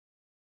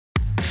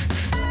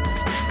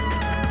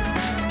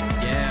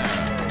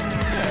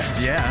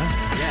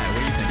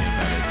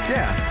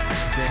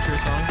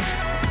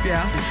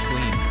Yeah. It's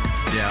clean.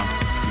 Yeah.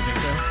 You think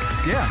so?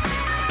 Yeah.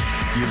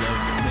 Do you love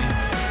me?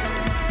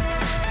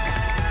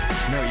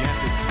 No, you have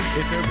to.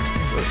 It's over.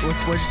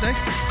 What'd you say?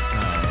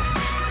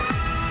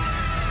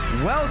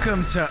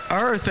 Welcome to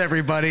Earth,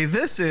 everybody.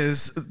 This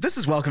is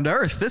Welcome to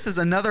Earth. This is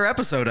another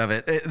episode of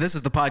it. This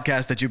is the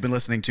podcast that you've been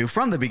listening to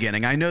from the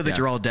beginning. I know that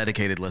you're all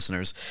dedicated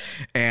listeners.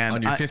 And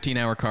on your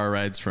 15-hour car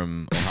rides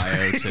from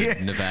Ohio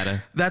to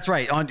Nevada. That's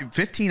right. On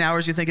 15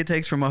 hours, you think it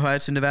takes from Ohio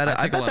to Nevada?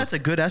 I bet that's a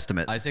good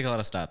estimate. I take a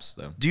lot of stops,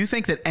 though. Do you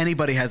think that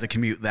anybody has a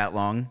commute that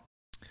long?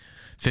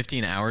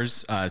 15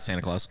 hours,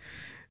 Santa Claus.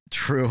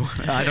 True.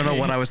 I don't know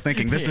what I was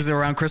thinking. This is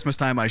around Christmas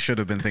time. I should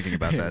have been thinking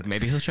about that.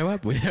 Maybe he'll show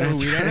up. We don't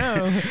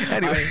know.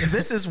 Anyway,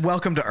 this is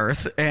Welcome to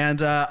Earth,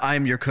 and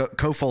I'm your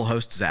co-full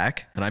host,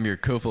 Zach. And I'm your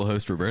co-full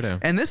host, Roberto.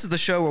 And this is the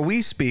show where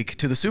we speak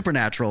to the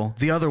supernatural,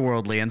 the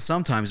otherworldly, and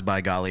sometimes,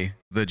 by golly,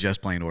 the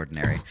just plain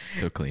ordinary.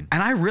 So clean.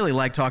 And I really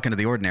like talking to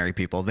the ordinary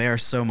people. They are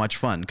so much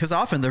fun because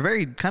often they're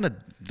very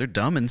they're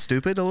dumb and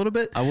stupid a little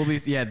bit.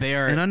 They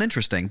are. And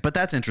uninteresting, but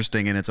that's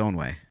interesting in its own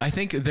way. I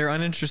think they're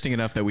uninteresting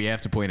enough that we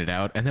have to point it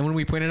out. And then when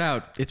we point it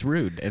out, it's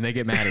rude and they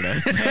get mad at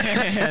us.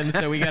 And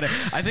so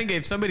I think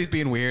if somebody's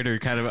being weird or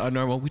kind of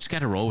unnormal, we just got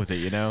to roll with it,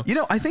 you know? You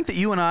know, I think that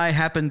you and I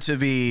happen to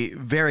be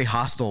very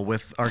hostile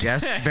with our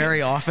guests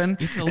very often.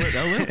 It's a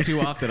little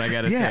too often, I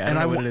got to say. I don't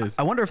know what it is.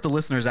 I wonder if the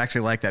listeners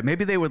actually like that.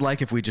 Maybe they would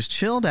like if we just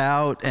chilled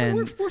out.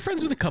 And we're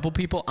friends with a couple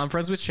people. I'm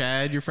friends with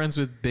Chad. You're friends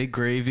with Big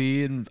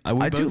Gravy. And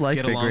we do both like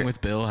get along with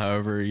Bill,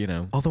 however, you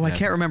know. Although I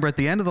can't remember at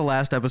the end of the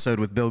last episode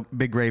with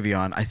Big Gravy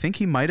on, I think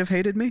he might have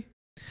hated me.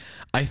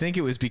 I think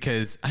it was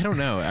because, I don't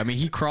know. I mean,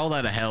 he crawled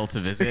out of hell to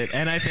visit,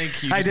 and I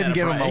think I didn't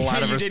give him a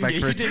lot of respect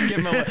for... You didn't give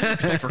him a lot of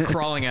respect for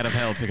crawling out of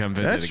hell to come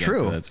visit That's again.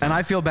 true. So that's and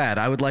I feel bad.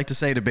 I would like to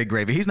say to Big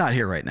Gravy, he's not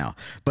here right now,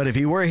 but if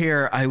he were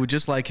here, I would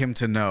just like him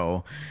to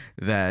know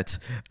that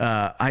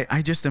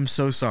I just am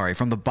so sorry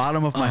from the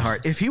bottom of my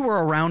heart. If he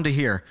were around to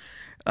hear...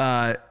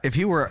 if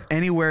he were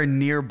anywhere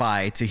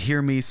nearby to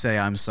hear me say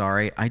I'm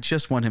sorry, I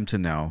just want him to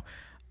know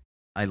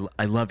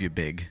I love you,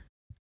 Big.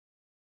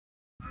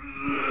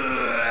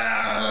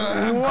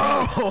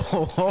 Whoa!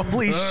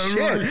 Holy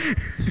shit!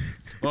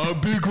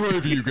 Big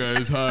Gravy, you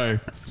guys. Hi.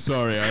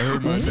 Sorry, I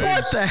heard my name.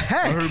 What the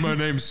heck? I heard my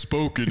name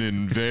spoken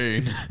in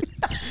vain.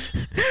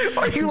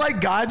 Are you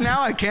like God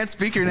now? I can't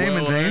speak your name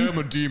in vain? I am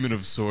a demon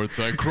of sorts.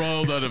 I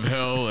crawled out of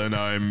hell, and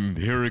I'm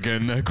here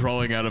again,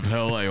 crawling out of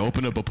hell. I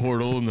opened up a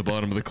portal in the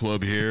bottom of the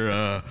club here.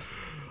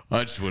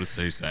 I just want to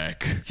say,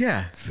 Zach.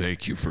 Yeah.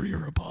 Thank you for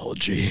your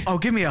apology. Oh,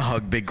 give me a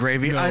hug, Big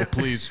Gravy. No,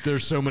 please.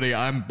 There's so many.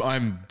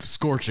 I'm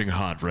scorching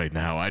hot right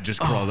now. I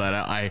just crawled that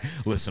out.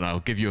 Listen, I'll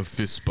give you a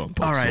fist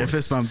bump. All right, a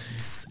fist bump.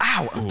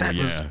 Ow, that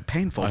was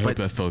painful. I hope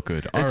that felt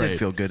good. It did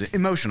feel good.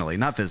 Emotionally,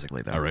 not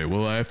physically, though. All right,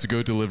 well, I have to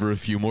go deliver a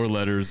few more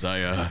letters.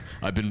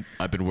 I've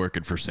been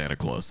working for Santa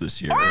Claus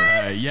this year.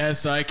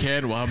 Yes, I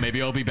can. Well,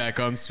 maybe I'll be back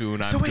on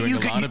soon. I'm doing a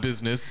lot of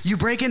business. You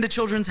break into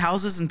children's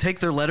houses and take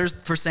their letters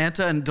for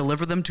Santa and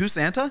deliver them to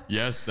Santa?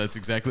 Yes, that's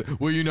exactly.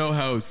 Well, you know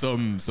how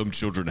some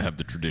children have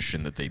the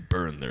tradition that they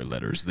burn their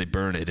letters. They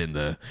burn it in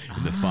the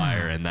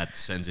fire, and that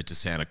sends it to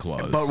Santa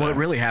Claus. But what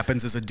really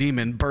happens is a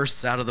demon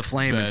bursts out of the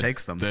flame and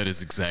takes them. That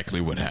is exactly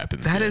what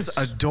happens. That is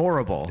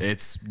adorable.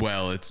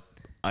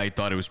 I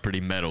thought it was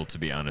pretty metal, to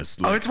be honest.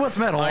 It's what's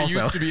metal also.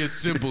 I used to be a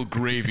simple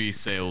gravy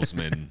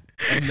salesman,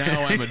 and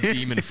now I'm a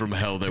demon from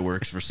hell that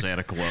works for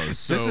Santa Claus.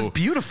 So this is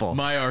beautiful.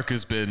 My arc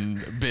has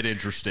been a bit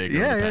interesting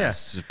over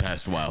the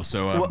past while.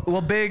 So,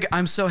 well, Big,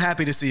 I'm so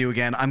happy to see you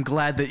again. I'm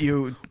glad that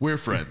we're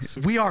friends.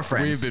 We are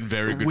friends. We've been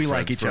very good. We friends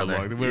like each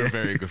other. We're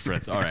very good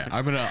friends. All right,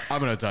 I'm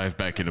gonna dive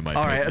back into my.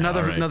 All right,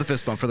 another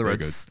fist bump for the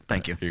Reds.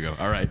 Thank you. Here you go.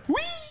 All right. Whee!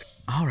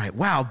 All right.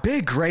 Wow.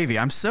 Big Gravy.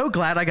 I'm so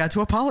glad I got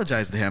to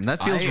apologize to him. That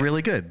feels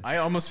really good. I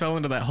almost fell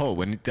into that hole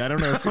when I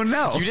don't know. Oh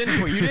no. You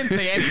didn't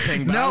say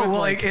anything. But no.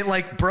 Well,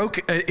 it broke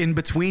in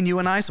between you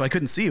and I, so I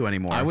couldn't see you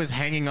anymore. I was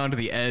hanging onto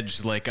the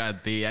edge, like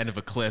at the end of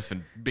a cliff,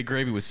 and Big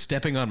Gravy was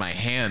stepping on my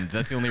hand.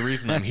 That's the only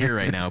reason I'm here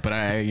right now. But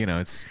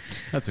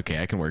that's okay.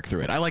 I can work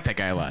through it. I like that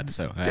guy a lot.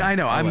 So I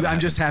know. I'm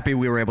just happy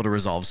we were able to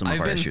resolve some of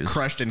our issues. I've been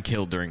crushed and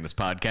killed during this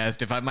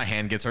podcast. If my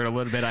hand gets hurt a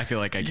little bit, I feel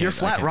like I can't. You're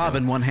Flat Rob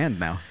in one hand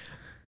now.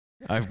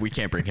 We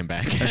can't bring him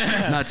back.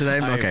 Not today?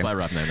 Okay. Flat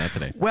Rob, no, not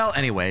today. Well,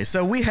 anyway,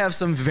 so we have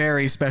some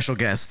very special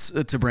guests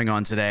to bring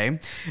on today.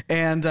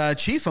 And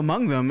chief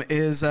among them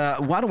is,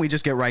 why don't we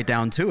just get right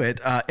down to it,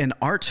 an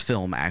art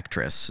film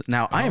actress.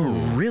 Now, I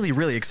am really,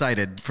 really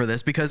excited for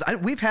this because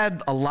we've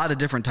had a lot of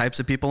different types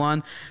of people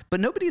on, but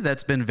nobody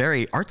that's been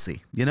very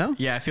artsy, you know?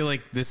 Yeah, I feel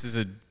like this is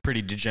a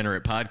pretty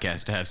degenerate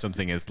podcast to have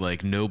something as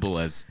like noble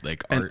as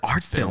like an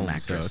art film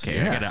actress. So, okay,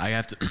 yeah. I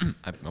have to.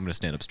 I'm gonna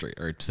stand up straight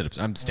or sit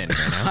up. I'm standing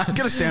right now. I'm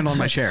gonna stand on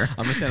my chair.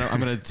 I'm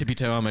gonna tippy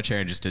toe on my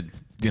chair and just to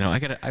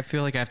I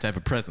feel like I have to have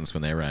a presence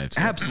when they arrive.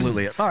 So.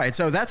 Absolutely. All right,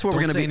 so that's what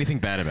we're gonna say anything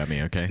bad about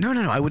me, okay? No,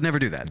 I would never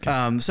do that.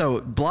 Okay.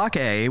 So block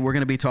A, we're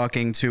gonna be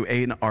talking to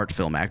an art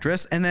film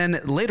actress, and then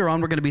later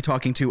on we're gonna be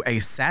talking to a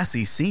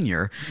sassy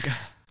senior.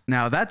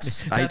 Now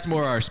that's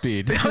more our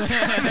speed.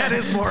 that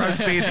is more our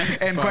speed.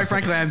 And quite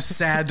frankly, I'm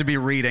sad to be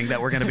reading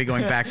that we're going to be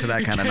going back to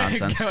that kind of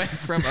nonsense. Going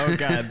from, oh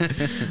God.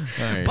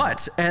 All right.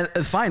 But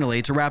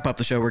finally, to wrap up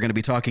the show, we're going to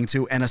be talking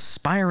to an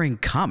aspiring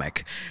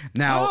comic.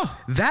 Now,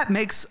 that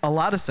makes a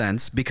lot of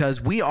sense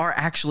because we are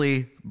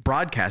actually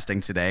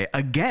broadcasting today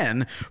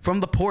again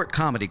from the Port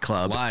Comedy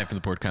Club. Live from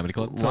the Port Comedy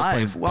Club.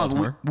 Live. Well,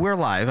 Baltimore. we're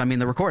live. I mean,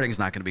 the recording is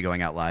not going to be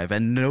going out live,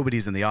 and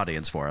nobody's in the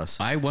audience for us.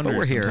 I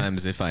wonder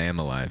sometimes if I am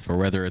alive or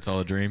whether it's all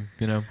a dream,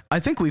 you know? I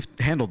think we've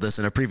handled this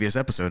in a previous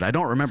episode. I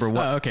don't remember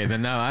what. Oh, okay.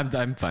 Then no, I'm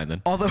fine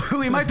then. Although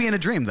we might be in a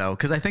dream, though,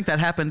 because I think that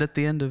happened at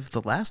the end of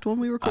the last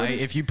one we recorded.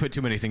 If you put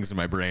too many things in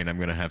my brain, I'm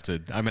gonna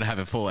have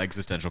a full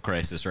existential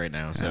crisis right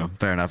now. So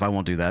fair enough. I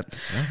won't do that.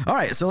 Yeah. All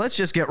right. So let's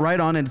just get right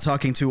on into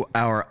talking to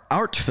our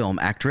art film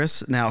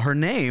actress. Now, her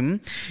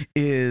name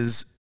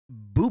is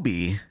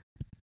Boobie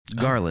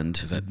Garland.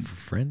 Is that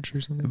French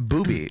or something?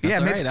 Boobie.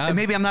 Yeah,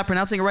 maybe I'm not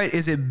pronouncing it right.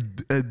 Is it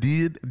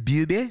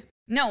Boobie?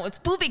 No, it's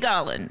Boogie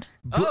Garland.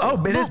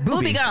 It is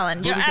Boobie. Boogie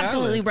Garland. You're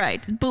absolutely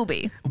right.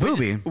 Boobie.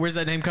 Boobie. Where's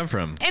that name come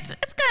from? It's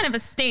kind of a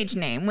stage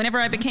name. Whenever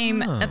I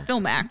became a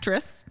film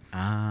actress,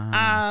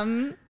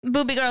 Boogie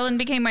Garland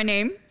became my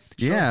name.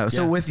 Yeah.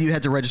 So you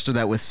had to register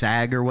that with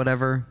SAG or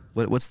whatever.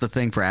 What's the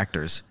thing for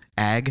actors?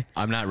 AG?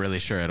 I'm not really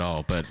sure at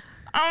all, but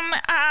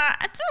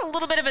it's a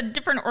little bit of a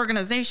different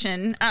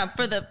organization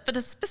for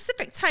the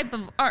specific type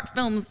of art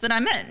films that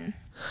I'm in.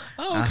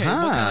 Oh, okay.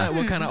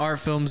 What kind of art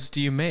films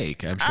do you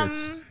make? I'm sure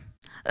it's.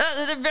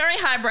 They're very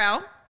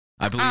highbrow.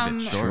 I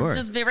believe it. Sure.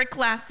 Just very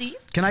classy.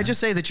 Can I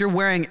just say that you're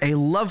wearing a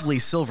lovely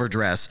silver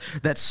dress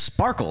that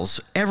sparkles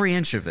every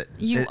inch of it?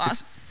 You are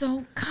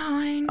so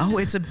kind. Oh,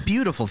 it's a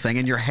beautiful thing,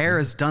 and your hair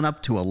is done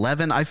up to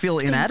 11. I feel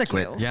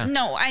inadequate. Thank you. Yeah.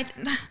 No,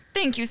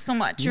 thank you so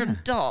much. You're a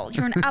doll.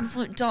 You're an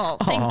absolute doll.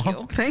 Thank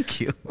you. Thank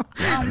you.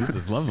 This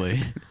is lovely.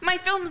 My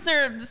films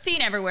are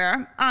seen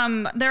everywhere.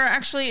 There are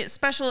actually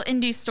special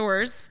indie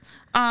stores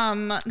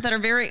that are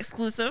very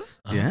exclusive.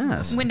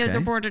 Yes. Windows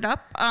are boarded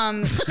up.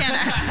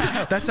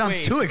 That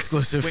sounds too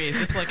exclusive. Wait, is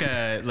this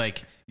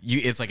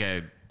it's like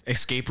a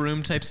escape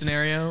room type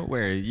scenario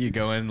where you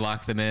go in,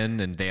 lock them in,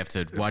 and they have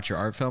to watch your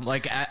art film?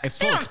 Like a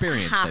full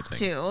experience type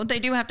thing. They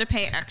do have to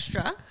pay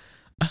extra.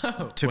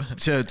 Oh,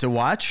 to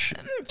watch?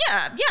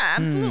 Yeah,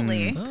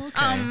 absolutely.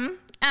 Okay.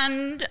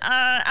 And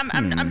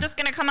I'm just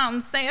gonna come out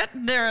and say it.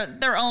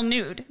 They're all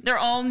nude. They're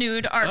all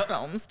nude art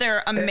films.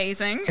 They're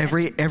amazing.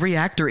 Every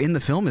actor in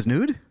the film is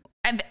nude?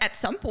 At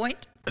some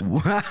point.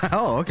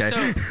 Wow. Okay.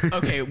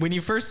 So, when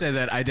you first said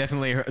that, I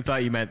definitely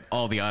thought you meant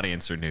all the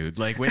audience are nude.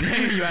 Like when you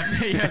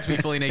have to be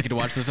fully naked to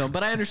watch the film.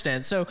 But I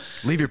understand. So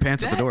leave your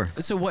pants at the door.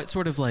 So what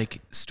sort of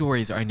like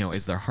stories are? I know.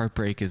 Is there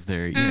heartbreak? Is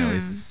there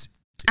is.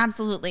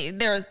 Absolutely.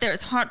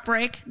 There's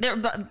heartbreak.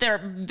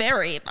 They're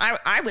very.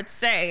 I would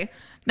say.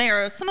 They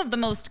are some of the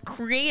most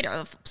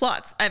creative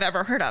plots I've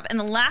ever heard of. And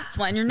the last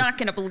one, you're not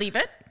going to believe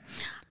it.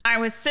 I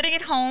was sitting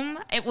at home.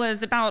 It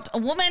was about a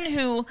woman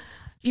who,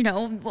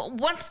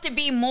 wants to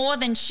be more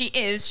than she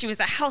is. She was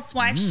a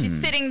housewife. She's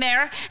sitting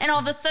there, and all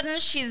of a sudden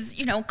she's,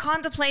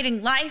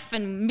 contemplating life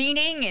and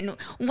meaning and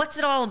what's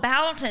it all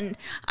about. And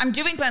I'm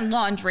doing my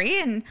laundry,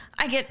 and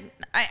I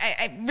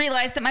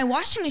realize that my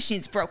washing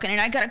machine's broken,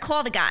 and I got to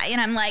call the guy. And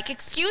I'm like,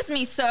 "Excuse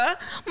me, sir,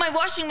 my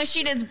washing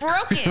machine is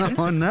broken."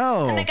 Oh,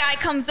 no. And the guy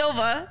comes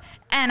over,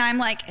 and I'm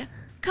like,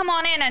 "Come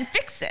on in and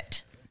fix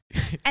it."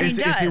 And he does.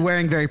 Is he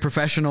wearing very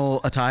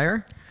professional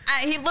attire?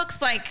 He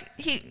looks like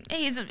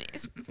he's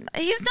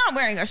not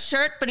wearing a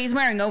shirt, but he's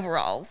wearing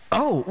overalls.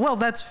 Oh, well,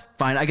 that's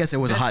fine. I guess it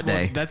was a hot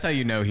day. That's how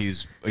you know he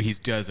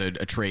does a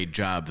trade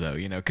job, though.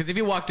 Because if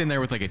you walked in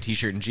there with like a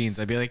t-shirt and jeans,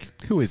 I'd be like,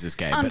 "Who is this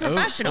guy?"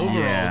 Unprofessional. But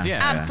overalls, yeah.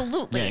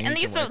 Absolutely. And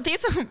these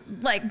are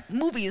like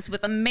movies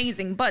with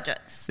amazing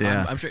budgets.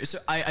 Yeah, I'm sure. So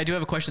I do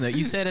have a question though.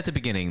 You said at the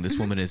beginning this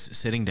woman is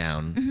sitting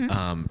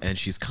down, and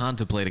she's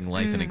contemplating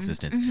life and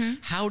existence.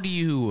 How do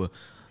you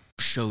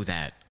show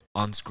that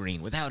on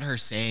screen without her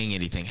saying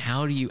anything?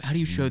 How do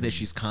you show that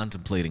she's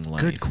contemplating life?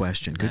 Good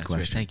question.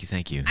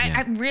 Thank you.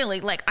 I really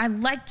I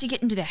like to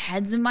get into the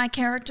heads of my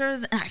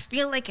characters, and I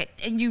feel like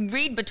you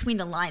read between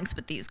the lines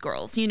with these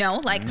girls. He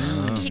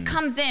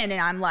comes in, and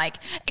I'm like,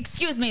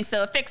 "Excuse me,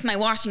 so fix my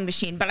washing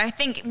machine." But I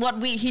think what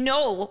we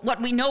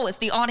know as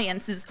the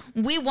audience is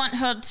we want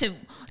her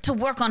to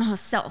work on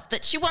herself.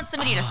 That she wants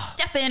somebody to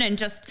step in and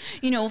just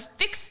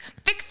fix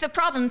the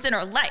problems in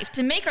her life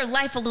to make her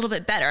life a little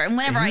bit better. And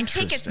whenever I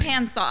take his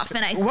pants off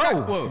and I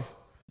start, whoa,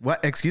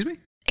 what? Excuse me?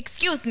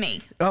 Excuse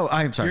me. Oh,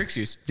 I'm sorry. Your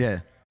excuse. Yeah,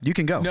 you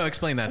can go. No,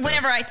 explain that.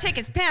 Whenever I take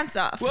his pants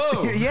off.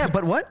 Whoa. Yeah,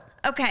 but what?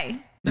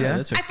 Okay. No, Yeah,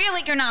 that's right. I feel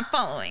like you're not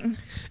following.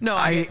 No,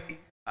 I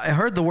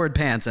heard the word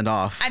pants and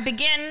off. I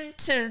begin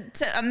to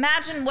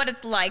imagine what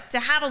it's like to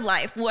have a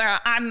life where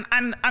I'm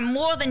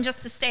more than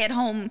just a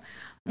stay-at-home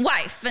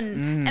wife,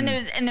 and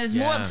there's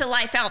more to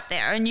life out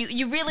there, and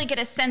you really get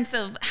a sense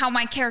of how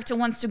my character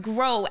wants to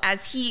grow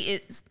as he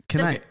is.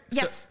 Can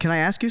I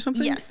ask you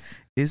something? Yes.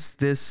 Is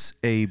this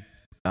a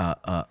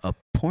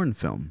porn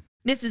film?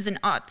 This is an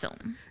art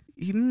film.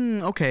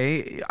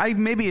 Okay,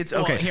 maybe it's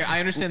okay. Well, here I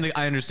understand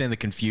the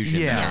confusion.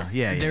 Yeah, Yes.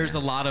 yeah. There's a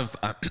lot of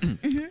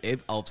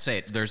I'll say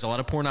it. There's a lot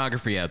of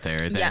pornography out there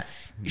that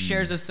Yes.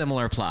 shares a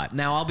similar plot.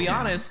 Now, I'll be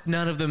honest,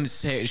 none of them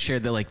share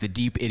the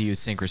deep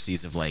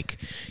idiosyncrasies of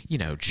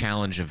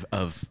challenge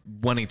of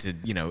wanting to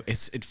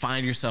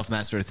find yourself and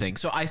that sort of thing.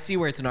 So I see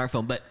where it's an art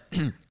film, but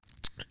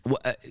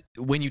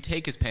when you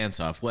take his pants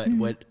off,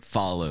 what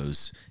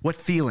follows? What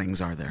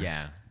feelings are there?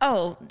 Yeah.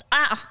 Oh,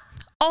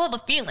 all the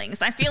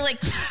feelings. I feel like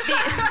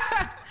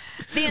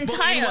the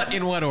entire.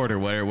 In what order?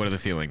 What are the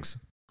feelings?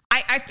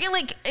 I feel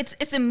like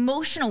it's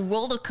emotional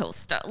roller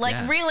coaster. Like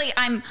Yeah. really,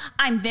 I'm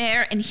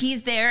there and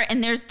he's there,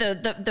 and there's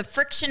the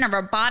friction of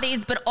our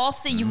bodies, but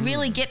also you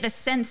really get the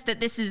sense that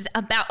this is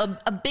about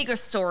a bigger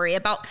story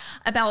about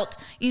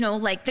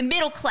like the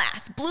middle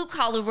class, blue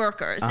collar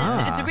workers.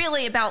 It's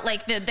really about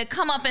like the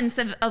comeuppance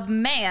of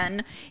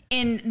man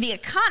in the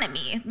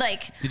economy.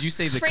 Like, Did you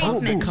say the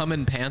tradesmen. come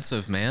in pants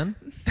of man?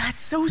 That's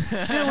so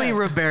silly,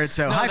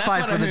 Roberto. High that's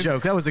five what for I the heard.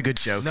 joke. That was a good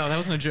joke. No, that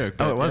wasn't a joke.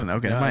 Oh, it wasn't?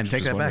 Okay, No, fine. I'm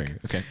Take just that back. wondering.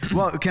 Okay.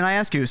 Well, can I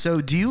ask you,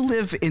 so do you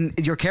live in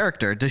your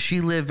character? Does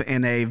she live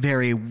in a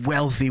very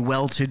wealthy,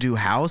 well-to-do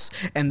house,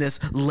 and this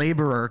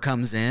laborer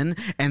comes in,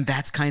 and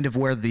that's kind of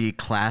where the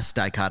class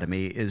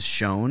dichotomy is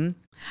shown?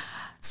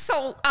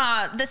 So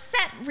the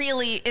set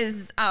really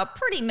is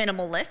pretty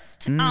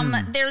minimalist.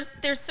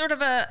 There's sort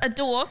of a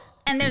door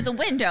and there's a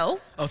window.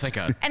 Oh, thank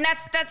God. And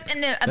that's in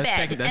a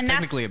bed. That's and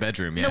technically a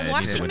bedroom, yeah, it The needs a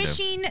washing window.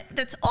 machine,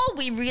 that's all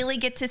we really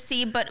get to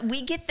see, but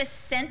we get the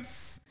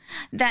sense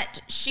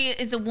that she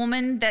is a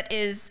woman that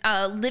is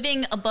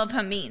living above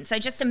her means. I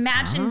just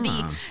imagine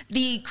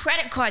the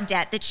credit card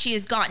debt that she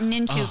has gotten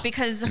into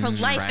because her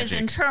life is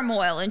in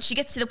turmoil, and she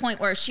gets to the point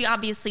where she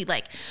obviously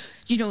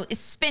is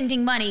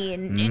spending money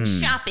and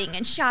shopping,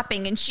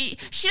 and she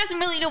doesn't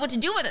really know what to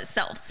do with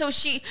herself. So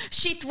she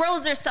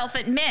throws herself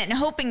at men,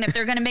 hoping that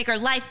they're going to make her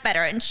life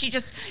better. And she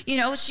just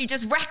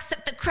racks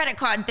up the credit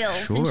card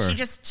bills, and Sure.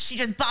 she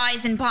just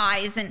buys and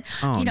buys. And,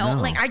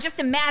 I just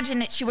imagine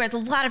that she wears a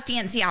lot of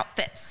fancy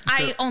outfits.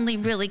 I only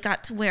really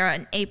got to wear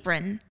an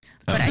apron.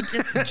 But I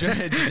just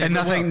And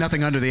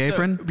nothing under the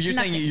apron? But you're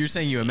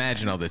saying you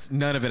imagine all this.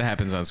 None of it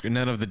happens on screen.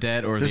 None of the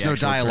debt or There's the no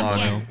actual dialogue.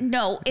 turmoil. Again,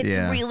 no, it's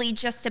Yeah. really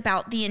just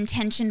about the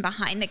intention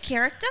behind the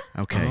character.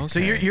 Okay. Oh, So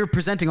okay. you're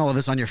presenting all of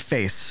this on your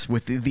face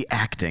with the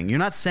acting. You're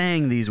not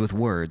saying these with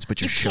words,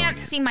 but you're You showing can't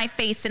it. see my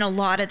face in a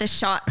lot of the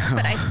shots,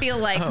 but I feel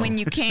like when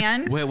you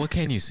can, Wait, what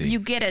can you see? you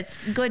get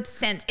a good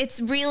sense. It's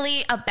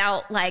really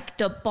about like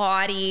the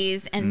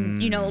bodies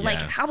and like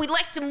yeah. how we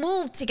like to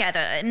move together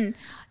and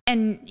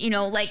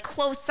like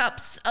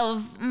close-ups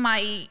of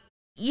my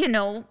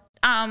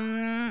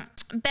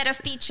better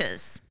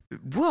features.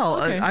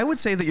 Well, Okay. I would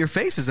say that your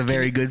face is a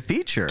very good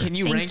feature. Can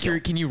you Thank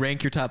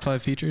rank your top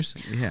 5 features?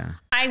 Yeah.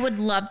 I would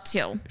love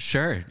to.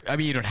 Sure. I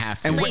mean, you don't have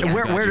to. And Later.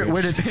 where did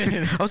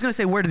I was going to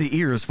say, where do the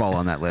ears fall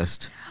on that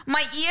list?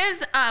 My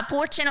ears,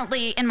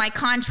 fortunately, in my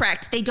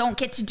contract, they don't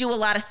get to do a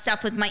lot of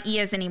stuff with my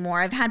ears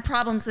anymore. I've had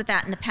problems with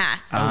that in the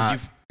past.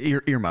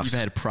 Earmuffs. You've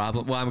had a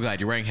problem. Well, I'm glad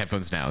you're wearing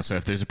headphones now. So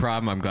if there's a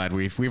problem, I'm glad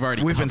we've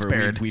already We've been covered-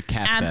 spared. We've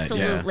capped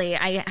Absolutely.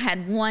 I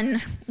had one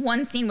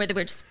scene where they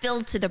were just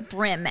filled to the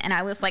brim, and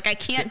I was like, I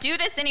can't do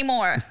this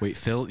anymore. that. Wait,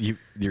 Phil,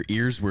 your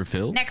ears were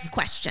filled? Next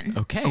question.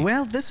 Okay.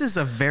 Well, this is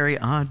a very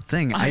odd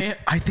thing. I-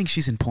 I think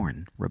she's in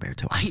porn,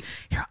 Roberto.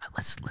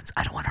 Let's.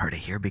 I don't want her to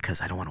hear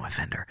because I don't want to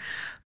offend her.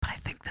 But I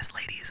think this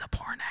lady is a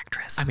porn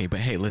actress. I mean, but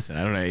hey, listen,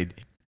 I don't know.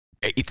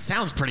 It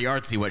sounds pretty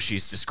artsy what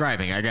she's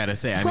describing. I gotta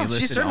say. I well, mean,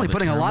 she's listen, certainly all the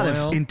putting a lot of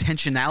turmoil.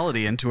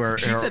 intentionality into her.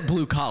 She said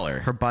blue collar,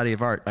 her body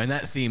of art. and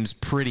that seems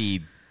pretty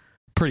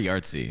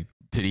artsy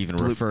to even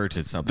refer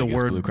to something the as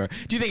word blue collar.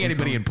 Do you think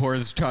anybody in porn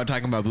is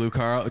talking about blue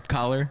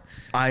collar?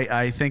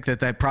 I think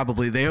that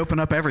probably they open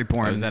up every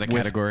porn. Oh, is that a with-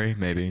 category?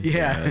 Maybe.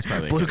 Yeah, that's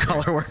probably a blue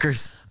category. collar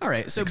workers. All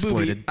right, so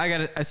Exploited.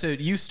 Booby, so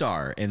you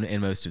star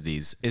in most of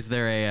these. Is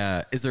there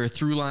a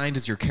through line?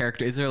 Does your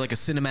character? Is there like a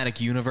cinematic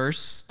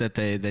universe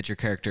that your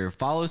character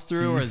follows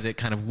through, or is it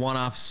kind of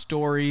one-off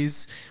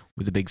stories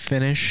with a big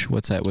finish?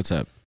 What's up?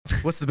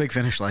 What's the big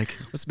finish like?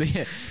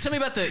 Tell me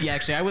about the. Yeah,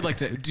 actually, I would like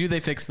to. Do they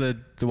fix the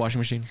washing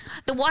machine?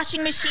 The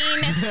washing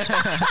machine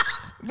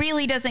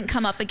really doesn't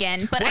come up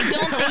again, but I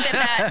don't think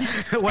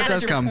that What that does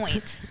is the come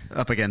point.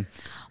 up again?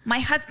 My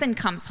husband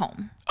comes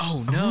home.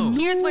 Oh no!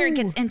 Here's where it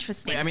gets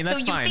interesting. Wait, I mean, so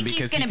that's you fine think he's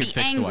because he going to could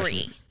be fix the washing angry?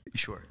 machine.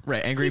 Sure.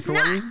 Right, angry He's for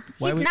not. what reason?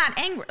 Why He's would- not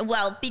angry.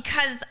 Well,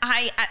 because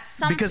I at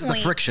some Because of the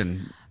point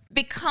friction.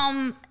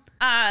 become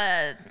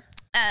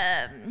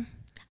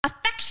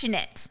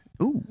affectionate.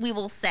 Ooh. We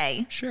will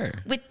say. Sure.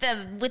 With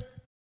the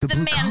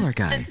blue collar man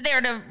guy. that's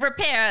there to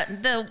repair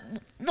the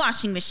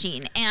washing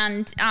machine,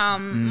 and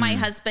my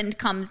husband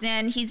comes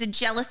in. He's a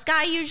jealous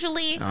guy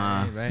usually,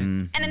 Right.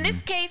 and in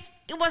this case,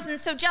 it wasn't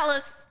so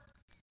jealous,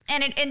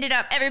 and it ended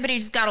up everybody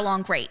just got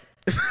along great.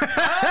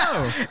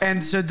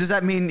 And so does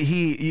that mean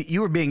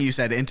you were being, you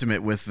said,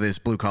 intimate with this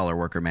blue collar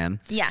worker man?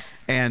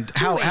 Yes. And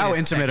how Wait a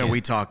intimate are second.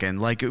 we talking?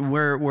 Like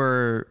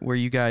were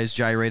you guys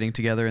gyrating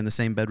together in the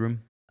same bedroom?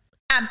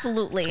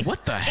 Absolutely.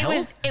 What the hell?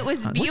 It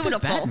was beautiful.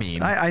 What does that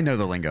mean? I know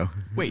the lingo.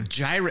 Wait,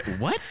 gyrate.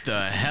 What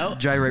the hell?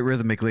 Gyrate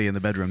rhythmically in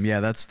the bedroom. Yeah,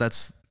 that's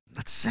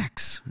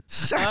sex.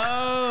 Sex.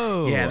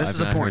 Oh. Yeah, this I've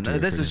is a not porn. heard you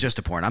This refer is to- just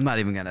a porn. I'm not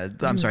even gonna.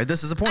 I'm sorry.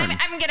 This is a porn.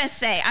 I'm gonna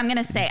say.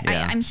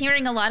 Yeah. I'm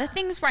hearing a lot of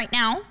things right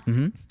now.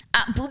 Mm-hmm.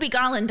 Booby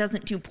Garland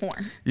doesn't do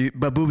porn.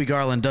 But Boobie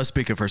Garland does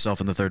speak of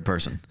herself in the third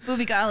person.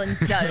 Booby Garland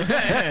does.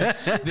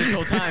 This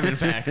whole time, in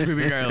fact,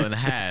 Boogie Garland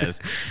has.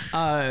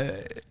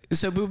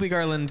 So Boogie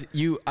Garland,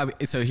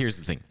 so here's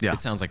the thing. Yeah. It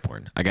sounds like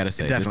porn. I gotta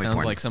say, Definitely this sounds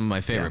porn. like some of my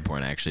favorite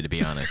porn. Actually, to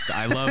be honest,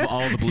 I love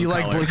all the blue. You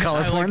like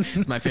blue-collar porn?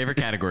 It's my favorite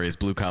category is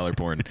blue collar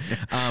porn.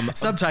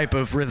 Some type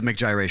of rhythmic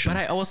gyration.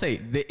 But I will say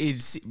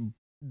it's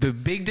the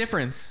big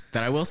difference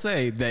that I will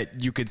say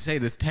that you could say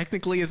this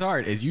technically is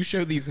art is you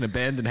show these in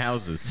abandoned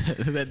houses.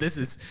 That this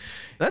is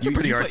That's a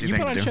pretty artsy you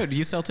thing put on to a do. show. Do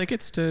you sell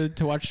tickets to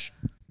watch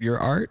your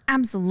art?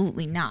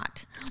 Absolutely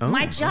not.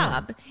 My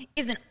job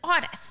is an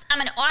artist.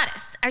 I'm an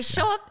artist. I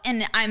show up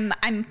and I'm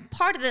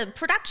part of the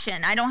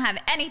production. I don't have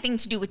anything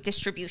to do with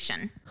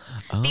distribution.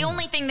 The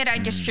only thing that I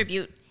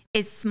distribute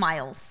is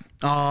smiles.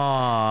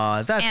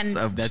 Aw, that's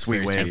And a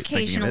sweet way of thinking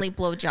occasionally of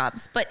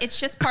blowjobs, but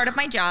it's just part of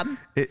my job.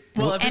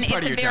 Well, if And it's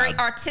part it's of a your very job.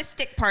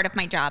 artistic part of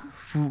my job.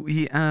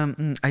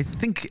 I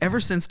think ever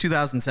since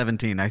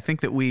 2017, I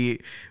think that we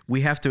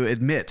have to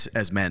admit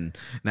as men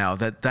now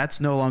that that's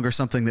no longer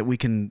something that we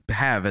can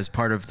have as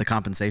part of the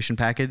compensation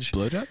package.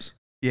 Blowjobs?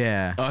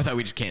 Yeah. Oh, I thought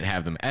we just can't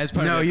have them as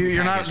part No, of the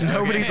you're not. package. Okay.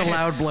 Nobody's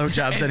allowed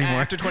blowjobs And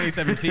anymore. After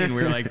 2017,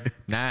 we were like,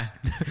 nah.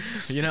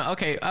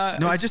 Okay.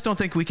 No, I just don't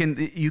think we can.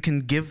 You can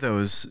give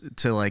those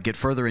to like get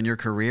further in your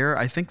career.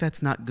 I think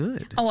that's not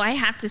good. Oh, I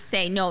have to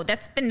say, no,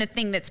 that's been the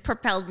thing that's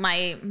propelled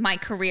my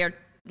career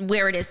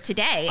where it is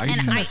today. Are you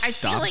and gonna I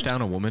stop feel like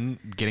down a woman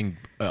getting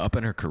up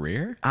in her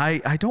career? I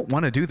don't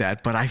want to do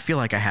that, but I feel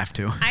like I have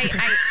to. I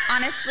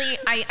honestly,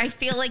 I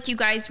feel like you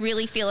guys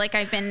really feel like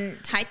I've been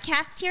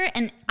typecast here,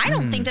 and I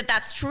don't think that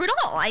that's true at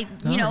all.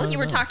 You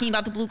were talking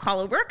about the blue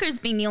collar workers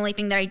being the only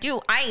thing that I do.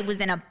 I was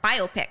in a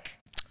biopic.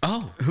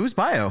 Oh, Who's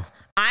bio?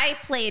 I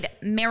played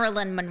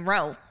Marilyn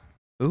Monroe.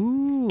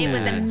 Ooh. It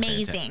was that's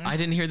amazing. fantastic. I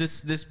didn't hear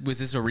this. Was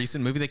this a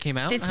recent movie that came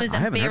out? This was I a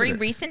haven't heard very of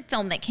it. recent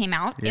film that came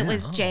out. Yeah. It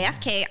was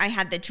JFK. I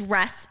had the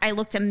dress. I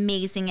looked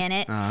amazing in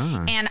it.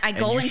 And I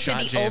go you into shot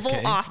the JFK?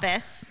 Oval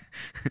Office.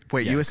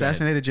 Wait, you Go ahead.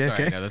 assassinated JFK?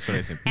 Sorry, no, that's what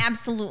I said.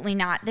 Absolutely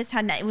not.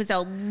 It was a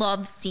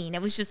love scene.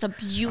 It was just a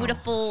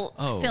beautiful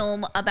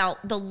film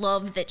about the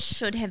love that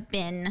should have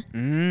been.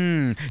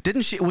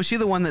 Didn't she? Was she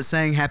the one that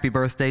sang "Happy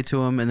Birthday"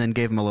 to him and then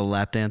gave him a little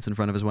lap dance in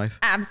front of his wife?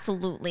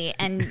 Absolutely.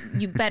 And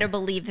you better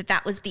believe that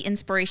that was the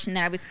inspiration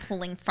that I was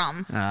pulling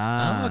from.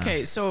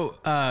 Okay, so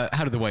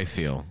how did the wife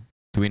feel?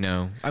 Do we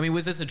know? I mean,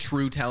 was this a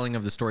true telling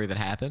of the story that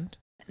happened?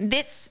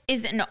 This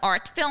is an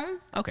art film.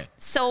 Okay.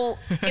 So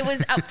it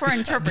was up for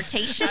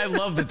interpretation. I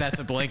love that that's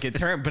a blanket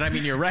term, but I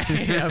mean, you're right.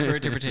 For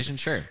interpretation,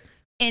 sure.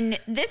 In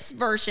this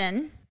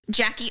version,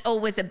 Jackie O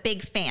was a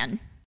big fan.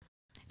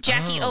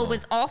 Jackie O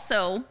was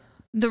also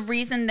the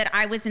reason that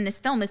I was in this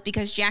film is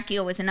because Jackie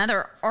O was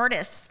another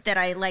artist that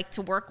I like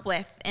to work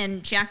with,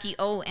 and Jackie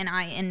O and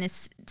I in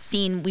this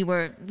scene we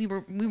were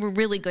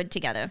really good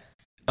together.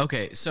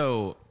 Okay,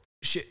 so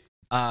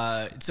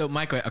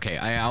Mike. Okay,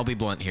 I'll be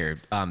blunt here.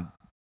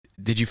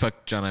 Did you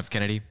fuck John F.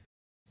 Kennedy?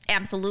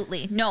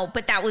 Absolutely no,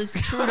 but that was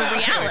true to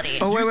reality.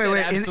 Oh wait, You wait, said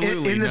wait!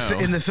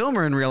 absolutely In the film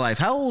or in real life?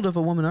 How old of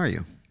a woman are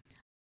you?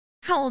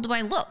 How old do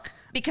I look?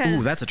 Because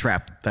Ooh, that's a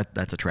trap.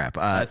 That's a trap.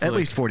 That's At like-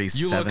 least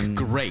 47. You look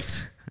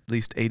great. At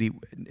least 80.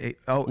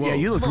 Oh, yeah,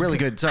 you look really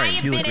good. Sorry, I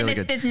have you been look in really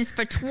this good. business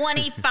for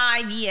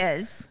 25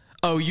 years.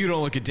 Oh, you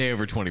don't look a day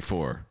over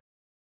 24.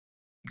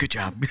 Good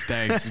job.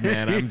 Thanks,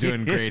 man. I'm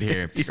doing great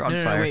here. You're on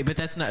no, fire. wait, but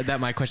that's not that.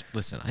 My question.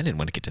 Listen, I didn't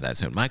want to get to that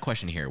soon. My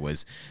question here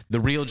was the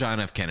real John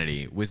F.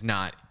 Kennedy was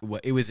not.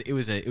 It was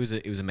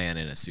a man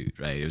in a suit,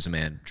 right? It was a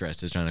man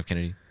dressed as John F.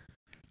 Kennedy.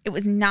 It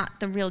was not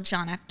the real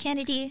John F.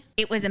 Kennedy.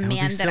 It was a That would be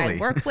man that I silly.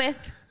 work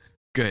with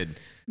Good.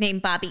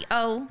 named Bobby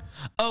O.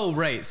 Oh,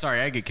 right.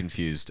 Sorry, I get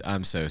confused.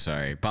 I'm so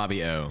sorry.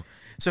 Bobby O.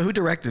 So who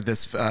directed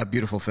this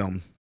beautiful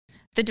film?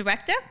 The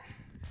director?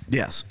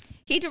 Yes.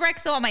 He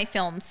directs all my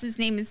films. His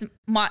name is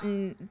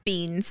Martin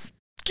Beans.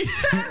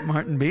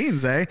 Martin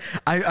Beans, eh?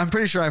 I'm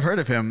pretty sure I've heard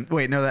of him.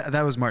 Wait, no,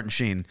 that was Martin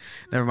Sheen.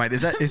 Never mind.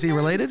 Is he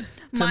related?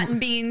 Martin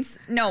Beans,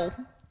 no.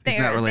 He's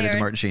not related to they're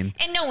Martin Sheen.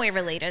 In no way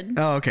related.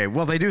 Oh, okay.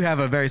 Well, they do have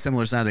a very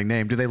similar sounding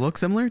name. Do they look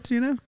similar? Do you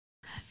know?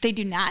 They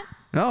do not.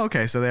 Oh,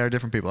 okay. So they are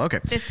different people. Okay.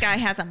 This guy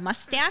has a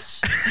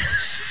mustache.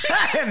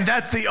 And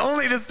that's the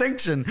only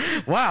distinction.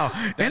 Wow.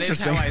 That is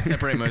Interesting. how I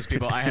separate most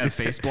people. I have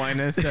face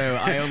blindness, so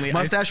I only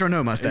Mustache or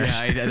no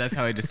mustache? Yeah, that's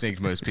how I distinct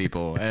most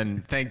people.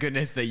 And thank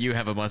goodness that you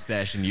have a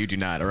mustache and you do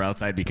not, or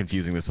else I'd be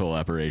confusing this whole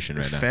operation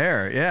right now.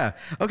 Fair, yeah.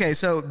 Okay,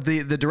 so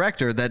the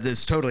director, that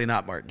is totally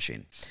not Martin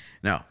Sheen.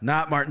 No,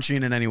 not Martin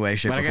Sheen in any way,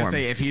 shape, But I or gotta form.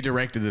 say, if he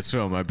directed this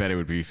film, I bet it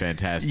would be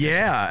fantastic.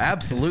 Yeah,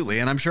 absolutely,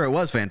 and I'm sure it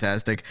was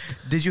fantastic.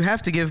 Did you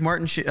have to give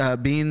Martin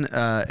Bean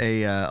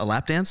a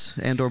lap dance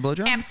and or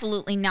blowjob?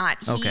 Absolutely not.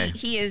 Okay. Okay.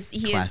 He is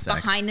Class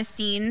act. behind the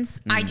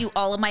scenes. I do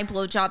all of my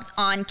blowjobs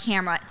on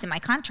camera. It's in my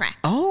contract.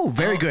 Oh,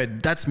 very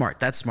good. That's smart.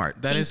 That's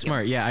smart. That is Thank you.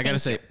 smart. Yeah, I gotta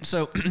say. Thank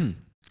So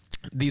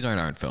these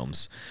aren't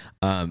films.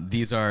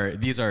 These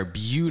are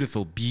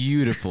beautiful,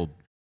 beautiful,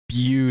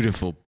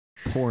 beautiful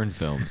porn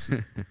films,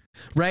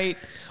 right?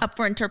 Up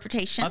for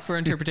interpretation. Up for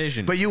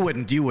interpretation. But you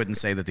wouldn't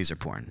say that these are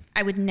porn.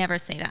 I would never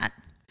say that.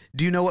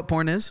 Do you know what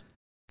porn is?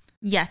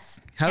 Yes,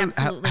 How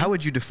absolutely. how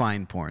would you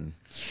define porn?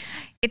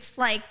 It's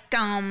like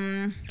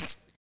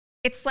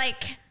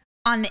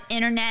on the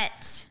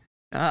internet.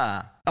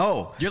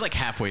 Oh, You're like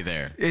halfway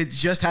there. it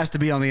just has to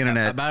be on the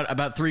internet.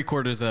 About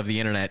 3/4 of the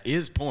internet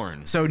is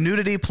porn. So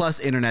nudity plus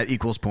internet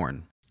equals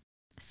porn.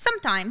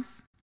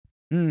 Sometimes.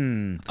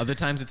 Other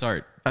times it's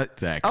art.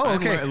 Zach. Oh, I'm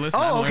okay. listen,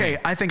 I'm okay. learning.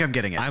 I think I'm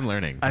getting it. I'm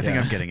learning. I think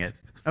Yeah. I'm getting it.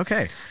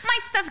 Okay. My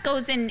stuff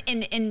goes in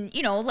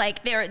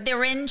like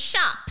they're in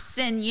shops,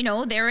 and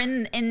they're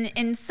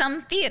in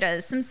some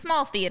theaters, some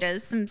small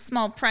theaters, some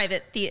small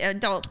private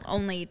adult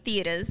only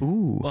theaters.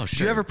 Ooh. Oh, Do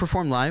sure. you ever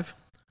perform live?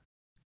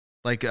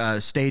 Like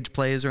stage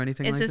plays or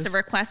anything Is like this this? a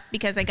request?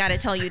 Because I got to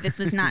tell you, this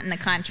was not in the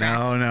contract.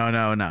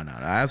 No,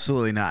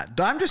 absolutely not.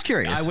 I'm just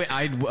curious.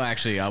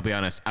 Actually, I'll be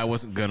honest. I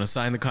wasn't gonna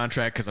sign the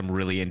contract because I'm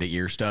really into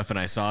ear stuff, and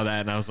I saw that,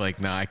 and I was like,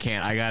 no, I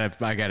can't. I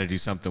gotta do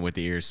something with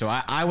the ears. So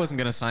I wasn't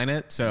gonna sign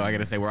it. So I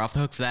gotta say we're off the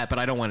hook for that. But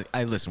I don't want.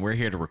 Listen. We're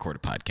here to record a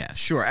podcast.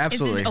 Sure, This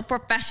absolutely. is a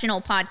professional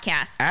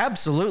podcast.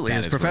 Absolutely, That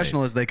as is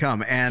professional as they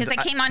come. And Because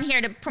I came on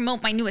here to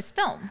promote my newest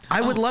film.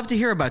 I would love to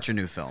hear about your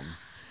new film.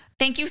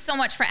 Thank you so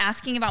much for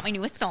asking about my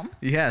newest film.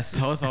 Yes.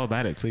 Tell us all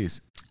about it,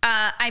 please.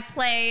 I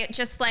play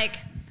just like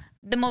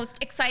the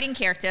most exciting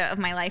character of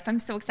my life. I'm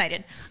so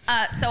excited.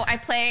 So I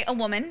play a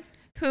woman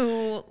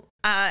who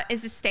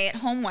is a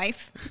stay-at-home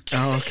wife,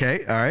 Oh, okay.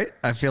 All right.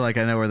 I feel like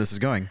I know where this is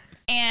going.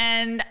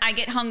 and I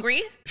get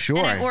hungry. Sure.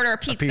 And I order a A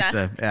pizza.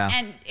 pizza, yeah.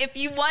 And if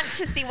you want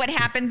to see what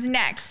happens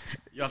next,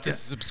 You have to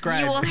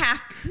subscribe.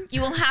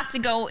 you will have to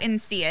go and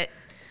see it.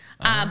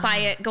 Buy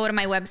it. Go to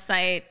my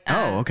website.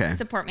 Okay.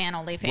 Support me on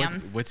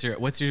OnlyFans. What's your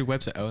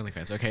website? Oh,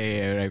 OnlyFans.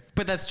 Okay,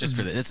 but that's just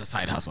for it's a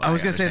side hustle. I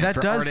was gonna say understand.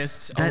 that For does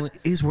artists that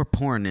is where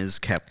porn is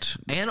kept.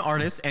 and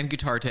artists and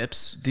guitar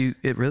tips. Do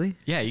it really?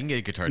 Yeah, you can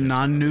get guitar tips.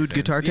 Non-nude on OnlyFans.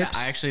 guitar Yeah,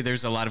 tips? actually,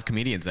 there's a lot of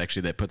comedians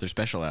actually that put their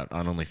special out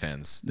on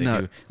OnlyFans.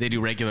 No. They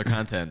do regular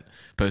content,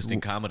 posting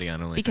comedy on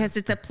OnlyFans. Because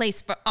it's a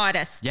place for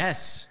artists.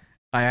 yes,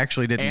 I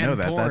actually didn't And know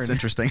that. porn. That's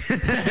interesting.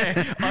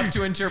 up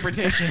to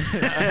interpretation.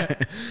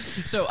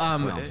 So,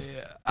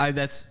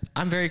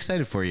 I'm very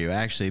excited for you.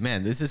 Actually,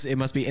 man, it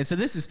must be. And so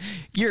this is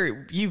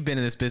you've been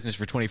in this business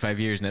for 25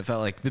 years, and it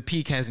felt like the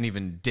peak hasn't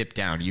even dipped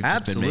down. You've just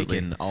Absolutely.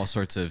 been making all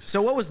sorts of.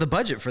 So, what was the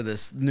budget for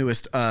this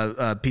newest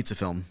pizza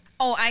film?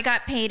 Oh, I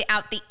got paid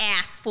out the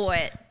ass for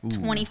it.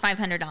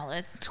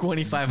 $2,500.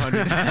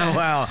 2,500.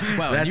 Wow,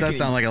 Wow, that you does can-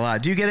 sound like a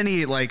lot. Do you get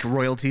any like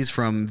royalties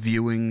from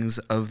viewings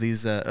of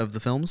these of the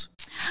films?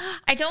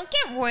 I don't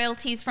get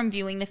royalties from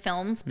viewing the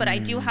films, but I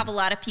do have a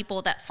lot of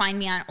people that find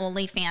me on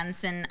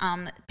OnlyFans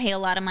and pay a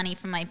lot of money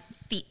for my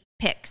feet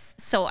pics.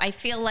 So I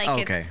feel like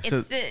Okay,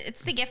 so-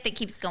 it's the gift that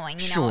keeps going.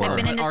 You know, Sure. I've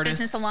been in this Artists-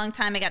 business a long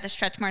time. I got the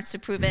stretch marks to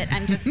prove it.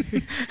 I'm just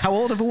How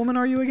old of a woman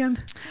are you again?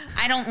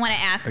 I don't want to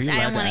ask. Are you I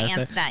allowed don't want to ask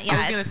answer that. Yeah, I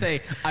was gonna it's-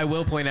 say I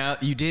will point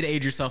out you did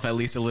age yourself at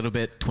least a little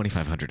bit.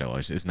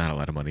 $2,500 is not a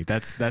lot of money.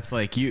 That's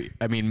like you.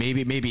 I mean,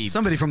 maybe.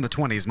 Somebody from the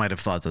 20s might have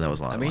thought that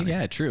was a lot I of mean, money.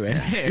 yeah, true.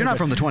 You're not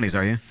from the 20s,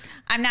 are you?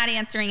 I'm not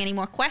answering any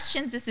more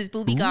questions. This is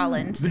Boobie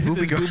Garland.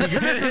 Boobie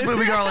this is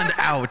Boobie Garland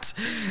out.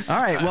 All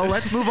right, well,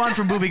 let's move on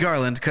from Boobie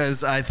Garland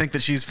because I think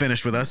that she's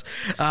finished with us.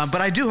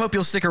 But I do hope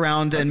you'll stick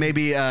around and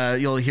maybe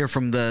you'll hear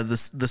from the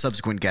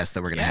subsequent guests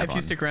that we're going to Yeah, have if you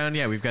on. stick around,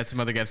 yeah, we've got some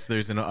other guests.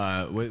 There's an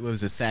what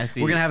was it,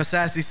 sassy? We're going to have a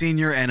sassy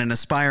senior and an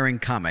aspiring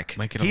comic.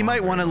 Might get He along might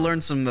very want to well.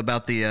 learn some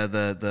about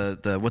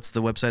the what's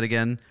the website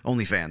again?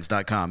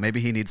 Onlyfans.com. Maybe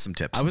he needs some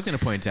tips. I was going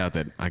to point out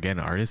that again,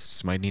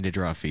 artists might need to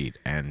draw feet,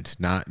 and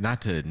not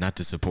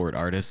to support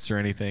artists or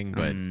anything,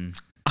 but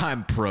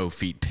I'm pro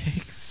feet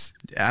pics.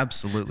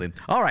 Absolutely.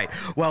 All right.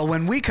 Well,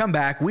 when we come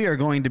back, we are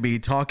going to be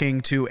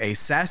talking to a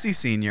sassy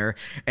senior,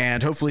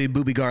 and hopefully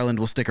Boobie Garland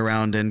will stick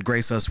around and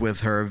grace us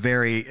with her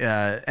very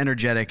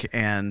energetic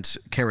and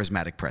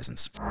charismatic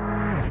presence.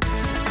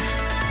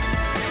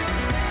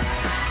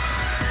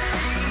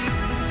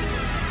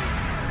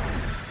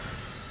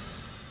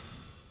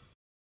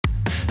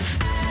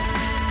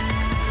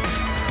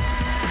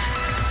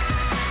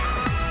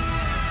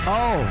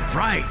 All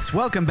right.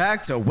 Welcome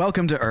back to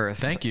Welcome to Earth.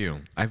 Thank you.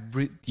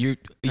 You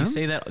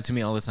say that to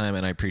me all the time,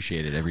 and I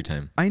appreciate it every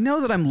time. I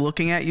know that I'm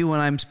looking at you when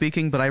I'm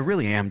speaking, but I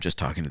really am just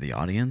talking to the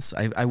audience.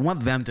 I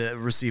want them to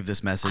receive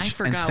this message. I and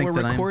forgot think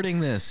we're that recording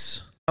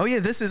this. Oh, yeah,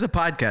 this is a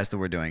podcast that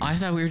we're doing. I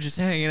thought we were just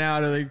hanging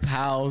out like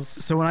pals.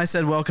 So when I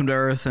said welcome to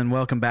Earth and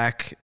welcome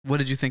back, what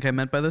did you think I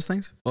meant by those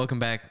things? Welcome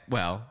back.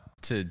 Well,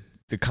 to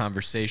the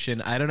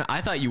conversation. I don't know.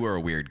 I thought you were a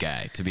weird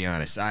guy, to be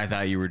honest. I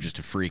thought you were just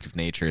a freak of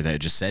nature that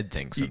just said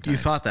things sometimes. You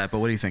thought that, but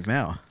what do you think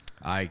now?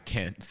 I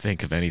can't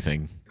think of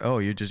anything. Oh,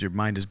 your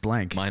mind is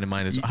blank. Mine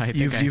is.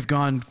 You've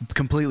gone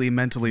completely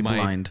mentally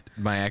blind.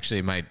 My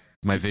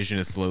My vision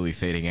is slowly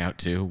fading out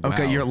too.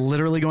 Okay, Wow. you're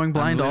literally going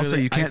blind. Also,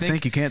 you can't I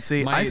think, you can't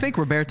see. I think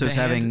Roberto's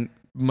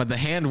the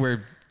hand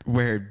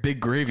where Big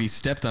Gravy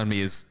stepped on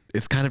me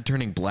it's kind of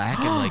turning black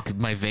and like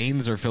my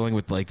veins are filling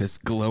with like this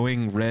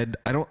glowing red.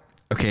 I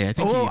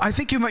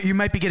think you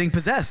might be getting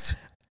possessed.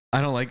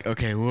 I don't like.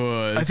 Okay,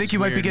 whoa. I think you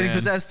might be getting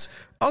possessed.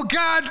 Oh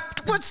God,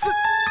 what's the?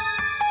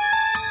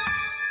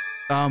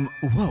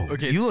 Whoa.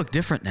 Okay, you look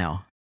different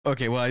now.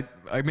 Okay, well,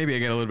 I maybe I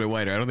get a little bit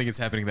whiter. I don't think it's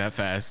happening that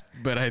fast,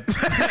 but I.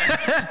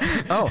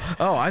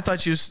 oh, I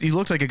thought you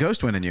looked like a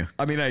ghost went in you.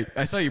 I mean,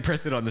 I saw you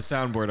press it on the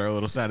soundboard. Our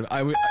little sound.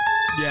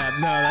 Yeah,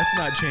 no, that's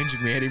not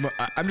changing me anymore.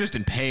 I'm just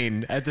in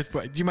pain at this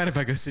point. Do you mind if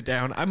I go sit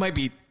down? I might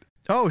be.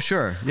 Oh,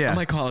 sure. Yeah. I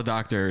might call a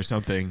doctor or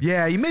something.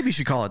 Yeah, you maybe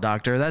should call a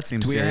doctor. That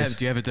seems serious.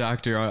 Do you have a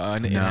doctor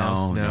on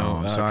in-house?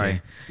 No, I'm sorry.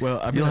 Okay.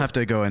 Well, you'll have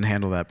to go and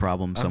handle that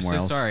problem somewhere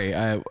else. Sorry.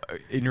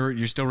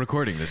 You're still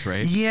recording this,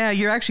 right? Yeah,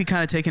 you're actually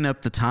kind of taking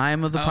up the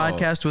time of the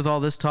podcast with all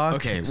this talk.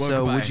 Okay, well, so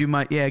goodbye. would you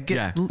mind? Yeah,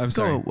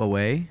 go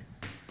away.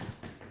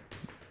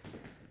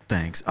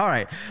 Thanks. All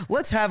right,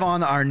 let's have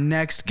on our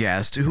next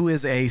guest, who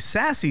is a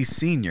sassy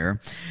senior.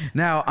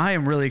 Now, I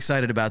am really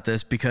excited about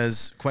this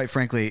because, quite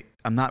frankly,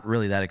 I'm not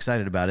really that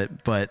excited about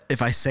it. But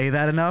if I say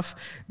that enough,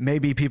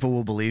 maybe people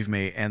will believe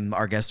me and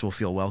our guest will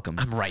feel welcome.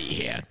 I'm right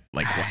here.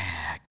 Like what?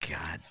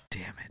 God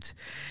damn it.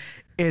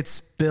 It's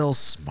Bill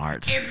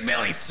Smart. It's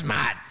Billy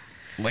Smart.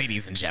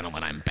 Ladies and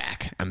gentlemen, I'm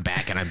back. I'm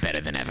back and I'm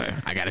better than ever.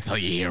 I got to tell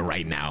you here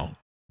right now,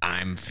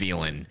 I'm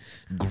feeling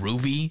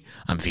groovy.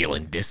 I'm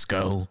feeling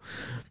disco.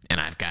 And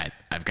I've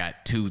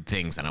got two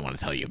things that I want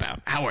to tell you about.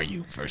 How are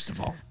you, first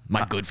of all?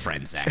 My good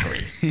friend,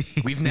 Zachary.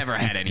 We've never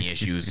had any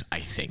issues,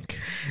 I think.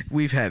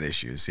 We've had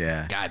issues,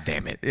 yeah. God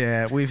damn it.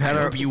 Yeah, we've had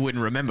I hope you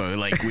wouldn't remember.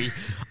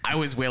 I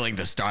was willing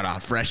to start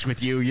off fresh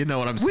with you. You know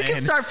what I'm saying? We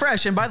can start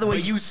fresh. And by the way,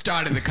 you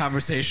started the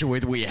conversation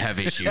with we have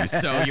issues.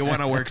 So you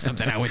want to work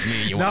something out with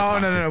me?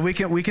 No. We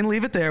can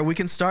leave it there. We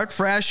can start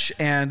fresh.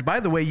 And by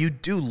the way, you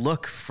do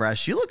look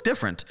fresh. You look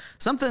different.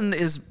 Something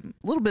is a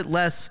little bit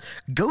less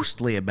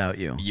ghostly about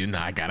you. You know,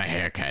 I got a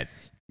haircut.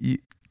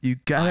 You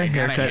got a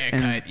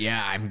haircut.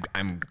 Yeah,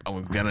 I'm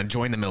gonna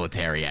join the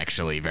military.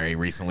 Actually, very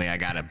recently I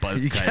got a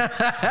buzz cut.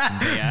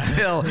 Yeah.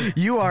 Bill,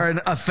 you are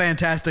a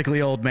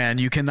fantastically old man.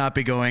 You cannot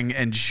be going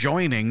and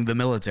joining the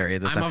military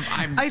at this time.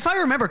 If I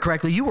remember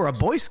correctly, you were a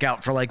Boy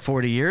Scout for like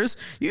 40 years.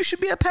 You should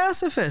be a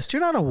pacifist. You're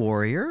not a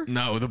warrior.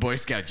 No, the Boy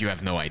Scouts. You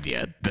have no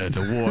idea.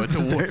 The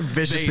war.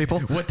 Vicious people.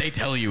 What they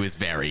tell you is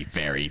very,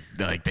 very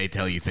like they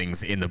tell you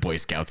things in the Boy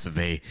Scouts. If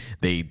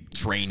they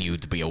train you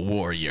to be a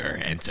warrior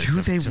and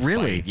do they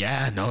really? Fight.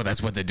 Yeah. No,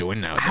 that's what they're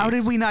doing nowadays. How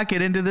did we not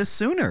get into this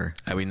sooner?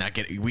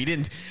 We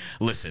didn't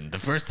listen. The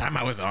first time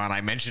I was on, I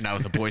mentioned I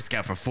was a Boy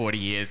Scout for 40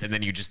 years, and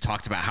then you just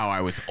talked about how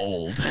I was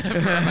old for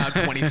about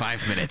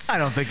 25 minutes. I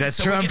don't think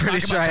that's true. I'm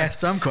pretty sure I asked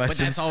some questions.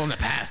 But that's all in the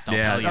past. I'll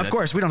tell you. Of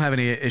course, we don't have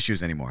any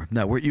issues anymore.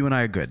 No, you and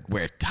I are good.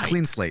 We're tight.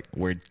 Clean slate.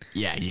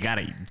 You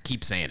gotta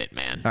keep saying it,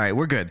 man. All right,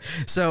 we're good.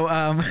 So,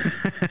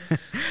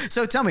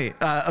 so tell me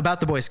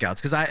about the Boy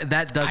Scouts, because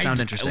that does sound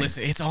interesting.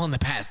 Listen, it's all in the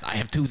past. I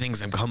have two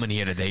things I'm coming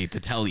here today to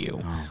tell you.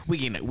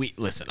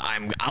 Listen.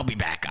 I'll be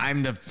back.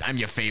 I'm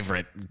your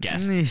favorite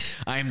guest.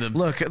 I'm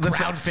the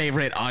crowd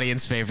favorite,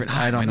 audience favorite.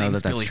 Hi, I don't know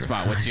that's that's Billy true.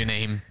 Spot. What's your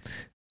name?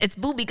 It's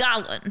Boobie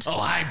Garland. Oh,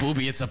 hi,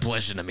 Boobie. It's a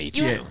pleasure to meet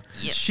you.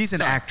 Yeah. She's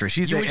an actress.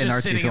 She's you were an just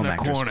artsy sitting film in the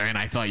actress. corner, and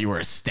I thought you were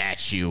a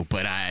statue,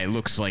 but it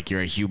looks like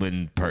you're a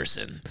human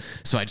person.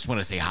 So I just want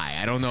to say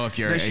hi. I don't know if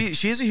you're. No,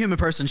 she is a human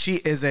person.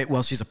 She's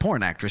a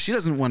porn actress. She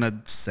doesn't want to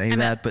say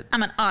that, but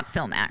I'm an art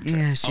film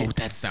actress. yeah.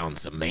 that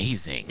sounds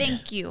amazing.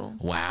 Thank you.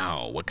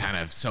 Wow. What kind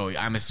of? So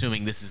I'm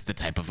assuming this is the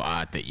type of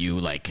art that you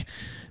like.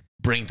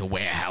 Bring to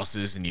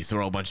warehouses and you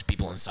throw a bunch of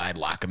people inside,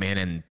 lock them in,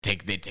 and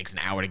it takes an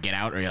hour to get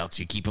out, or else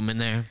you keep them in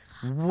there.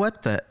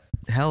 What the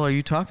hell are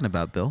you talking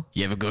about, Bill?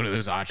 You ever go to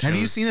those art shows? Have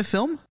you seen a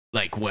film?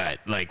 Like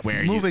what? Like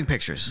where? Moving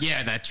pictures.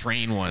 Yeah, that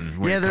train one.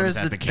 Yeah, that was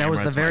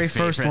the very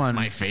first one. That's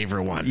my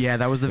favorite one. Yeah,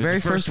 that was the very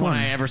first one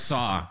I ever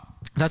saw.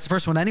 That's the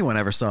first one anyone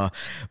ever saw.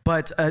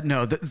 But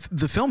no,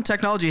 the film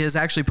technology has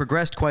actually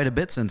progressed quite a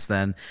bit since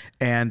then,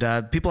 and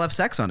people have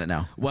sex on it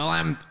now. Well,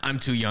 I'm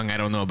too young. I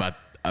don't know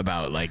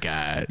about like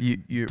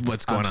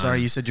what's going on. I'm sorry,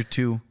 you said you're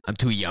too. I'm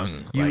too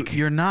young.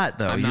 You're not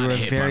though. I'm you're not a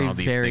hip very on all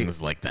these very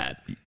things like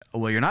that.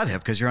 Well, you're not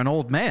hip because you're an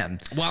old man.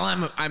 Well,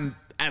 I'm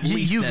at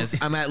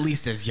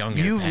least as young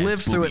as you've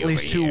lived through at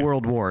least two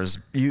world wars.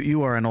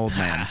 You are an old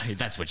man.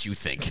 That's what you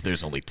think.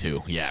 There's only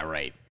two. Yeah,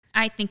 right.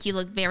 I think you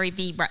look very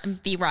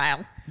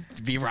virile.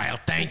 Virile,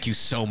 thank you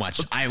so much.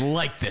 I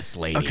like this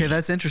lady. Okay,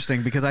 that's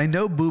interesting because I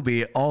know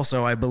Boobie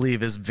also, I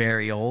believe, is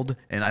very old,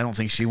 and I don't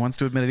think she wants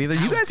to admit it either.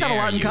 You guys have a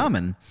lot in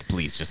common.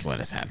 Please just let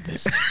us have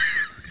this.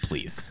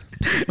 Please.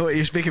 What,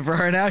 you're speaking for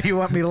her now? You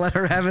want me to let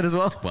her have it as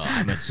well? Well,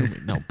 I'm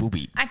assuming no,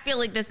 Boobie. I feel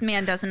like this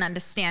man doesn't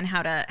understand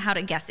how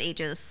to guess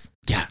ages.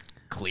 Yeah,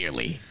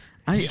 clearly.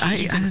 He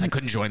thinks I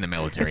couldn't join the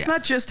military. It's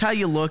not just how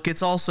you look,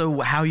 it's also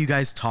how you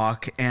guys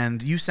talk,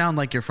 and you sound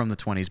like you're from the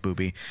 20s,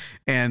 Boobie.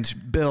 And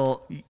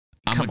Bill,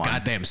 I'm come a on.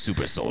 goddamn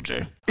super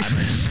soldier.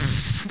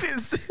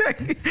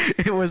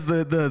 It was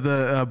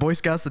the Boy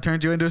Scouts that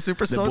turned you into a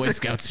super The soldier. Boy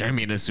Scouts turned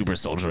me into a super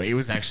soldier. It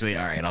was actually,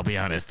 all right, I'll be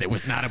honest. It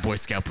was not a Boy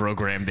Scout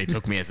program. They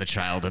took me as a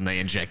child and they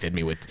injected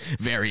me with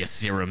various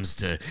serums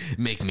to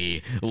make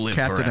me live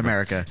Captain forever.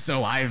 America.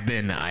 So I've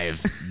been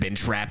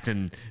trapped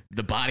in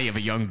the body of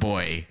a young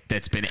boy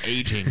that's been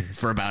aging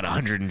for about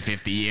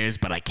 150 years,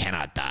 but I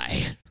cannot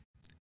die.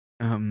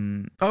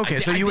 Okay,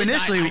 so you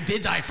initially I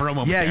did die for a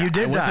moment. Yeah, there. you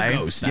did I was die. A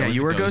ghost. Yeah,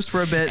 you were a ghost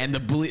for a bit. And the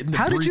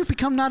How did brief- you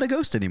become not a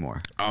ghost anymore?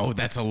 Oh,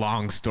 that's a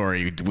long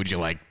story. Would you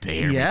like to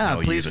hear me Yeah,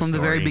 tell please, you from the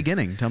very story?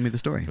 beginning. Tell me the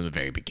story. From the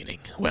very beginning.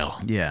 Well,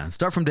 Yeah,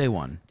 start from day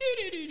one.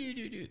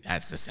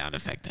 that's the sound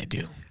effect I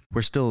do.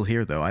 We're still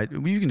here, though.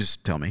 You can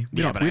just tell me.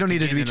 We But don't I have need it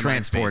get to be into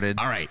mind space. transported.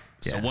 All right.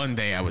 So Yeah. one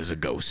day I was a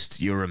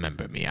ghost. You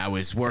remember me. I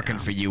was working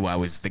for you. I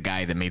was the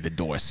guy that made the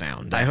door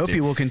sound. I hope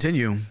you will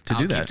continue to I'll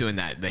do keep that. doing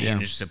that. The Yeah.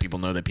 hinge, so people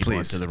know that people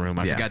Please. enter the room.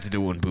 I Yeah. forgot to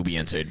do it when Boobie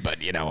entered, but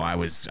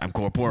I'm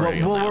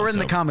corporeal. Well, now, we're in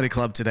the so- comedy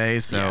club today,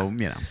 so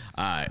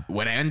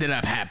what ended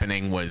up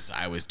happening was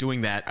I was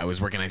doing that. I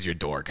was working as your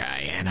door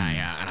guy, and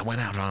I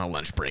went out on a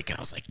lunch break, and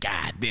I was like,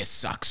 God, this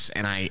sucks.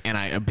 And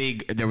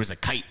there was a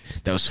kite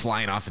that was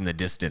flying off in the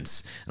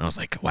distance, and I was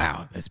like,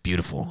 wow, that's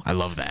beautiful. I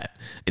love that.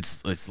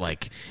 It's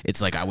like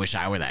I wish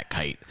I were that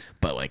kite,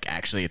 but like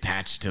actually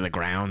attached to the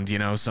ground,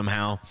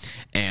 somehow.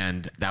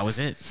 And that was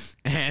it.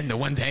 And the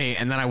one day,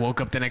 and then I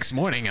woke up the next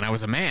morning, and I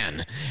was a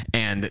man,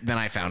 and then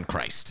I found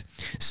Christ.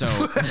 So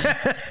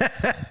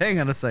hang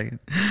on a second.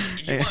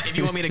 if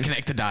you want me to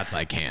connect the dots,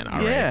 I can. All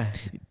right. Yeah.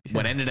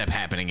 What ended up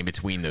happening in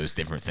between those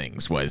different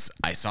things was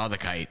I saw the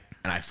kite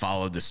and I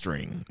followed the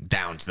string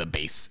down to the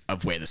base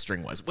of where the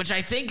string was, which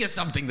I think is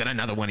something that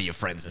another one of your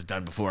friends has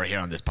done before here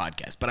on this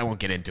podcast, but I won't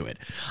get into it.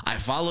 I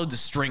followed the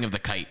string of the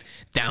kite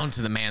down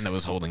to the man that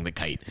was holding the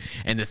kite,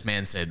 and this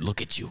man said,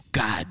 "Look at you.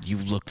 God, you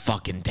look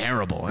fucking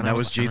terrible." And that I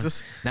was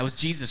Jesus? That was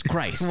Jesus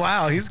Christ.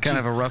 Wow, he's kind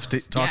of a rough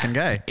talking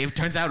Yeah. guy. It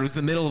turns out it was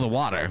the middle of the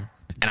water.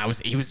 And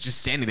he was just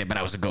standing there, but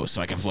I was a ghost, so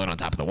I can float on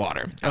top of the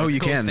water. I was you a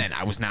ghost can. Then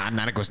I'm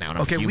not a ghost now.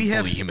 I'm Okay,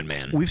 fully human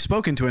man. We've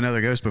spoken to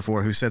another ghost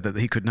before who said that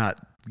he could not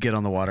get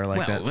on the water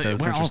like that. So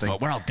it's interesting.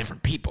 we're all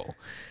different people.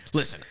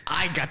 Listen,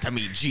 I got to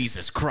meet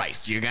Jesus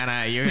Christ. You're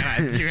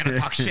gonna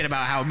talk shit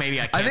about how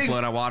maybe I can't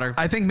float on water.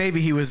 I think maybe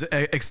he was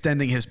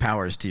extending his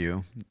powers to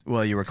you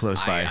while you were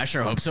close by. I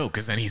sure hope so,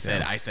 because then he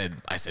said, I said,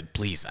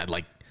 please, I'd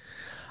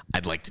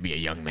like to be a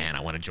young man.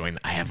 I want to join.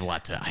 I have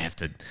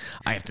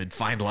to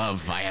find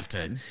love.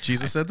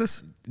 Jesus said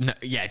this? No,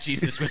 yeah,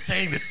 Jesus was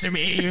saying this to me.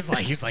 He was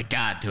like,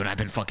 God, dude, I've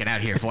been fucking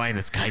out here flying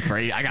this kite for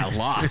I got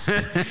lost.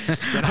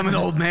 I'm an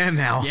old man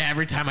now. Yeah,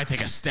 every time I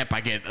take a step,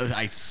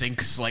 I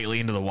sink slightly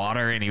into the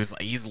water, and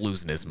he's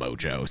losing his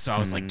mojo. So I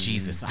was like,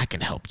 Jesus, I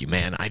can help you,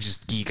 man.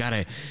 You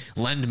gotta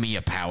lend me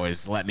your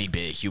powers. Let me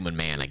be a human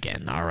man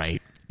again. All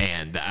right.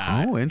 And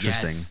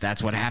interesting. Yes,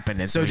 that's what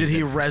happened. And So did he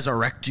he said,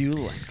 resurrect you?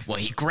 well,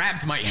 he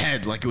grabbed my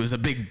head like it was a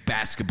big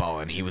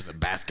basketball, and he was a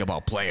basketball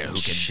player who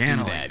could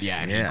Channeling. do that.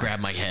 Yeah, and he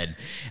grabbed my head,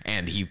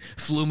 and he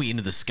flew me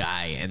into the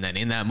sky. And then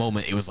in that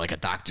moment, it was like a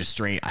Doctor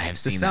Strange. I have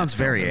seen. sounds that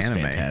film. very It was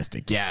anime.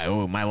 Fantastic. Yeah.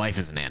 Oh, my life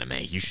is an anime.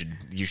 You should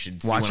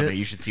see Watch it?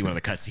 You should see one of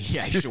the cuts.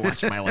 Yeah, you should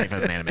watch My Life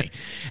as an Anime.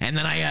 And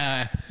then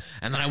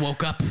I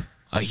woke up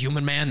a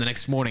human man the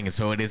next morning, and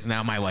so it is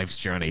now my life's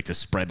journey to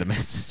spread the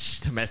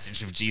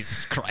message of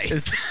Jesus Christ.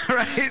 Is that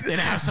right? And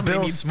how somebody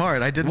Bill's needs-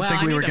 smart. I didn't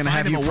think we need were to going to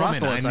find have you him a woman.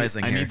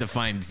 proselytizing I here. need to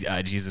find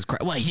Jesus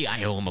Christ. Well,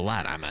 I owe him a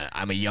lot.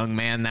 I'm a young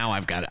man now.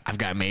 I've got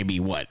maybe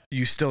what?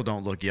 You still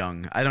don't look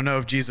young. I don't know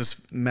if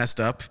Jesus messed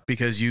up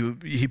because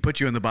he put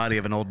you in the body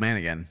of an old man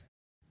again.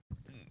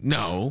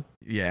 No,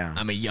 Yeah.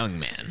 I'm a young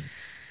man.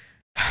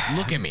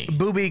 Look at me.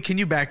 Boobie, can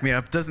you back me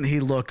up? Doesn't he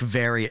look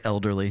very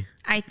elderly?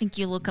 I think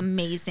you look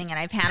amazing, and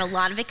I've had a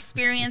lot of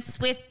experience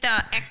with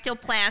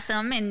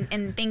ectoplasm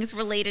and things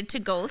related to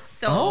ghosts.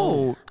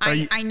 So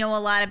I know a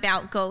lot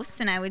about ghosts,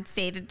 and I would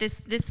say that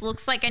this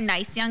looks like a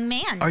nice young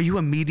man. Are you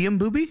a medium,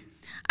 Boobie?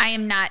 I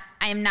am not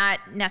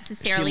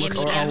necessarily a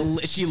medium.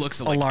 She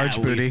looks like large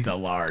at booty. least a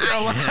large.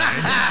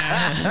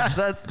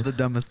 That's the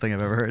dumbest thing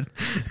I've ever heard.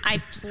 I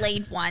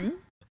played one.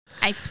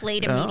 I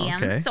played a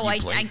medium, okay. so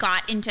I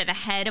got into the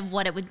head of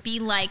what it would be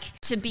like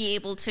to be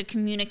able to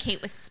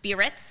communicate with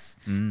spirits.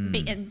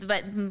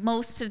 But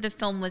most of the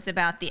film was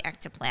about the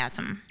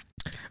ectoplasm.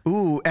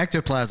 Ooh,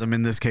 ectoplasm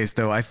in this case,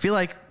 though. I feel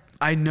like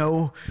I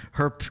know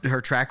her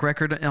track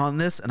record on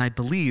this, and I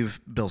believe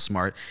Bill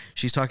Smart.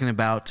 She's talking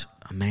about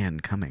a man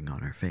coming on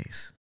her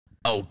face.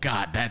 Oh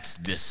God, that's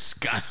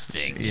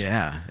disgusting.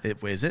 Yeah,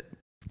 is it?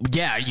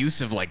 Yeah,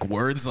 use of like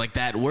words like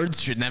that.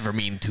 Words should never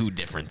mean two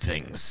different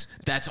things.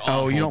 That's awful.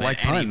 Oh, you don't that like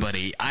puns.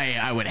 anybody.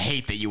 I would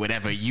hate that you would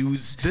ever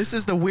use. This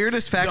is the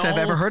weirdest fact I've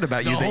ever heard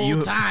about you. The That whole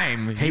you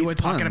time hate you were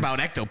talking puns. about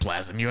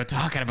ectoplasm. You were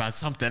talking about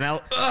something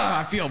else. Ugh,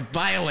 I feel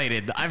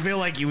violated. I feel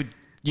like you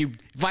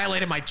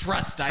violated my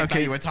trust. I thought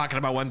Okay. you were talking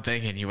about one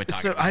thing and you were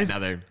talking about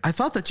another. I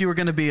thought that you were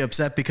going to be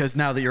upset because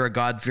now that you're a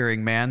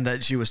God-fearing man,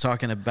 that she was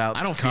talking about.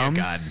 I don't fear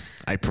God.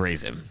 I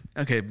praise Him.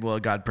 Okay, well,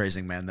 God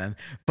praising man then.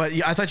 But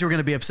I thought you were going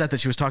to be upset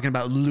that she was talking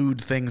about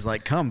lewd things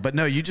like cum. But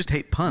no, you just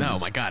hate puns. No,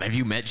 my God, have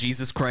you met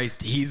Jesus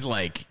Christ? He's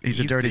a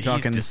dirty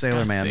talking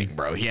sailor man,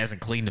 bro. He hasn't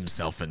cleaned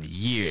himself in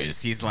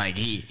years. He's like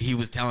he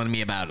was telling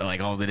me about like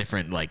all the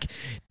different like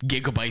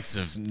gigabytes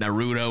of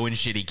Naruto and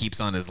shit he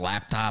keeps on his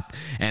laptop.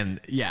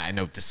 And yeah, I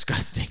know,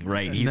 disgusting,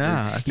 right? He's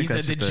a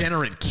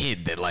degenerate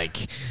kid that like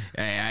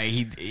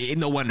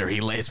no wonder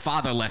his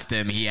father left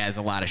him. He has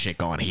a lot of shit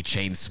going. He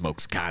chain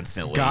smokes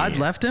constantly. God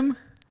left him?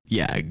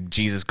 Yeah,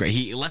 Jesus Christ.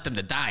 He left him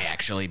to die,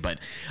 actually, but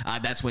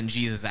that's when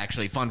Jesus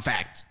actually, fun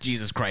fact,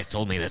 Jesus Christ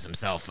told me this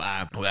himself.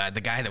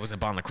 The guy that was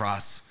up on the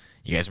cross,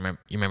 you guys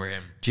remember? You remember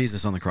him?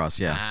 Jesus on the cross,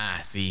 yeah.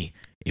 See,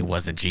 it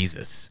wasn't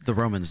Jesus. The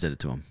Romans did it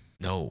to him.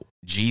 No,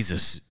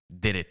 Jesus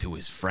did it to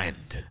his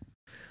friend.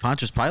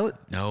 Pontius Pilate?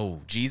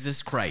 No,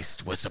 Jesus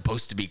Christ was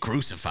supposed to be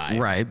crucified.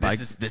 Right.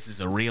 This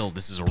is a real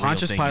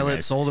Pontius thing,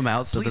 Pilate sold him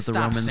out so Please that the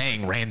Romans. Stop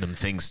saying random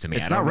things to me.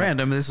 It's not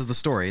random. This is the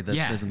story that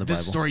is in the Bible.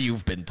 The story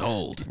you've been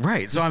told.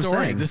 Right. So I'm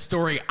saying the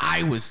story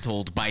I was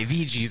told by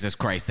the Jesus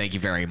Christ. Thank you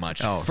very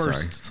much. Oh,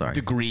 First sorry.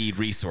 degree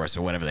resource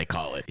or whatever they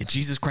call it.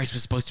 Jesus Christ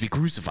was supposed to be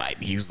crucified.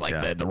 He was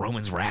like the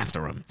Romans were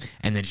after him,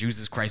 and then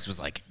Jesus Christ was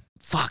like,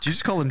 fuck. Did you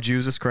just call him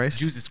Jesus Christ?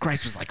 Jesus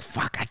Christ was like,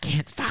 fuck, I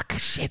can't, fuck,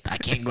 shit, I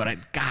can't go to,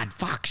 God,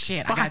 fuck,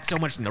 shit, I got so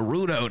much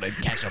Naruto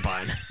to catch up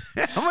on.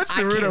 How much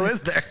Naruto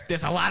is there?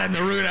 There's a lot of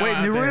Naruto. Wait,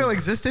 out Naruto there.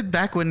 existed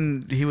back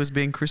when he was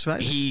being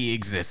crucified? He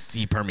exists.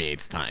 He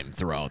permeates time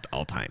throughout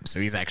all time. So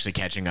he's actually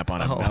catching up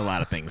on a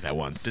lot of things at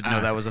once. Didn't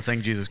know that was a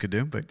thing Jesus could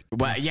do, but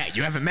well, yeah,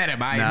 you haven't met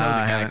him. I know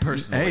the guy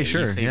personally. Hey,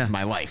 sure, he saved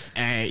my life.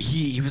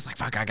 He was like,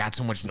 "Fuck, I got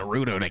so much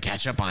Naruto to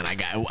catch up on.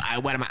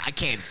 I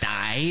can't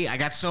die. I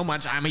got so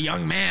much. I'm a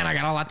young man. I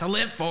got a lot to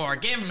live for.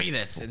 Give me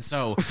this." And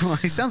so well,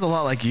 he sounds a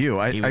lot like you.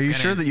 Are you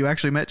sure that you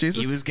actually met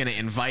Jesus? He was going to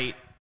invite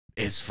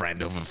his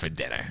friend over for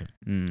dinner.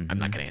 I'm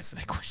not going to answer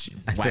that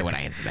question. Why would I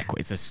answer that question?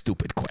 It's a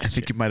stupid question. I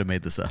think you might have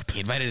made this up. He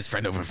invited his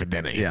friend over for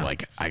dinner. He's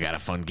like, "I got a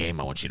fun game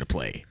I want you to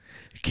play.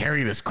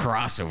 Carry this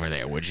cross over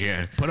there, would you?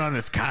 Put on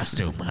this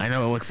costume. I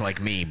know it looks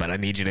like me, but I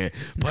need you to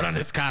put on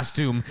this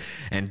costume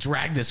and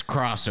drag this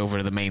cross over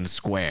to the main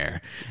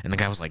square." And the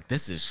guy was like,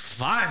 "This is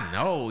fun.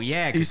 Oh,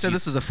 yeah." You said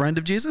this was a friend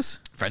of Jesus?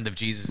 Friend of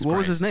Jesus What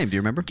Christ. was his name? Do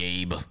you remember?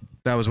 Gabe.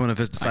 That was one of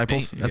his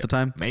disciples at the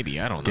time? Maybe,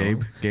 I don't know.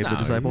 Gabe the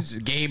disciple?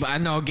 Gabe, I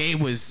know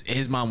Gabe was,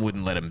 his mom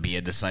wouldn't let him be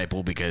a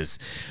disciple because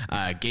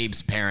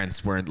Gabe's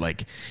parents weren't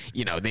like,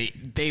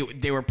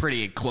 they were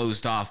pretty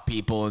closed off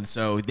people, and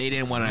so they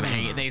didn't want him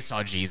hanging. They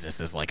saw Jesus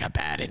as like a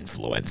bad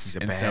influence.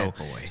 He's a bad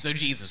boy. So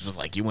Jesus was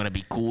like, "You want to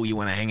be cool? You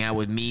want to hang out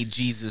with me,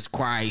 Jesus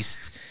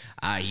Christ?"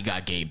 He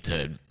got Gabe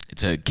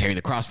to carry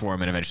the cross for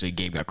him, and eventually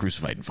Gabe got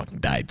crucified and fucking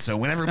died. So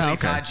when everybody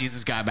thought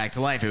Jesus got back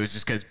to life, it was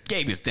just because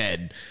Gabe was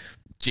dead.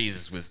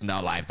 Jesus was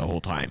not alive the whole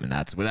time, and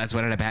that's what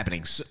ended up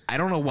happening. So I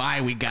don't know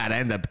why we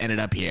ended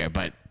up here,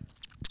 but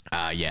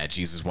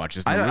Jesus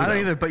watches. I don't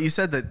either. But you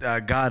said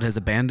that God has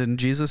abandoned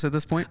Jesus at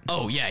this point.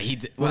 Oh yeah, he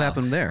did. What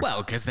happened there?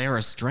 Well, because they were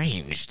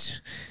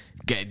estranged.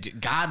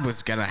 God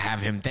was gonna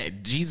have him.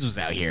 Jesus was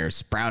out here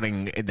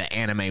sprouting. The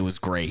anime was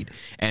great,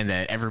 and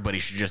that everybody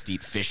should just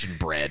eat fish and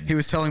bread. He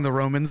was telling the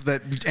Romans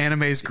that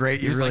anime is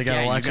great. You really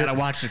gotta watch it. You gotta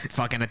watch it.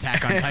 Fucking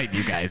Attack on Titan,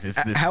 you guys.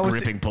 It's this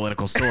gripping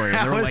political story.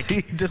 How is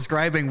he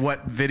describing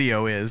what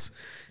video is?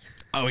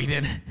 Oh, he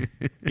did.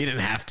 He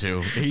didn't have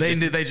to. They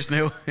just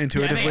knew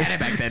intuitively. Yeah, they had it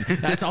back then.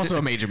 That's also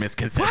a major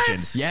misconception.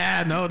 What?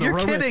 Yeah, no. You're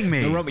kidding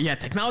me.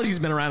 Technology's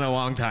been around a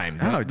long time.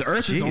 Oh, the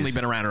Earth has only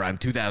been around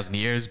 2,000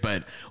 years,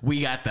 but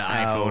we got the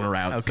iPhone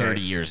around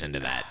 30 years into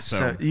that.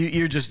 So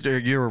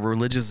you're a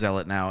religious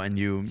zealot now, and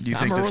you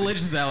think I'm a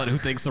religious zealot who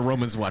thinks the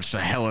Romans watched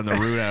the hell in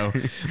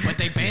Naruto, but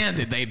they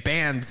banned it. They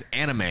banned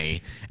anime,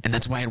 and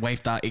that's why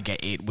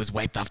it was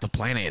wiped off the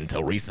planet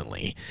until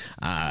recently,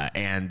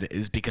 and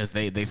is because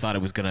they thought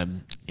it was gonna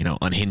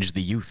unhinge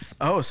the youth.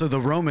 Oh, so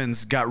the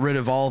Romans got rid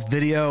of all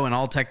video and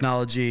all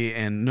technology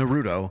and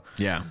Naruto.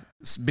 Yeah.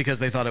 Because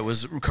they thought it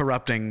was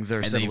corrupting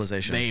their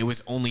civilization. It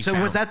was only so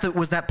found.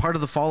 was that part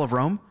of the fall of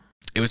Rome?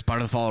 It was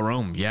part of the fall of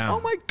Rome. Yeah. Oh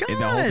my God.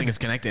 The whole thing is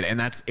connected, and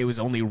it was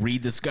only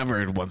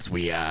rediscovered once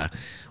we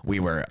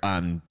were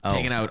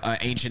taking out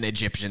ancient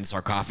Egyptian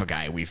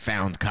sarcophagi. We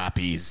found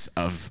copies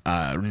of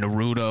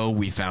Naruto.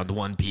 We found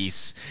One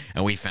Piece,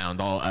 and we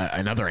found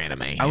another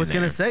anime. I was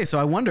going to say. So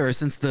I wonder,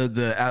 since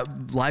the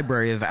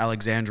Library of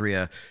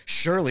Alexandria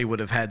surely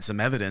would have had some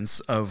evidence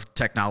of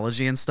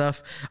technology and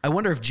stuff. I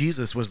wonder if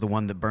Jesus was the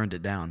one that burned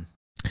it down.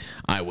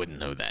 I wouldn't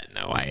know that.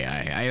 No,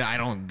 I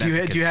don't. Do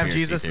you have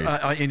Jesus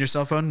in your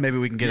cell phone? Maybe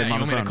we can get him on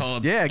the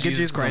phone. Get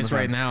Jesus Christ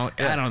right now.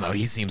 Yeah. I don't know.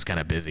 He seems kind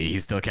of busy.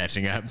 He's still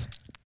catching up.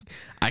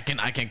 I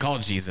can call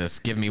Jesus.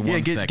 Give me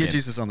one second. Get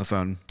Jesus on the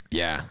phone.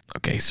 Yeah.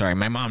 Okay. Sorry,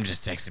 my mom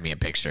just texted me a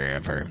picture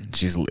of her.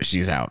 She's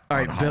out. All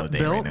right, on holiday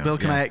Bill. right now. Bill,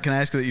 can I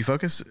ask that you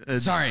focus?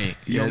 Sorry,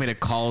 you want me to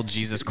call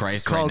Jesus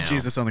Christ? Call right now?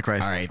 Jesus on the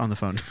Christ. All right. On the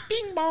phone.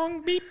 Bing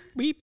bong beep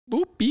beep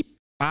boop beep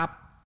bop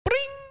bring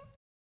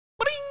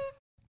bring.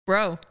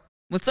 Bro,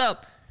 what's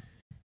up?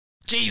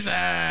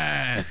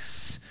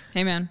 Jesus.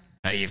 Hey, man.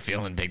 How you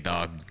feeling, big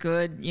dog?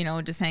 Good,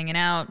 just hanging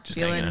out,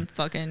 feeling hanging out.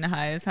 fucking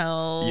high as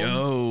hell.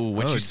 Yo,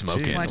 what Oh, you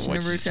smoking? geez. Watching What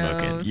you Naruto.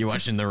 smoking? You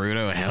watching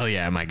Naruto? Hell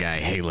yeah, my guy.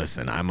 Hey,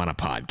 listen, I'm on a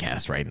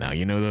podcast right now.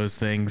 You know those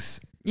things?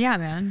 Yeah,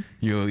 man.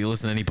 You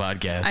listen to any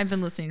podcasts? I've been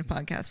listening to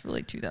podcasts for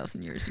like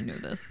 2,000 years. You know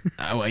this.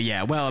 Oh, well,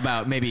 yeah. Well,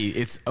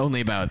 it's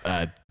only about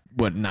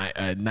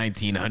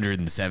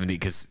 1970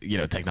 because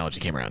technology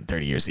came around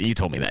 30 years. You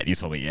told me that. You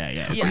told me, yeah.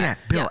 Yeah. Oh,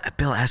 yeah.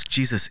 Bill asked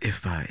Jesus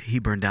if he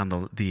burned down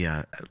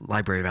the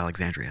Library of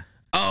Alexandria.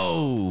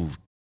 Oh,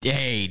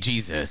 hey,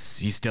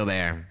 Jesus, you still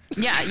there?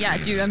 Yeah,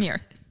 dude, I'm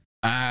here.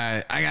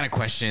 I got a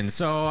question.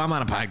 So I'm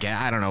on a podcast.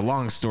 I don't know.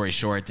 Long story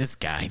short,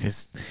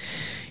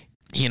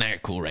 he and I are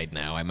cool right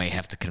now. I may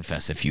have to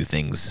confess a few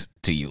things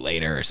to you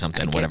later or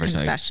something. Whatever.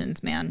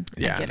 Confessions, man.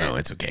 Yeah, no,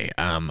 it's okay.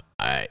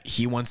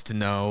 He wants to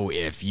know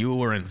if you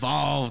were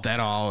involved at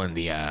all in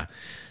the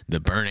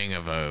burning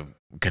of a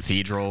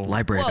cathedral,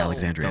 Library of Whoa.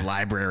 Alexandria. the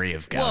Library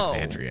of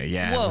Alexandria.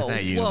 Yeah, was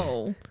that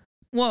you?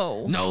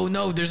 Whoa.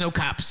 No, there's no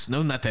cops,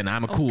 no nothing.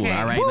 I'm a cool, Okay.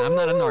 all right. I'm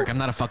not a narc. I'm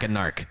not a fucking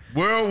narc.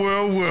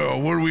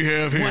 Well, what do we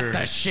have here? What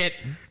the shit?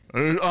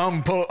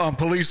 I'm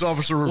police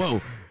officer.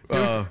 Whoa.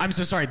 I'm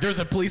so sorry. There's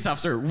a police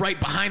officer right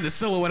behind the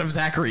silhouette of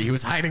Zachary. He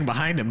was hiding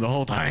behind him the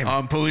whole time.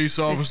 I'm police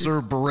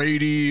officer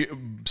Brady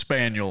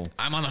Spaniel.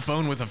 I'm on the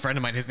phone with a friend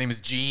of mine. His name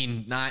is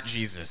Gene, not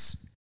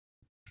Jesus.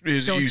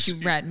 Don't you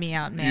rat me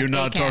out, man. You're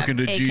not talking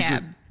to Jesus.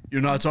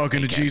 You're not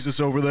talking to Jesus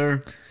over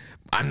there.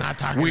 I'm not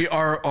talking.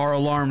 Our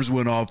alarms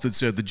went off that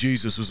said that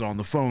Jesus was on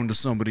the phone to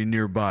somebody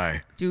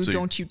nearby. Dude, So-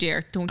 don't you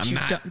dare. Don't I'm you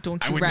not-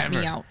 don't I you would rat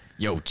never- me out.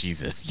 Yo,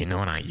 Jesus, you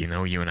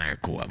and I are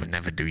cool. I would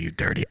never do you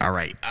dirty. All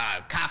right,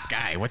 cop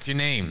guy, what's your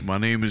name? My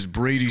name is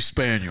Brady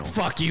Spaniel.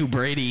 Fuck you,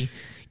 Brady.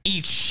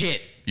 Eat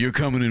shit. You're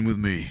coming in with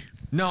me.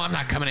 No, I'm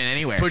not coming in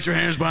anywhere. Put your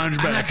hands behind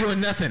your I'm not back.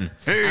 doing nothing.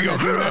 There you I'm go.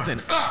 not doing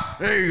nothing. Oh,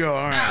 There you go.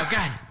 All right.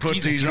 God. Put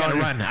Jesus, these you gotta on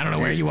you. run. I don't know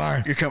where you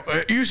are.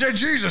 You said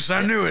Jesus. I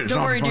knew it. It's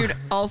Don't on worry, the phone. dude.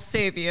 I'll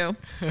save you.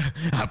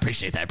 I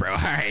appreciate that, bro. All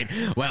right.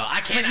 Well,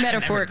 I can't. Like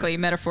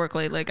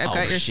metaphorically, like I've Oh,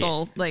 got your shit.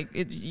 soul. Like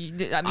it's,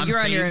 you're I'm on your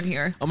own saved?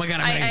 here. Oh my God,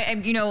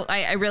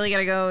 I really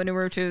gotta go.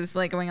 Naruto's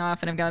like going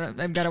off, and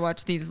I've gotta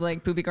watch these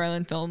like Boobie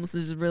Garland films.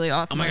 This is really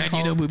awesome. Oh my They're God,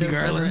 you know called Boobie The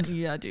Garland?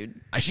 Yeah, dude.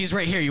 She's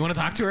right here. You want to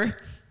talk to her?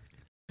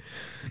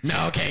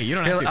 No, okay. You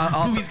don't have Here, to.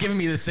 I'll- Boobie's giving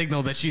me the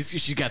signal that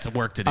she's got some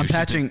work to do. I'm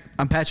patching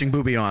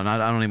Boobie on.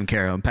 I don't even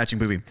care. I'm patching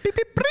Boobie. Beep,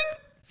 beep, bring.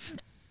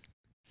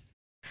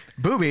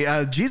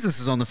 Boobie, Jesus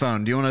is on the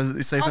phone. Do you want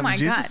to say Oh something my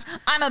to Jesus? God,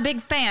 I'm a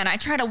big fan. I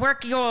try to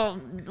work your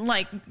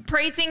like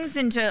praisings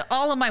into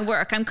all of my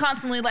work. I'm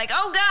constantly like,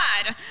 oh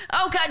God,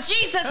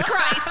 Jesus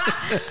Christ.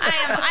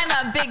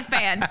 I'm a big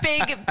fan,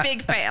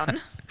 big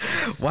fan.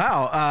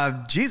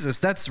 Wow, Jesus,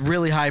 that's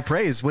really high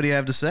praise. What do you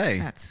have to say?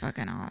 That's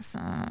fucking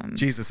awesome.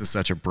 Jesus is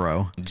such a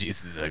bro.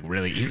 Jesus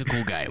is he's a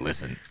cool guy.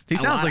 Listen, He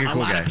sounds like a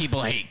cool lot guy. of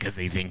people hate because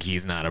they think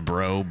he's not a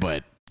bro,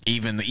 but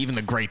even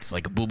the greats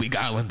like Boobie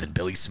Garland and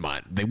Billy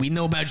Smart, we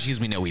know about Jesus.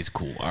 We know he's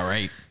cool. All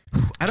right.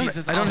 I don't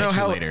Jesus, know I'll hit you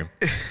how. later.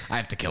 I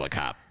have to kill a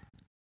cop.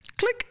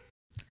 Click.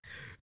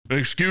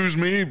 Excuse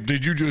me.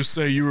 Did you just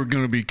say you were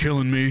going to be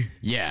killing me?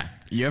 Yeah.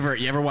 You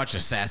ever watch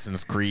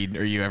Assassin's Creed,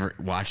 or you ever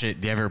watch it?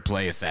 Do you ever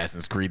play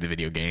Assassin's Creed, the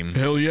video game?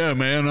 Hell yeah,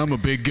 man. I'm a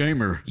big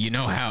gamer. You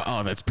know how?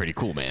 Oh, that's pretty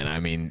cool, man. I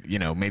mean,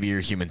 maybe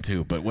you're human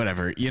too, but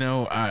whatever.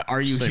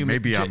 Are you Say human?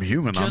 maybe I'm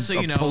human. Just so I'm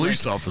you a know,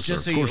 police like, officer.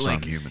 just so Of course you, I'm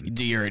like,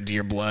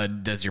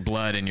 human. Does your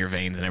blood and your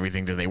veins and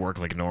everything, do they work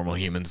like normal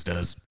humans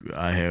does?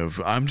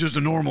 I'm just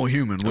a normal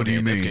human. What do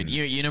you That's mean? good.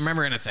 You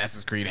remember in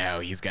Assassin's Creed how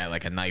he's got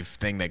like a knife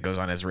thing that goes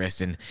on his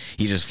wrist and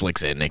he just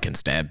flicks it and it can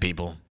stab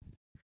people?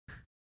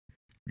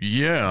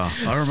 Yeah,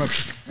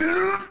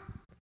 I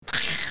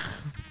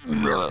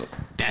remember.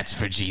 That's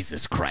for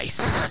Jesus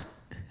Christ.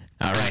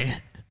 All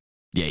right.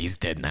 Yeah, he's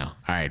dead now.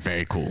 All right,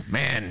 very cool.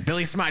 Man,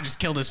 Billy Smart just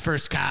killed his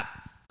first cop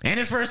and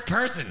his first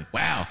person.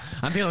 Wow,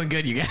 I'm feeling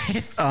good, you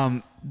guys.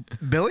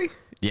 Billy,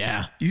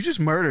 Yeah, you just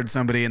murdered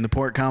somebody in the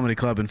Port Comedy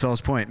Club in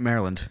Fells Point,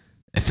 Maryland.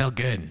 it felt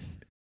good.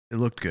 It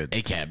looked good.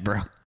 ACAB, bro.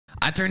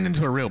 I turned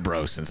into a real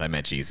bro since I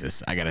met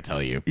Jesus. I gotta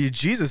tell you,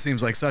 Jesus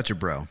seems like such a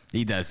bro.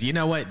 he does. You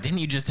know what? Didn't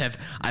you just have?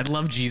 I'd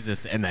love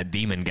Jesus and that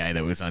demon guy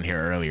that was on here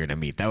earlier to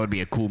meet. That would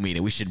be a cool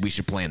meeting. We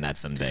should plan that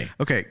someday.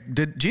 Okay,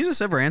 did Jesus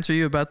ever answer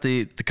you about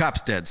the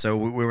cop's dead, so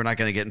we're not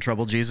going to get in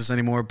trouble, Jesus,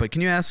 anymore? But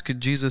can you ask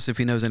Jesus if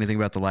he knows anything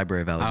about the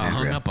Library of I hung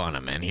Alexandria? up on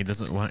him, man. He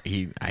doesn't want.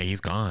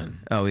 He's gone.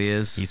 Oh, he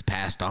is? He's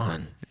passed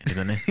on,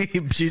 isn't he?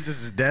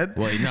 Jesus is dead?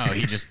 Well, no,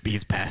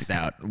 he's passed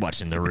out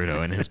watching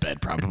Naruto in his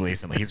bed probably.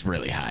 He's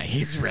really high.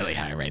 He's really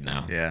high right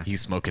now. Yeah.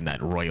 He's smoking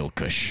that Royal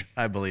Kush.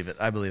 I believe it.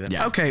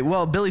 Yeah. Okay,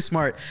 well, Billy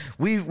Smart,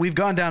 we've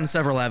gone down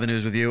several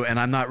avenues with you, and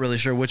I'm not really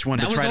sure which one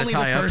That to was try to only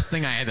tie the up. first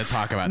thing I had to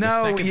talk about. No,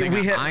 The second thing,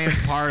 we hit- I am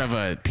part of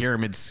a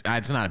pyramid.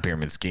 It's not a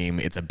pyramid scheme.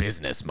 It's a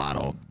business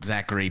model.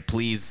 Zachary,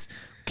 please,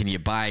 can you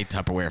buy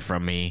Tupperware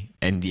from me?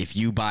 And if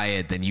you buy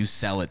it, then you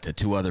sell it to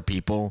two other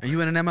people. Are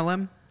you in an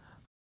MLM?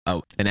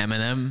 Oh, an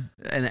M&M?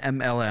 An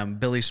MLM,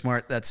 Billy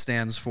Smart. That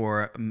stands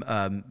for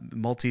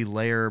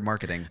multi-layer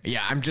marketing.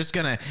 Yeah, I'm just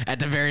gonna, at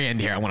the very end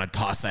here, I want to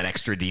toss that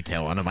extra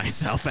detail onto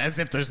myself as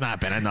if there's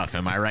not been enough,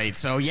 am I right?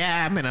 So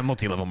yeah, I'm in a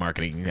multi-level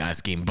marketing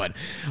scheme, but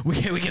we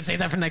can save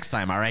that for next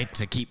time, all right?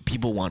 To keep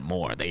people want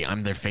more.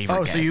 I'm their favorite Oh,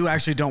 guest. so you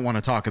actually don't want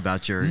to talk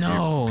about your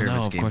pyramid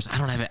of scheme. course.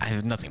 I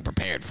have nothing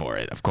prepared for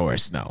it, of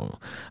course, no.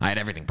 I had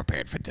everything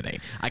prepared for today.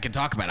 I can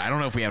talk about it. I don't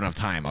know if we have enough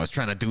time. I was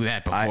trying to do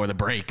that before the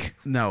break.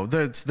 No,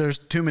 there's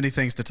too many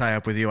things to tie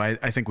up with you. I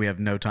think we have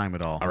no time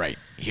at all. All right,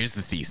 here's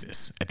the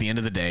thesis. At the end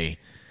of the day,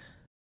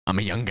 I'm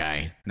a young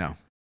guy. No,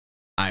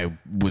 I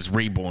was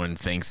reborn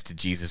thanks to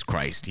Jesus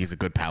Christ. He's a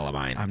good pal of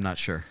mine. I'm not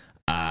sure.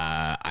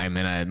 I'm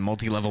in a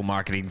multi-level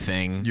marketing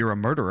thing. You're a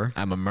murderer.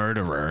 I'm a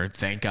murderer.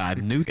 Thank God.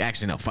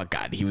 Actually, no, fuck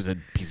God. He was a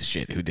piece of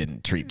shit who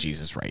didn't treat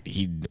Jesus right.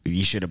 He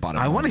should have bought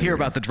it. I want to hear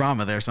about the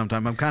drama there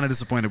sometime. I'm kind of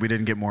disappointed we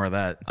didn't get more of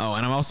that. Oh,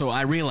 and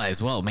I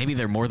realize, well, maybe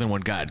they're more than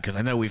one God, because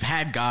I know we've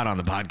had God on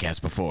the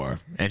podcast before,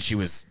 and she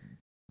was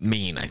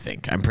mean, I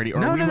think. I'm pretty.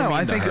 Or No. we were mean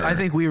I to her.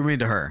 think we were mean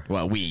to her.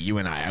 Well, you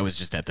and I was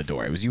just at the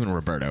door. It was you and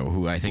Roberto,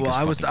 who I think. Well,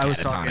 I was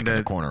catatonic talking in to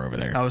the corner over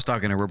there. I was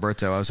talking to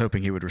Roberto. I was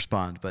hoping he would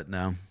respond, but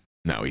no.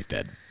 No, he's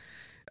dead.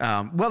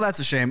 Well, that's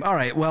a shame. All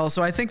right. Well,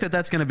 so I think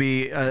that's going to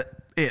be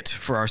it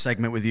for our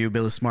segment with you,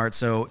 Billy Smart.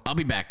 So I'll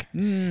be back.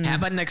 How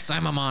about next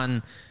time I'm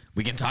on?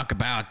 We can talk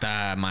about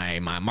my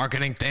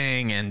marketing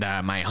thing and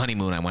my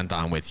honeymoon I went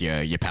on with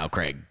your pal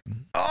Craig.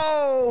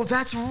 Oh,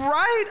 that's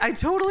right. I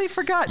totally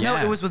forgot. No,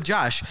 Yeah. it was with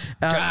Josh.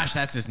 Josh,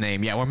 that's his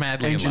name. Yeah, we're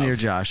madly in Engineer love.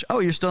 Josh. Oh,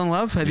 you're still in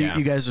love? Have Yeah.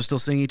 you guys are still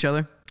seeing each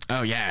other?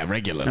 Oh yeah,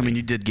 regularly. I mean,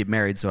 you did get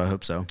married, so I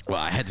hope so. well,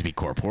 I had to be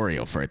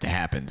corporeal for it to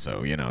happen.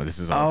 So this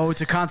is all. Oh,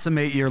 to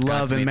consummate your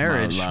love and consummates my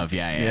marriage. Love,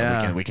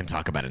 yeah. We can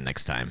talk about it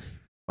next time.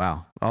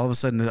 Wow. All of a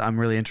sudden, I'm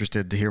really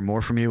interested to hear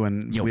more from you,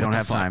 and Yo, we what don't the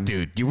have fuck, time.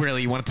 dude. You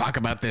want to talk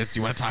about this?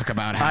 You want to talk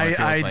about how it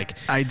feels like?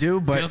 I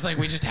do, but Feels like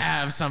we just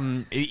have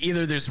some.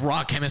 Either there's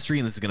raw chemistry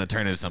and this is going to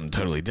turn into something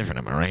totally different.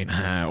 Am I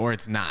right? Or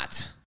it's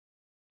not,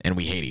 and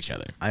we hate each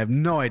other. I have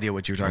no idea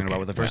what you're talking Okay, about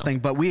with the first well. thing,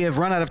 but we have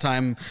run out of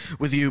time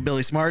with you,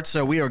 Billy Smart,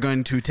 so we are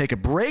going to take a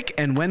break,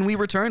 and when we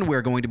return,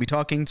 we're going to be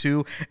talking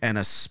to an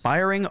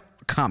aspiring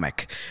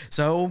comic.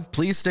 So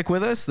please stick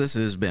with us. This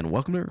has been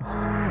Welcome to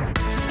Earth.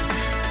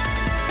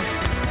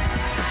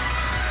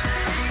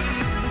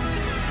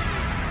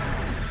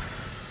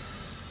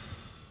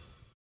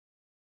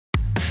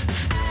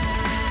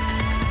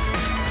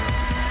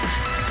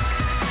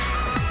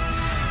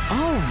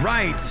 All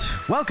right.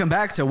 Welcome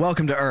back to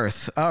Welcome to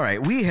Earth. All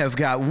right. We have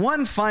got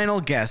one final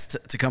guest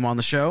to come on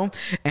the show,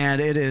 and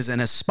it is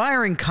an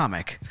aspiring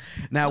comic.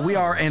 Now, we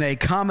are in a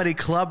comedy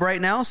club right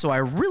now, so I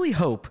really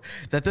hope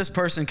that this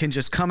person can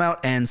just come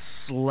out and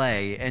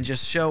slay and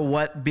just show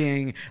what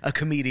being a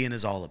comedian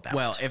is all about.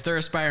 Well, if they're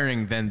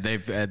aspiring, then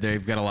they've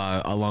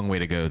got a long way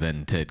to go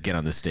then to get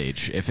on the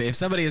stage. If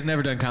somebody has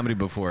never done comedy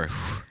before,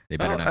 they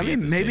better not I be at mean,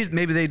 the stage.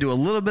 maybe they do a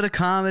little bit of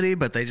comedy,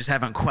 but they just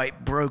haven't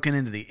quite broken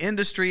into the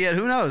industry yet.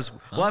 Who knows?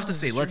 We'll have to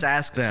see. Let's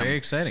ask them. Very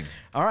exciting.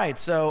 All right.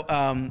 So,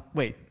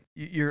 wait,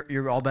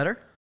 you're all better?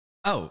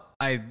 Oh,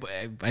 I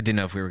didn't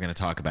know if we were going to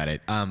talk about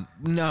it.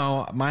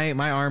 No, my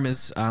arm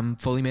is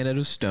fully made out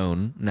of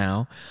stone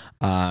now,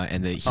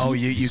 and the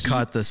you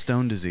caught the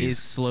stone disease. is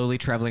slowly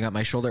traveling up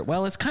my shoulder.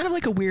 Well, it's kind of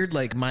like a weird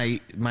my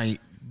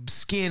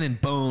skin and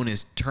bone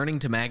is turning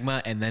to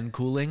magma and then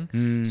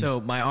cooling.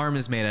 So my arm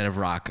is made out of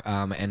rock,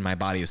 and my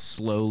body is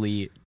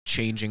slowly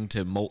changing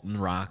to molten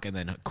rock and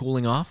then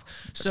cooling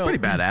off. So Pretty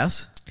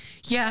badass.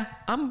 Yeah,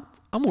 I'm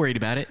worried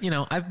about it.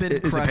 I've been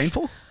Is it crushed.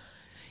 painful?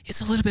 It's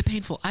a little bit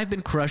painful. I've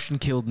been crushed and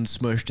killed and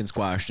smushed and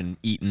squashed and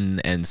eaten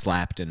and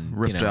slapped and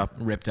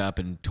Ripped up.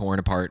 and torn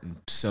apart and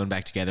sewn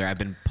back together. I've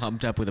been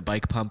pumped up with a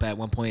bike pump at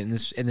one point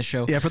in the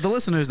show. Yeah, for the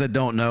listeners that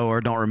don't know or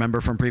don't remember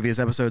from previous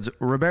episodes,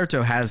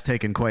 Roberto has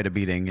taken quite a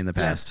beating in the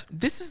past.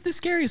 This is the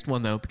scariest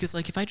one though, because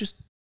if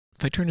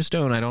I turn to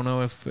stone, I don't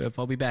know if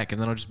I'll be back,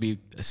 and then I'll just be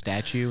a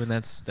statue, and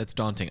that's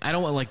daunting. I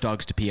don't want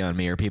dogs to pee on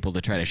me or people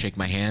to try to shake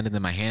my hand, and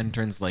then my hand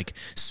turns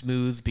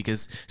smooth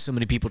because so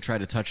many people try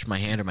to touch my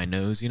hand or my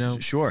nose.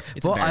 Sure.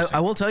 It's Well, embarrassing. I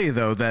will tell you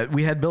though that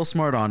we had Bill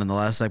Smart on in the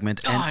last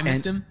segment. Oh, I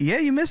missed him? Yeah,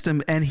 you missed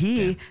him, and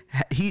he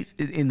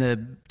in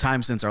the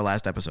time since our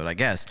last episode, I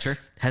guess, Sure.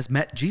 has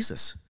met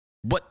Jesus.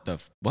 What?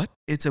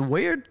 It's a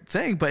weird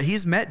thing, but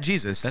he's met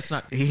Jesus. That's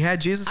not- He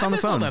had Jesus I on the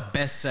miss all phone. the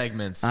best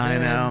segments. I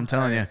man. know, I'm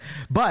telling you.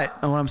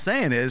 But what I'm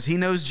saying is he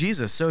knows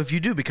Jesus. So if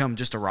you do become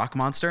just a rock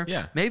monster,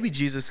 Yeah. maybe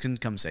Jesus can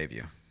come save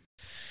you.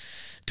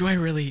 Do I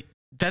really?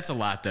 That's a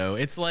lot, though.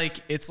 It's like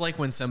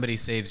when somebody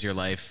saves your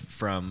life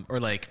from, or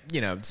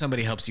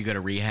somebody helps you go to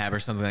rehab or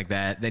something like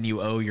that. Then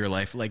you owe your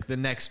life, the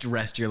next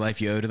rest of your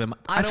life, you owe to them.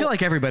 I feel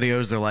like everybody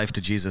owes their life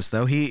to Jesus,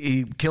 though.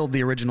 He killed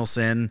the original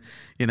sin.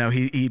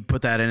 He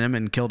put that in him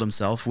and killed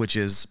himself, which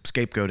is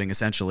scapegoating,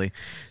 essentially.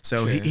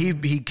 So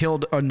he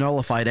killed or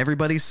nullified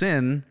everybody's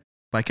sin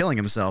by killing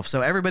himself. So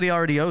everybody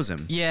already owes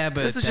him. Yeah,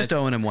 but this is just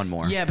owing him one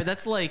more. Yeah, but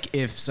that's like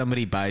if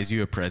somebody buys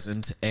you a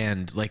present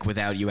and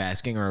without you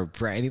asking, or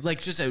for any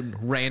just a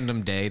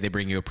random day they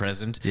bring you a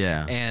present.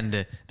 Yeah.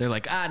 And they're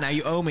like, now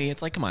you owe me.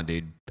 It's like, come on,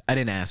 dude. I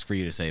didn't ask for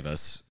you to save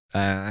us.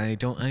 I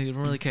don't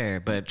really care.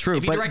 But True,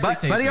 if he but directly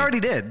saves he me- already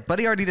did. But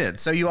he already did.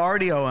 So you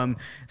already owe him.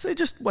 So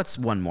just what's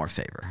one more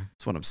favor?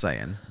 That's what I'm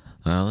saying.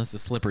 Well, that's a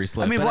slippery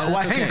slope. I mean, but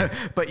why? that's okay. Hang on.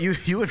 But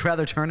you would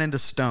rather turn into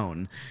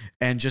stone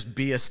and just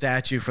be a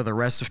statue for the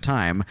rest of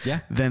time,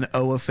 than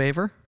owe a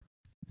favor?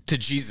 To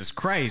Jesus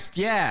Christ,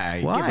 yeah.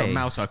 You Why? give a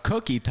mouse a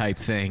cookie type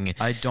thing.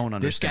 I don't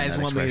understand This guy's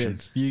that want me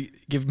expression.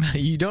 to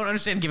you don't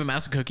understand give a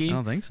mouse a cookie? I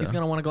don't think so. He's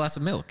going to want a glass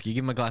of milk. You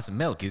give him a glass of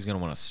milk, he's going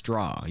to want a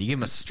straw. You give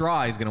him a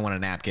straw, he's going to want a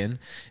napkin.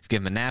 If you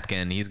give him a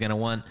napkin, he's going to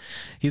want Why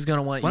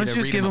you don't to you just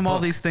read give him him a all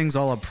book. these things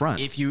all up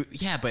front? If you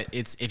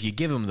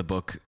give him the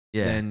book,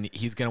 then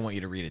he's gonna want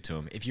you to read it to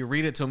him. If you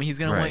read it to him, he's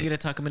gonna want you to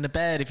tuck him into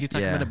bed. If you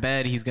tuck him into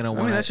bed, he's gonna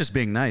want. I mean, that's just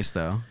being nice,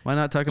 though. Why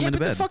not tuck him into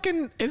but bed? the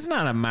fucking it's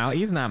not a mouse.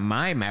 He's not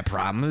my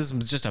problem. This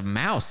is just a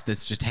mouse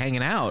that's just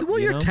hanging out. Well,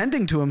 you're know?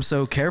 tending to him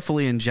so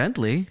carefully and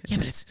gently. Yeah,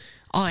 but it's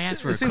all I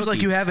asked for. It seems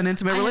like you have an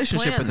intimate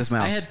relationship with this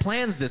mouse. I had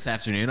plans this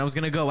afternoon. I was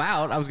gonna go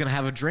out. I was gonna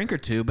have a drink or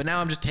two, but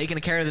now I'm just taking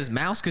care of this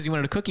mouse because you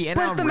wanted a cookie. And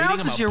now But I'm the reading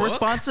mouse him is a your book?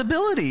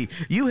 responsibility.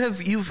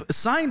 You've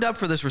signed up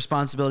for this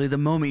responsibility the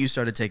moment you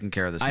started taking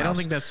care of this mouse. I don't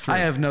think that's true. I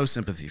have no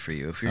sympathy for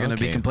you if you're going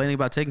to be Okay. complaining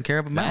about taking care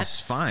of a mouse. That's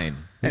fine.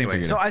 We can Anyway,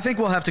 figure it so out. I think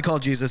we'll have to call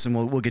Jesus and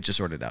we'll get you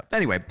sorted out.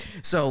 Anyway,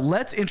 so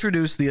let's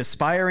introduce the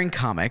aspiring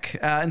comic.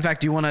 In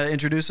fact, do you want to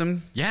introduce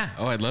him? Yeah.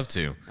 Oh, I'd love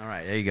to. All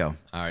right, there you go.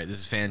 All right, this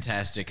is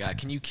fantastic.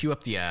 Can you cue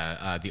up the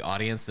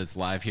audience that's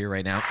live here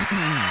right now?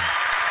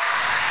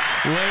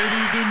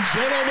 Ladies and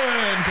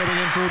gentlemen, coming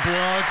in for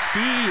Block C,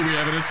 we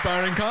have an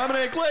aspiring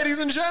comic. Ladies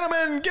and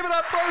gentlemen, give it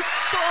up for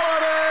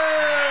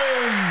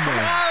Solomon!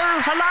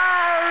 Hello.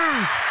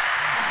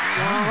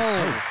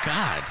 Oh,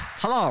 God.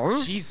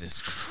 Hello.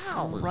 Jesus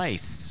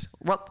Christ.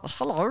 What?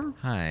 Hello.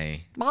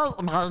 Hi. My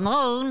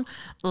name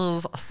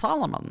is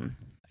Solomon.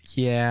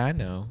 Yeah, I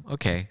know.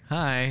 Okay.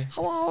 Hi.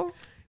 Hello.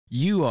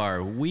 You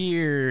are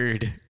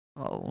weird.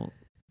 Oh.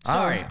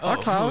 Sorry.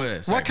 Okay. Sorry.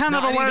 What kind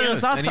of I a need word to be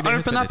is host. I that need to be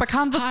host open for up a this.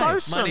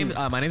 conversation?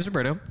 Hi, my name's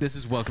Roberto. This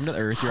is Welcome to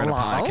Earth. You're on a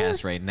Hello.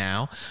 podcast right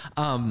now.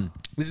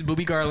 This is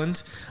Boobie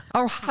Garland.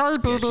 Oh, hi, Yeah,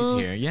 baby. she's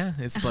here. Yeah,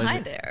 it's a pleasure. Hi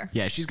there.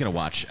 Yeah, she's gonna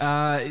watch.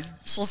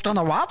 She's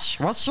gonna watch?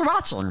 What's she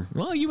watching?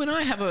 Well, you and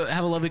I have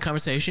a lovely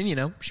conversation. You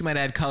know, she might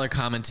add color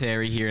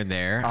commentary here and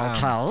there.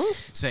 Okay.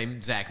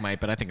 Same Zach might,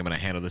 but I think I'm gonna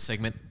handle this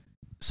segment.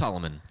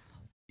 Solomon,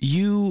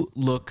 you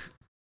look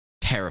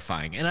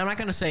terrifying, and I'm not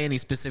gonna say any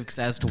specifics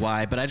as to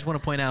why, but I just want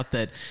to point out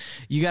that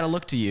you got a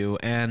look to you,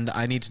 and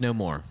I need to know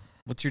more.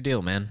 What's your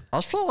deal, man?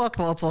 I feel like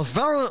that's a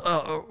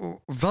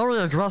very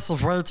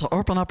aggressive way to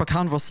open up a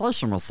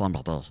conversation with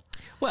somebody.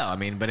 Well, I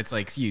mean, but it's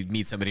like you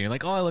meet somebody and you're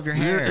like, oh, I love your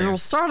hair. You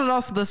started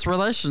off this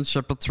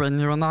relationship between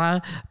you and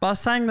I by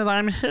saying that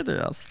I'm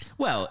hideous.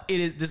 Well,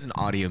 this is an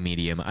audio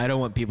medium. I don't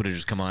want people to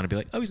just come on and be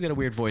like, oh, he's got a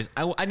weird voice.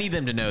 I need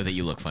them to know that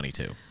you look funny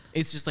too.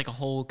 It's just like a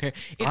whole.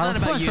 It's I not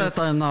about think you. that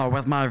they know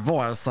with my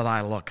voice that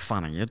I look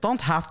funny. You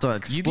don't have to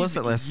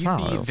explicitly say.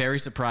 You'd be very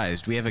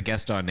surprised. We have a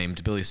guest on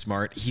named Billy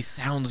Smart. He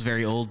sounds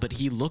very old, but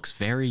he looks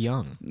very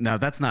young. No,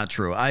 that's not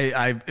true.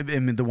 I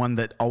am the one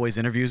that always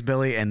interviews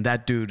Billy, and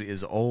that dude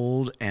is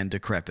old and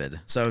decrepit.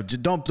 So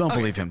don't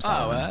believe him,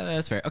 Solomon.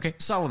 That's fair. Okay,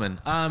 Solomon.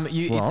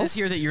 It says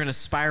here that you're an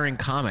aspiring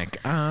comic.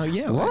 Yeah.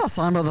 Yes,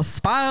 I'm an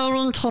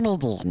aspiring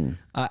comedian.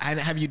 And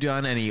have you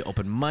done any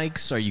open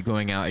mics? Are you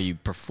going out? Are you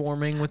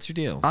performing? What's your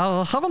deal?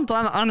 I haven't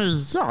done any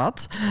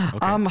yet.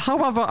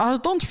 However, I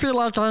don't feel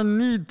like I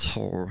need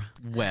to.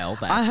 Well,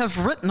 that's... I have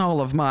written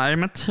all of my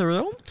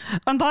material,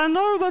 and I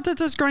know that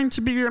it is going to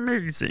be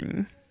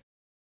amazing.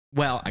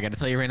 Well, I got to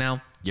tell you right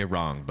now, you're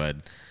wrong,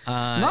 bud.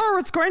 No,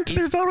 it's going to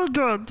be very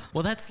good.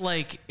 Well, that's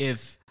like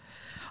if...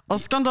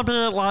 It's going to be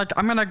like,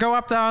 I'm going to go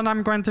up there and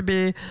I'm going to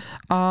be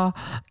Jerry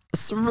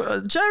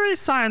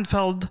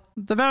Seinfeld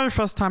the very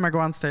first time I go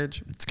on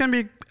stage. It's going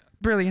to be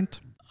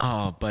brilliant.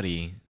 Oh,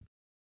 buddy,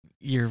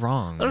 you're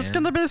wrong, It's man.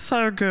 going to be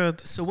so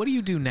good. So what do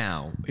you do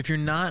now? If you're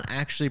not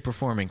actually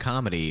performing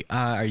comedy,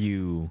 are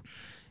you...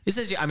 It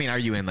says, I mean, are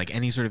you in like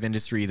any sort of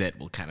industry that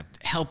will kind of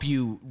help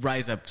you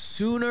rise up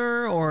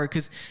sooner? Or,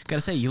 because,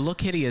 gotta say, you look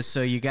hideous,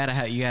 so you gotta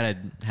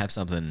have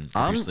something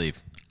up your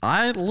sleeve.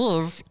 I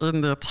live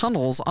in the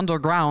tunnels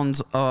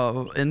underground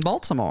in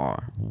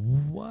Baltimore.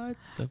 What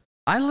the...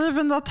 I live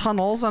in the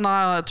tunnels and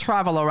I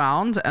travel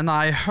around and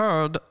I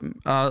herd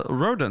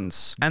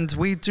rodents. And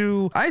we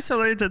do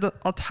isolated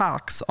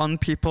attacks on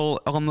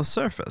people on the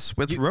surface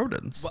with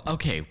rodents. Well,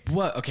 okay,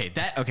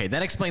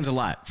 that explains a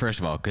lot, first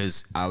of all,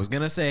 because I was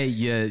going to say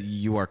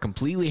you are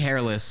completely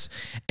hairless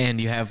and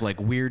you have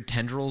like weird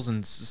tendrils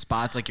and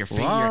spots like your feet,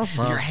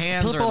 your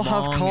hands people are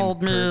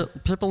long.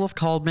 People have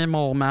called me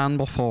Mole Man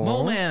before.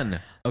 Mole Man.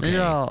 Okay.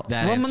 Yeah.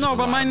 That Well, answers no, a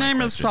but lot my of name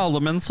is questions.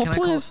 Solomon, so Can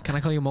please. can I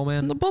call you Mole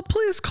Man? But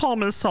please call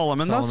me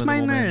Solomon. That's Solomon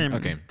my the Mole Man? name.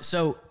 Okay.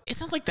 So it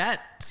sounds like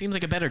that seems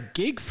like a better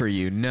gig for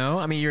you. No,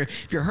 I mean,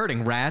 if you're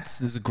herding rats,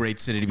 this is a great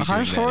city to be doing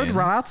I that herd in.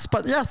 rats,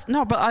 but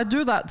but I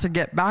do that to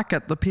get back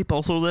at the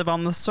people who live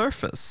on the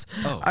surface.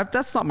 Oh.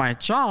 That's not my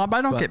job.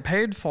 I don't get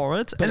paid for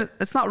it. And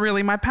it's not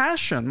really my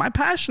passion. My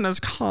passion is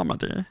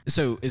comedy.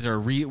 So is there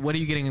what are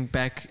you getting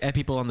back at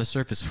people on the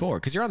surface for?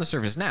 Because you're on the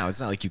surface now. It's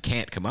not like you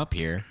can't come up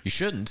here. You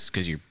shouldn't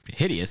because you're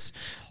hideous.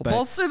 But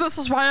Well, see, this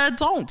is why I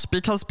don't,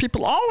 because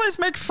people always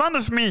make fun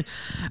of me.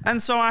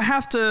 And so I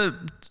have to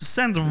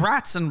send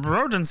rats and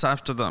rodents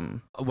after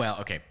them. Well,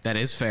 okay, that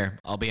is fair.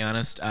 I'll be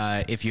honest.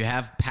 If you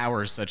have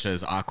powers such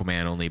as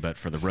Aquaman, only but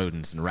for the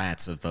rodents and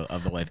rats of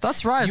the life.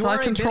 That's right, You I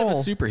are control. a bit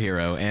of a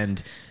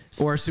superhero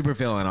or a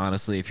supervillain.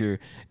 Honestly, if you're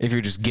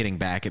just getting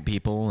back at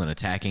people and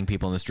attacking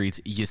people in the streets,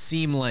 you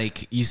seem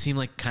like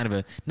kind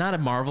of not a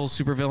Marvel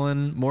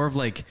supervillain, more of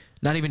like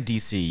not even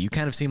DC. You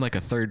kind of seem like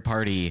a third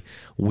party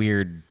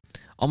weird,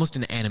 almost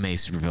an anime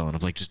supervillain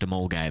of like just a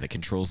mole guy that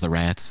controls the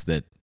rats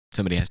that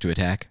somebody has to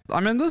attack. I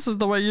mean, this is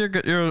the way you're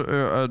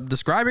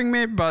describing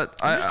me, but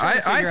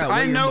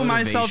I know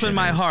myself in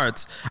my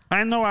heart.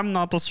 I know I'm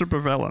not a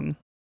supervillain.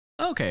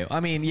 Okay, I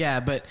mean, yeah,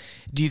 but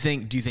do you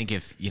think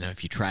if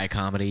you try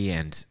comedy,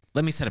 and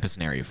let me set up a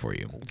scenario for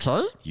you.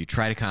 Okay. You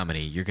try to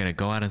comedy, you're gonna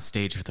go out on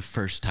stage for the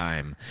first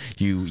time.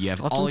 You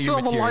have all your feel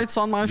the material. lights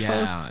on my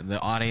face. Yeah, the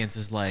audience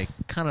is like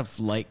kind of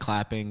light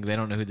clapping. They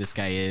don't know who this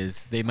guy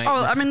is. They might. Oh,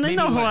 I mean, they maybe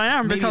know who I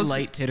am maybe because-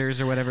 light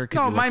titters or whatever. Because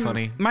No, you look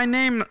funny. my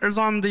name is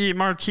on the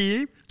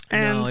marquee.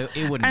 And, No,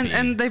 it wouldn't be.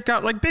 And they've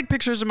got like big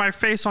pictures of my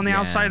face on the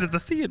outside of the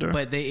theater.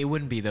 But it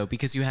wouldn't be though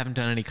because you haven't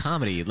done any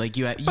comedy. Like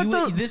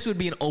this would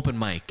be an open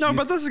mic. No,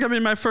 but this is gonna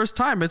be my first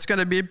time. It's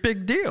gonna be a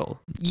big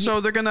deal.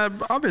 So they're gonna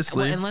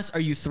obviously. Well, unless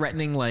are you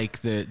threatening like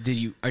did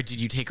you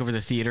take over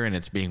the theater and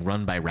it's being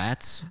run by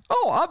rats?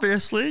 Oh,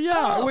 obviously,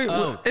 yeah.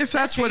 If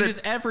that's what changes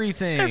it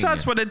everything. If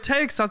that's what it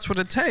takes, that's what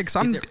it takes.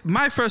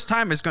 My first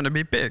time is gonna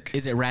be big.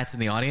 Is it rats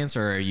in the audience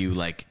or are you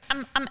like?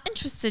 I'm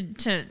interested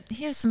to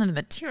hear some of the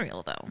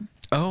material though.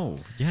 Oh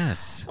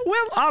yes.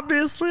 Well,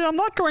 obviously, I'm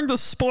not going to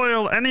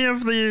spoil any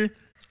of the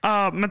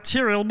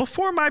material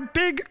before my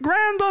big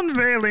grand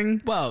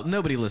unveiling. Well,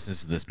 nobody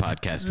listens to this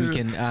podcast. We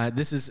can.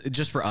 This is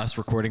just for us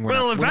recording. We're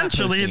not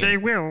Eventually posting they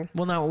it. will.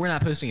 Well, no, we're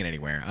not posting it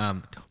anywhere.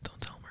 Don't tell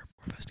them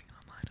we're posting it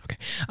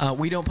online. Okay.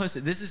 We don't post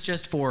it. This is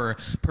just for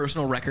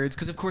personal records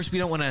because, of course, we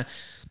don't want to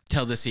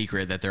tell the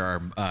secret that there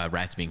are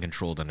rats being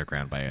controlled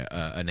underground by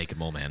a naked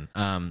mole man.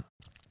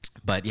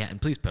 But yeah, and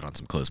please put on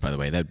some clothes, by the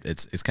way. That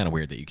it's kind of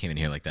weird that you came in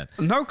here like that.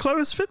 No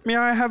clothes fit me.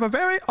 I have a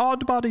very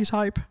odd body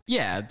type.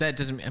 Yeah, that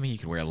doesn't. I mean, you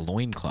can wear a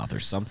loincloth or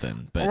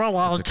something. But Well,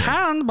 I that's okay.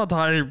 can, but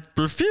I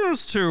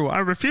refuse to. I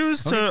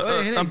refuse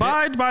to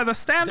abide by the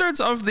standards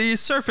of the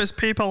surface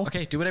people.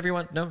 Okay, do whatever you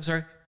want. No,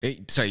 sorry.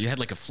 Sorry, you had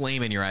like a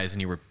flame in your eyes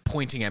and you were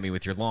pointing at me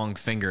with your long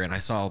finger, and I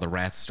saw all the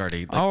rats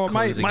starting. Like,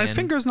 my in.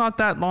 finger's not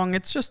that long.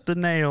 It's just the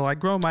nail. I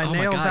grow my nails Oh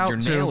my God, out your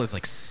too. nail is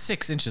like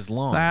 6 inches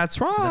long.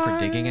 That's right. Is that for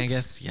digging? I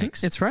guess.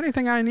 Yikes. It's for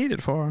anything I need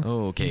it for.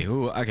 Oh, okay.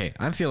 Ooh, okay.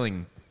 I'm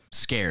feeling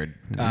scared.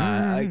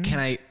 Can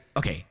I?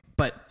 Okay.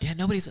 But yeah,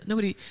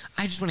 nobody.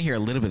 I just want to hear a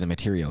little bit of the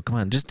material. Come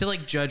on, just to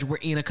like judge. We're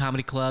in a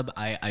comedy club.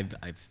 I've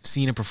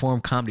seen and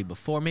performed comedy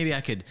before. Maybe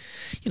I could,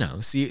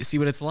 see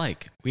what it's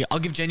like. I'll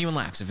give genuine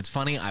laughs. If it's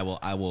funny, I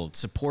will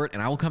support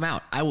and I will come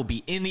out. I will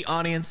be in the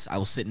audience. I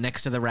will sit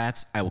next to the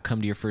rats. I will come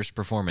to your first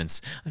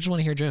performance. I just want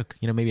to hear a joke.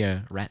 Maybe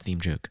a rat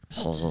themed joke.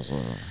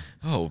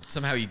 Oh,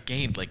 somehow you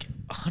gained like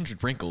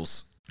 100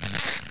 wrinkles.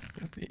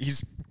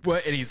 He's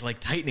like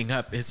tightening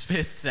up his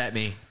fists at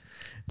me.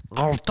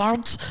 Oh,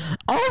 don't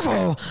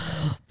over!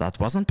 That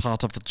wasn't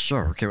part of the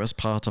joke. It was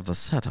part of the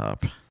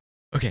setup.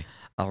 Okay.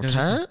 Okay,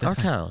 That's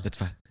okay. Fine. That's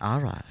fine. All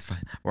right.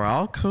 We're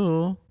all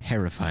cool.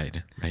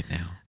 Terrified right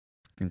now.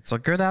 It's a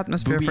good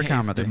atmosphere Boobie for is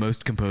comedy. the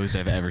most composed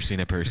I've ever seen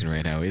a person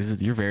right now.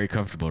 You're very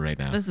comfortable right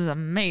now. This is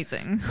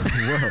amazing.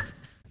 Whoa.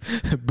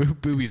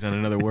 Boobie's on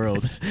another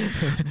world.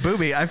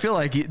 Boobie, I feel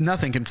like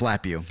nothing can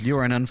flap you. You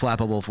are an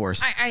unflappable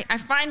force. I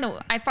find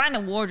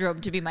the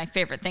wardrobe to be my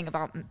favorite thing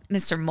about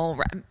Mr. Mole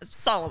Rat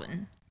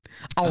Solomon.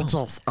 Oh,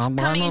 yes.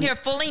 Coming in here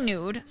fully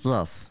nude,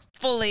 Yes.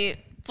 fully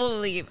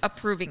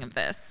approving of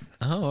this.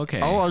 Oh,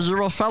 okay. Oh, are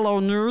you a fellow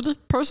nude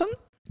person?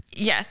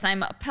 Yes,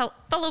 I'm a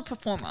fellow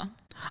performer.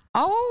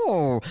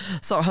 Oh,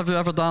 so have you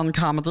ever done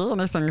comedy?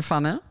 Anything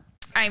funny?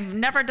 I've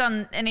never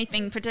done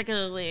anything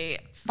particularly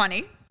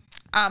funny.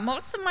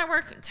 Most of my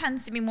work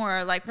tends to be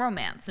more like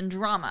romance and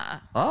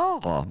drama.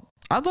 Oh,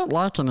 I don't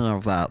like any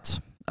of that.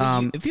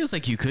 It feels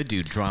like you could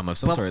do drama of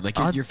some sort. Like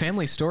your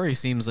family story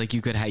seems like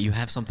you could you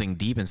have something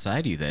deep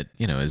inside you that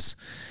is.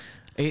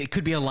 It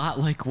could be a lot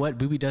like what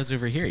Boobie does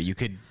over here. You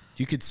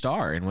could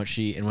star in what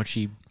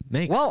she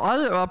makes. Well,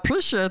 I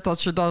appreciate that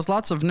she does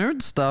lots of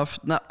nude stuff.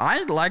 Now,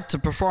 I'd like to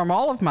perform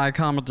all of my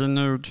comedy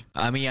nude.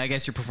 I mean, I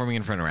guess you're performing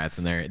in front of rats,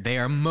 and they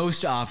are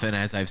most often,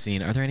 as I've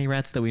seen. Are there any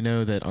rats that we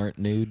know that aren't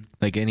nude?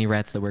 Like any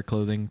rats that wear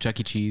clothing?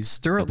 Chuck E. Cheese,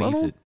 Stuart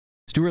Little?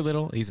 Stuart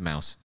Little, he's a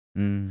mouse.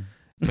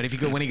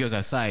 But when he goes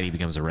outside, he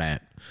becomes a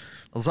rat.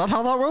 Is that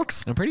how that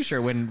works? I'm pretty sure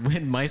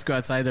when mice go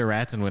outside their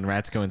rats and when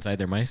rats go inside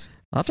their mice.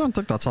 I don't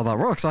think that's how that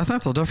works. I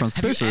think they're different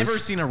Have species. you ever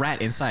seen a rat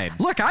inside?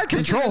 Look, I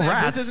control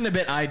rats. This isn't a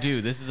bit I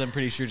do. This is, I'm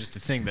pretty sure, just a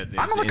thing that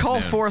I'm going to is call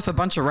known. forth a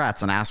bunch of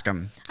rats and ask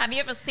them. Have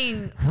you ever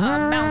seen a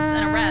mouse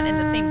and a rat in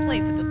the same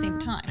place at the same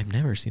time? I've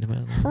never seen a rat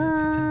at the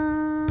same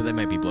time. But that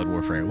might be blood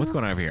warfare. What's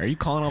going on over here? Are you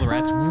calling all the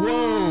rats?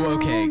 Whoa,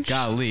 okay,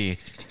 golly.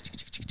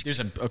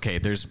 Okay,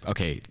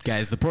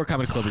 guys, the Poor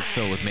Comedy Club is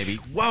filled with maybe.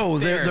 Whoa,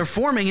 they're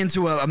forming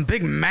into a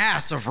big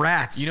mass of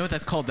rats. You know what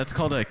that's called? That's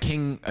called a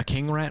king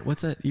rat.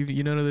 What's that?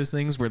 You know those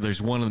things where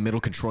there's one in the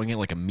middle controlling it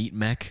like a meat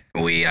mech?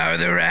 We are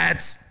the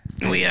rats.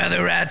 We are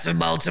the rats of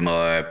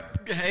Baltimore.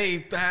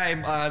 Hey,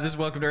 hi, this is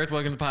Welcome to Earth.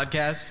 Welcome to the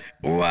podcast.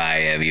 Why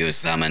have you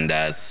summoned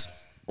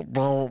us?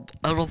 Well,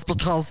 it was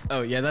because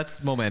Oh, yeah,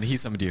 that's Mole Man. He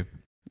summoned you.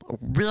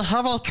 we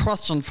have a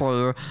question for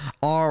you.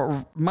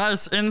 Are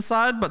mice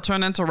inside but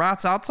turn into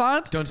rats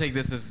outside? Don't take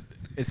this as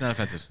it's not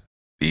offensive.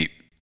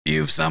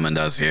 You've summoned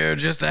us here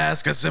just to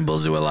ask a simple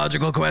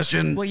zoological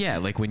question. Well, yeah,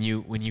 like when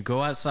you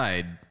go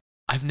outside,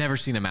 I've never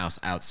seen a mouse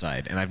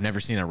outside, and I've never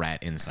seen a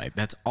rat inside.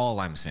 That's all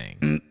I'm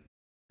saying.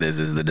 This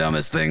is the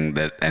dumbest thing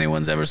that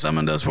anyone's ever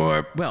summoned us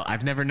for. Well,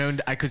 I've never known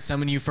I could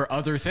summon you for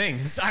other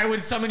things. I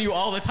would summon you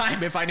all the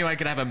time if I knew I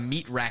could have a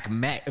meat mech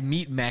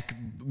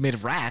made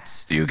of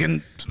rats. You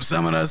can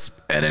summon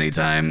us at any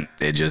time.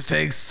 It just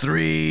takes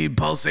 3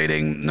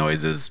 pulsating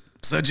noises,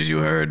 such as you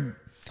heard.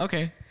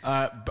 Okay.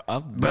 But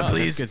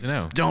please, that's good to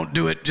know. don't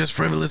do it just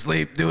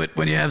frivolously. Do it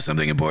when you have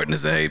something important to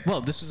say.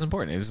 Well, this was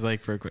important. It was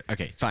like for a quick.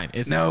 Okay, fine.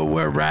 No,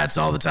 we're rats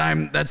all the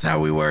time. That's how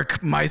we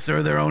work. Mice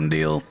are their own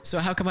deal. So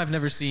how come I've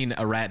never seen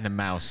a rat and a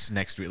mouse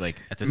next to it, like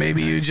at the same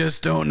Maybe time? you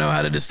just don't know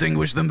how to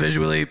distinguish them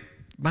visually.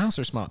 Mouse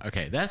or small?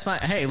 Okay, that's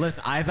fine. Hey,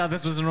 listen, I thought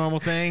this was a normal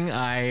thing.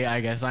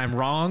 I guess I'm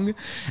wrong.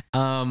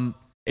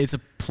 It's a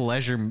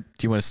pleasure. Do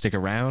you want to stick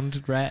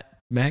around, Rat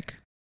Mech?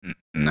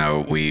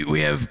 No,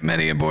 we have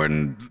many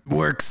important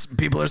works.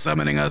 People are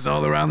summoning us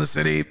all around the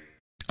city.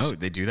 Oh,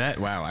 they do that?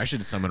 Wow, I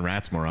should summon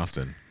rats more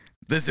often.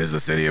 This is the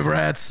city of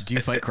rats. Do you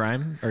fight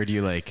crime, or do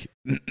you like?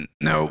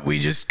 No, we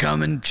just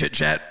come and chit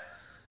chat,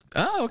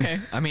 Oh, okay.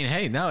 I mean,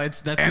 hey, no,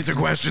 that's answer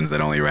questions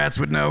that only rats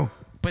would know.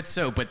 But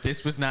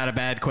this was not a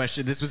bad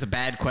question. This was a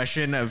bad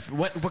question of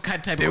what kind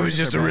of type of. It was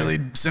just a really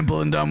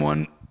simple and dumb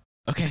one.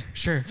 Okay,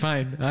 sure,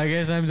 fine. I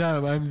guess I'm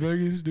dumb. I'm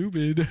fucking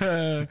stupid.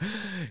 All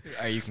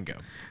right, you can go.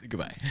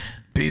 Goodbye.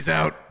 Peace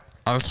out.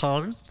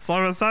 Okay.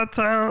 So is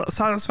that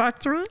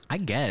satisfactory? I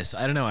guess.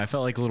 I don't know. I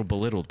felt like a little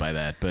belittled by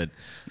that, but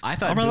I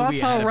thought I mean, Boobie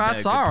that's had how a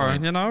rats good are.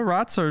 point. You know,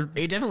 rats are.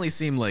 It definitely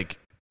seemed like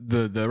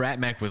the rat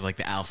mech was like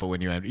the alpha when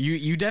you had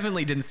you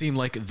definitely didn't seem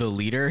like the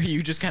leader.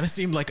 You just kind of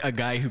seemed like a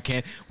guy who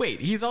can't wait.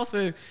 He's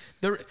also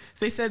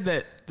they said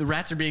that the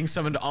rats are being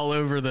summoned all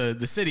over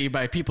the city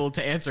by people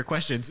to answer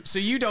questions. So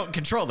you don't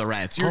control the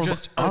rats. You're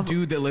just a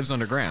dude that lives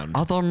underground.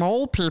 Other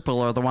mole people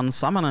are the ones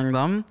summoning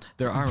them.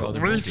 There are other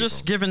We've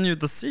just given you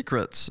the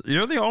secrets.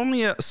 You're the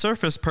only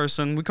surface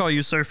person. We call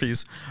you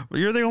surfies.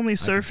 You're the only I'll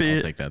surfy.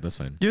 take that. That's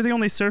fine. You're the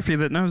only surfy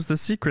that knows the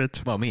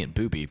secret. Well, me and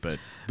Boobie, but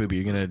Boobie,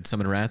 you're gonna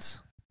summon rats?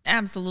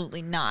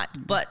 Absolutely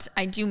not. But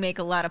I do make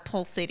a lot of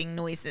pulsating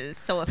noises.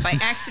 So if I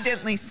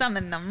accidentally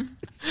summon them,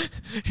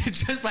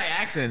 Just by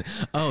accident.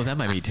 Oh, that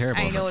might be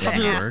terrible. I know That to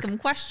would ask work. them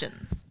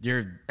questions.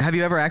 Have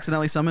you ever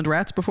accidentally summoned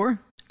rats before?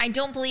 I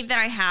don't believe that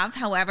I have.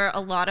 However,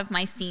 a lot of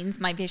my scenes,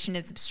 my vision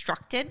is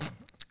obstructed.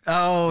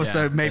 Oh, Yeah,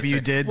 so maybe that's you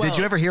right. did. Well- Did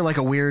you ever hear like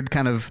a weird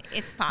kind of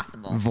It's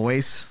possible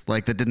voice,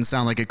 like that didn't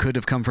sound like it could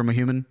have come from a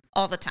human?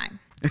 all the time.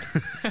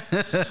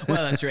 Well,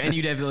 that's true. And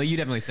you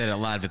definitely said a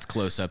lot of it's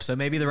close up. So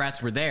maybe the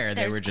rats were there.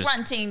 They There's were just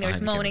grunting, there's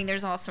behind the camera. moaning,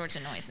 there's all sorts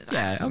of noises.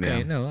 Yeah. Okay.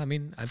 Yeah. No, I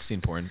mean I've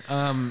seen porn.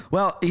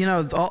 Well, you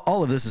know,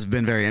 all of this has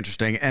been very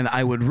interesting, and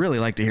I would really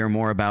like to hear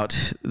more about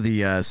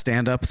the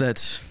stand-up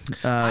that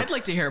I'd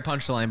like to hear a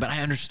punchline, but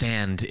I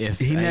understand if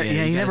he you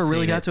never gotta really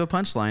save got it. to a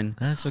punchline.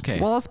 That's okay.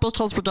 Well, that's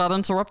because we got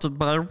interrupted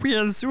by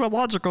weird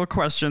zoological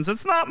questions.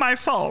 It's not my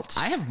fault.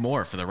 I have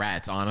more for the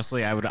rats.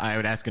 Honestly, I would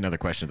ask another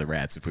question of the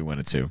rats if we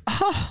wanted to.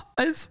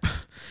 It's-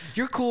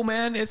 You're cool,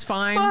 man. It's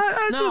fine.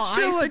 I no, just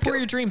feel I like- support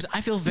your dreams.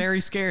 I feel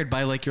very scared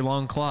by like your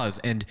long claws,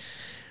 and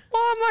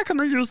well, I'm not going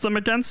to use them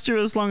against you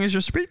as long as you're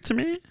sweet to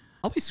me.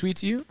 I'll be sweet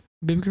to you,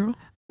 baby girl.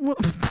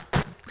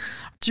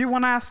 Do you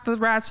want to ask the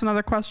rats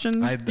another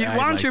question? I'd why like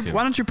don't you? to.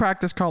 Why don't you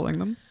practice calling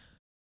them?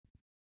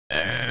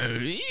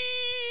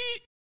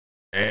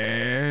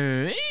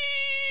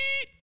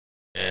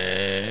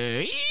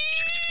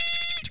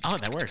 Oh,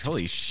 that works.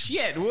 Holy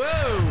shit.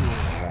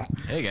 Whoa.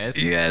 Hey,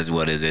 guys. Yes,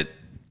 what is it?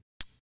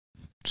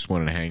 Just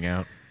wanted to hang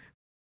out.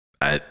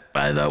 I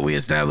thought we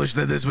established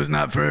that this was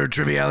not for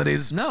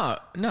trivialities. No,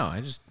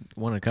 I just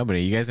wanted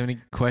company. You guys have any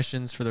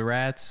questions for the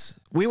rats?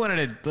 We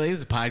wanted to, this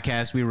is a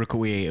podcast.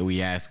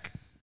 We ask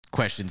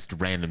questions to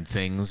random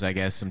things, I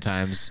guess,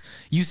 sometimes.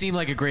 You seem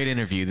like a great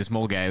interview. This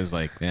mole guy was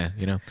like, yeah,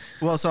 you know.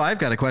 Well, so I've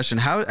got a question.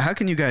 How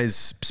can you guys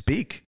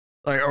speak?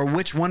 Or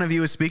which one of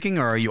you is speaking,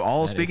 or are you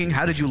all That is speaking? a good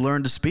How did you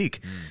learn to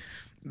speak?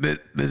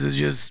 This is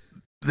just,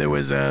 there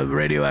was a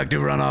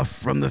radioactive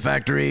runoff from the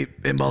factory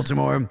in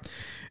Baltimore,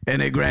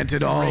 and it granted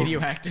So all.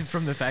 radioactive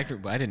from the factory.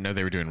 I didn't know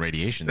they were doing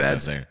radiation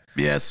stuff there.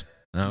 Yes.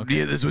 Okay.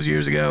 Yeah, this was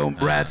years ago.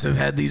 Rats have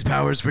had these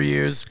powers for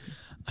years,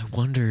 I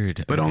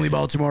wondered. but only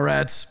Baltimore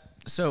rats.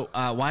 So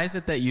why is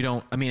it that you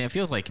don't? I mean, it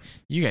feels like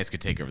you guys could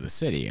take over the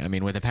city. I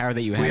mean, with the power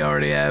that you have. We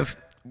already have.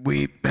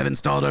 We have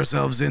installed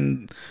ourselves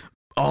in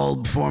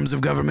all forms of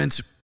government,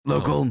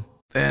 local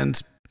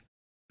and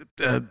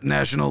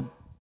national.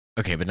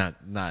 Okay, but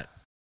not.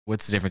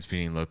 What's the difference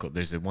between local?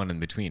 There's a one in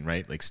between,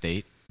 right? Like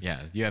state. Yeah,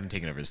 you haven't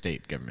taken over the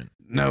state government.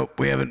 No,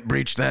 we haven't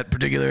breached that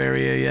particular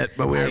area yet,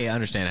 but I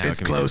understand how it's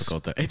it can close. be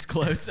difficult. It's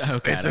close. Oh,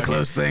 God, It's a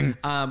close thing.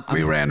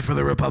 We ran for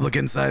the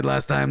Republican side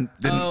last time.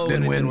 Didn't it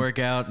win. didn't work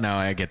out. No,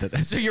 I get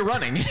that. So you're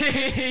running.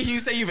 You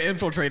say you've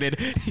infiltrated.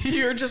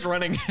 You're just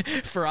running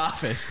for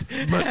office.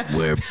 But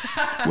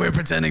we're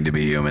pretending to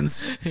be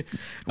humans.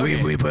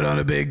 Okay. We put on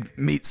a big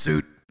meat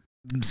suit,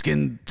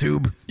 skin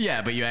tube,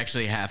 Yeah, but you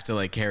actually have to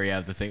like carry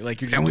out the thing.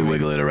 Like you're just and we doing-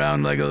 wiggle it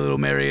around like a little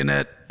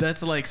marionette.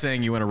 That's like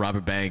saying you want to rob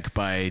a bank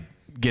by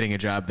getting a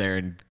job there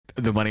and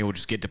the money will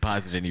just get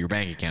deposited into your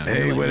bank account.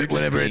 Hey, You're just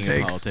whatever it being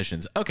a takes.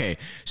 Politicians. Okay,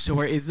 so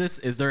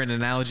is there an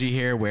analogy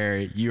here where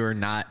you're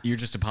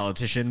just a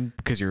politician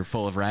because you're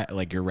full of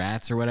you're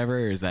rats or whatever?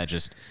 Or is that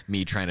just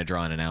me trying to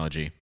draw an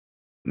analogy?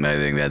 I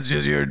think that's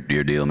just your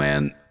deal,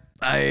 man.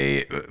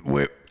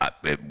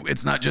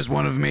 It's not just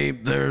one of me.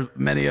 There are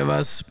many of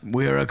us.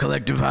 We are a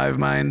collective hive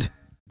mind.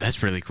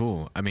 That's really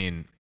cool. I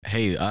mean,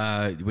 hey,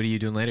 what are you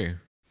doing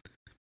later?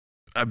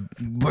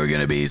 We're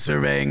gonna be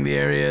surveying the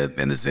area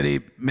in the city,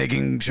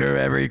 making sure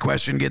every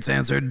question gets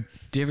answered.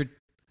 Do you ever?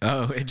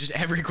 Oh, just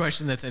every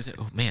question that says,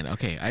 "Oh man,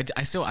 okay."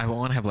 I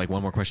want to have like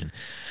one more question.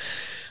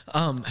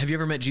 Have you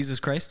ever met Jesus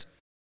Christ?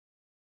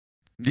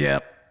 Yeah,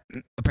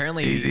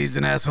 Apparently, he's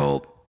an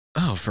asshole.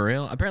 Oh, for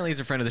real? Apparently,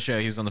 he's a friend of the show.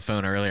 He was on the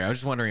phone earlier. I was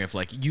just wondering if,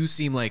 like, you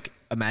seem like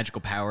a magical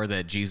power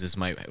that Jesus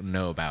might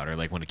know about or,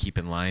 like, want to keep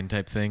in line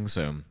type thing.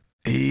 So,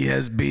 He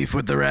has beef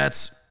with the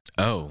rats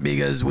oh,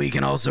 because we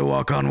can also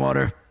walk on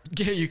water.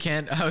 yeah, you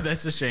can't. Oh,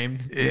 that's a shame.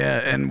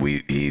 Yeah, and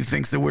he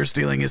thinks that we're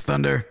stealing his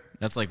thunder.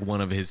 That's like one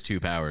of his two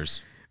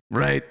powers.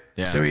 Right.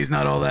 Yeah. So he's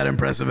not all that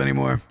impressive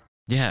anymore.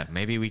 Yeah,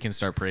 maybe we can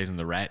start praising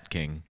the Rat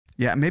King.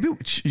 Yeah, maybe.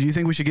 Do you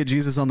think we should get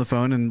Jesus on the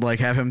phone and like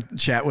have him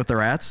chat with the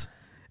rats?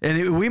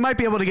 And we might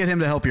be able to get him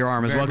to help your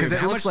arm as well because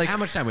it looks like how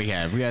much time we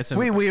have? We got some.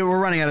 we're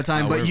running out of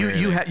time. Oh, but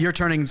we're you're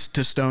turning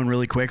to stone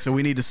really quick, so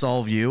we need to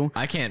solve you.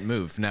 I can't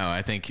move. No,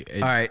 I think.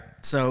 All right,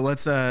 so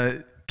let's.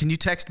 Can you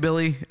text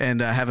Billy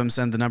and have him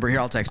send the number here?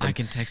 I'll text him. I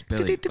can text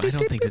Billy. I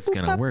don't think this is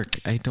gonna work.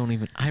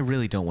 I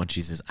really don't want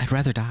Jesus. I'd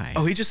rather die.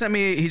 Oh, he just sent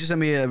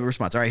me a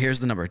response. All right, here's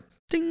the number.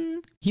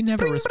 Ding. He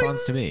never Bring,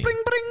 responds to me. Bring,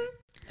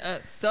 bring.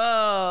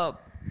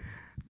 Sup?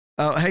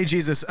 Oh, hey,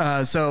 Jesus.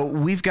 So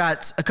we've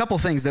got a couple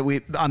things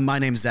that my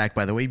name's Zach,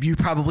 by the way. You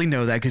probably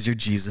know that because you're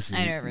Jesus. And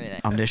I know you're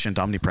everything. Omniscient,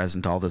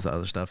 omnipresent, all this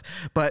other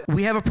stuff. But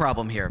we have a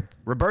problem here.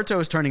 Roberto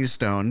is turning to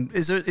stone.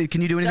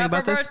 Can you do anything Sup,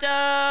 about this?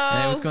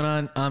 Roberto? Hey, what's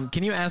going on?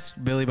 Can you ask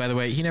Billy, by the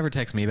way? He never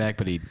texts me back,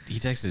 but he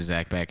texted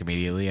Zach back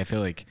immediately. I feel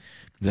like,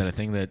 is that a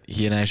thing that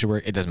he and I should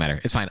work? It doesn't matter.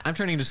 It's fine. I'm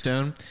turning to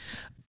stone.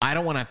 I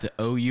don't want to have to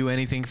owe you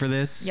anything for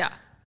this. Yeah.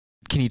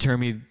 Can you turn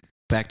me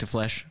back to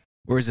flesh?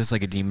 Or is this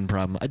like a demon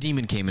problem? A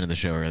demon came into the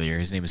show earlier.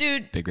 His name is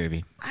Dude. Big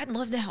Gravy. I'd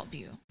love to help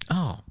you.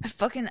 Oh.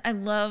 I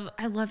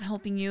love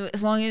helping you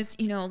as long as,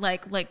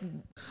 like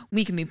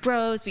we can be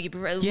bros, we can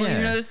be as long as Yeah.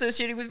 you're not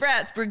associated with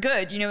rats. We're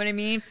good. You know what I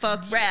mean?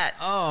 Fuck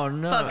rats. Oh,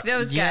 no. Fuck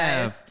those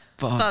Yeah, guys.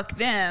 fuck- Fuck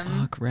them.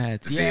 Fuck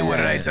rats. See, what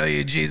did I tell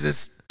you,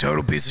 Jesus?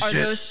 Total piece of Are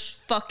shit.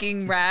 those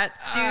fucking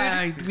rats,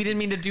 dude? We didn't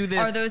mean to do this.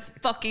 Are those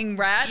fucking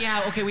rats?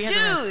 Yeah, okay, we have the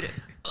rats. Dude.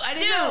 I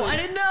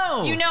didn't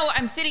know. You know,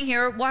 I'm sitting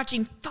here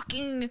watching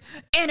fucking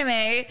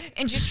anime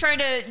and just trying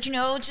to,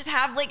 just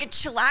have like a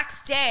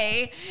chillax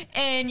day,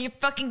 and you're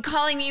fucking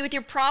calling me with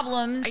your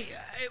problems.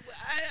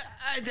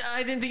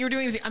 I didn't think you were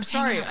doing anything. I'm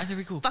sorry. I thought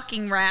we cool.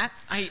 Fucking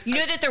rats. You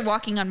know that they're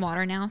walking on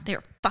water now?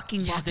 They're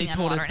fucking Yeah, walking they on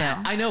told water us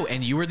that. now. I know,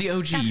 and you were the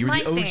OG. That's you were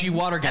my the OG thing.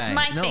 water guy. That's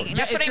my no, thing. yeah,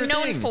 That's what it's I'm your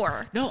known thing.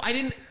 for. No, I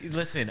didn't.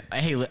 Listen,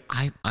 hey,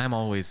 I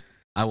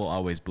will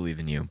always believe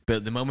in you.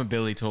 But the moment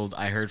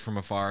I heard from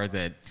afar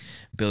that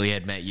Billy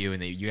had met you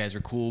and that you guys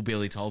were cool.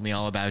 Billy told me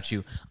all about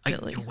you.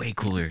 Billy. You're way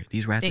cooler.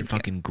 These rats Thank are you.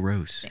 fucking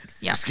gross.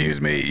 Thanks. Yeah.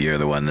 Excuse me, you're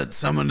the one that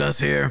summoned us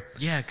here.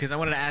 Yeah, because I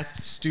wanted to ask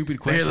stupid Here,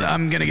 questions.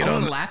 I'm gonna get I on.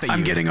 wanna laugh at you.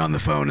 I'm getting on the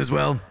phone as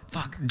well.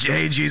 Fuck.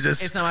 Hey,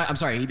 Jesus. It's not. I'm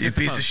sorry. You It's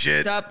the piece phone. of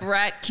shit. Sup,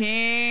 Rat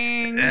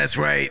King? That's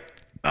right.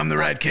 I'm the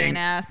Rat Fucking King.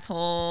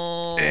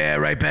 asshole. Yeah,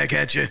 right back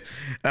at you.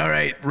 All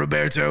right,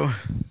 Roberto.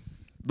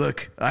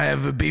 Look, I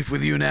have a beef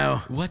with you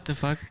now. What the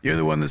fuck? You're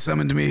the one that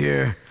summoned me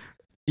here.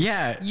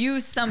 Yeah. You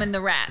summoned the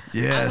rats.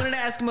 Yeah. I wanted to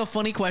ask him a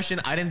funny question.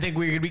 I didn't think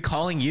we were going to be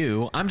calling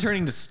you. I'm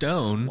turning to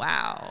stone.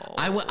 Wow.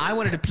 I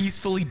wanted to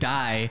peacefully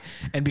die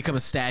and become a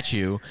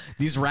statue.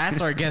 These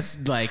rats are, I guess,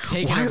 like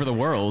taking over the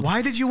world.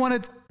 Why did you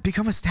want to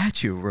become a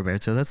statue,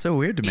 Roberto? That's so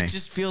weird to me. It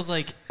just feels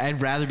like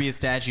I'd rather be a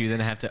statue than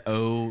have to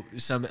owe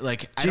some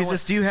like. I don't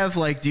Jesus, do you have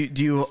like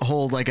do you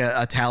hold like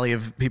a tally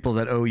of people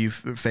that owe you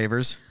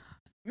favors?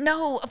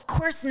 No, of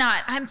course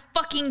not. I'm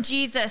fucking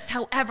Jesus.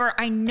 However,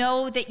 I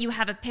know that you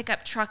have a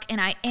pickup truck and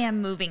I am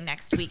moving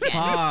next weekend.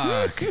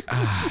 Fuck.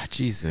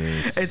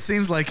 Jesus. It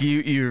seems like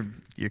you're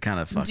kind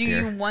of fucked Do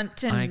here. you want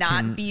to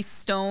not be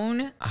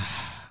stoned?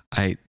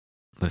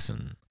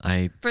 Listen.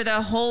 For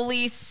the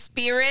Holy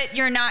Spirit,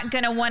 you're not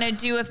going to want to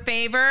do a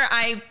favor.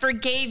 I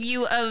forgave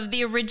you of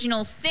the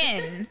original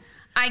sin.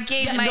 I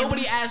gave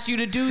nobody asked you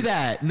to do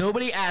that.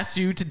 Nobody asked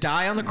you to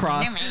die on the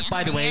cross,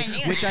 by the way,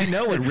 which I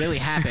know what really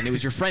happened. It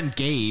was your friend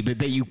Gabe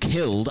that you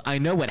killed. I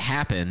know what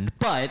happened,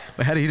 but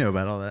How do you know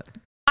about all that?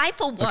 I,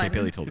 for one,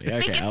 Billy told me.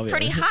 think Okay, it's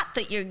pretty hot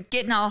that you're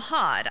getting all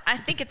hard. I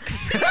think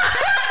it's...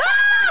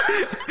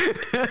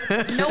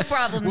 No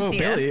problems Whoa,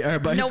 here. Billy,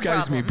 but no he's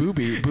got me problems.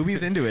 Boobie.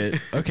 Boobie's into it.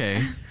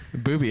 Okay.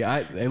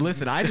 Boobie,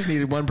 listen, I just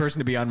needed one person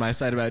to be on my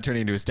side about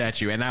turning into a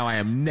statue, and now I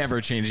am never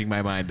changing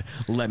my mind.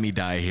 Let me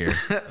die here.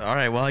 All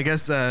right. Well, I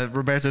guess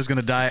Roberto's going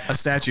to die a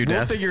statue We'll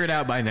death. figure it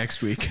out by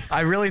next week.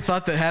 I really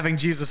thought that having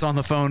Jesus on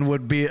the phone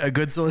would be a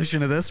good solution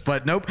to this,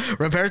 but nope.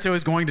 Roberto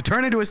is going to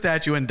turn into a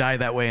statue and die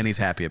that way, and he's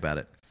happy about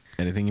it.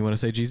 Anything you want to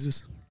say,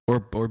 Jesus? Or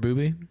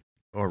Boobie?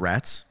 Or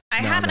rats. I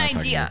No, have I'm an not talking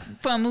idea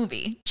for a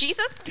movie.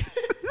 Jesus?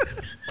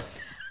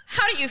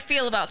 How do you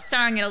feel about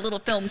starring in a little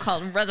film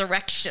called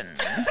Resurrection?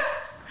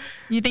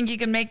 You think you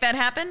can make that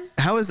happen?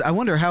 I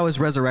wonder how is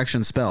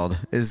resurrection spelled?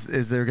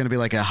 Is there going to be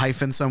like a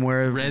hyphen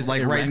somewhere,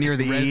 like right near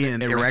the E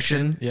in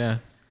erection? Yeah.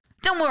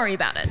 Don't worry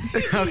about it.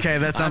 Okay,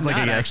 that sounds like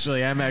a yes.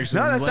 I'm actually.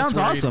 No, that less sounds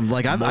worried, awesome.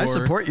 Like I more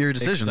support your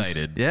decisions.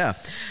 Excited. Yeah.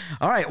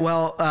 All right.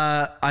 Well,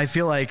 I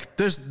feel like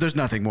there's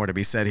nothing more to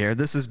be said here.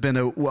 This has been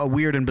a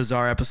weird and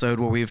bizarre episode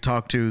where we've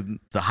talked to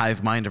the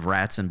hive mind of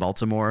rats in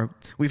Baltimore.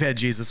 We've had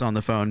Jesus on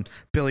the phone.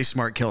 Billy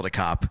Smart killed a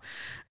cop.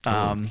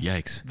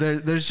 Yikes.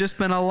 There's just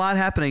been a lot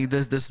happening.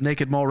 This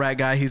naked mole rat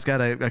guy, he's got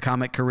a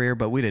comic career,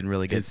 but we didn't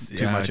really get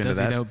too much into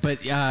that. But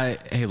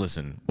hey,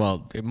 listen.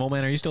 Well, Mole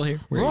Man, are you still here?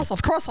 Yes,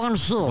 of course I'm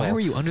here. Why were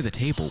you under the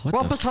table? What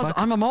Well, the because fuck?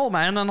 I'm a mole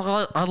man and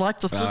I like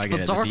to I seek get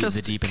the it,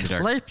 darkest deep in the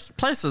dark.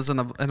 Places in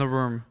a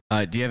room.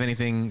 Do you have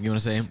anything you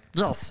want to say?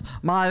 Yes,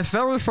 my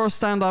very first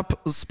stand-up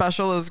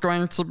special is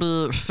going to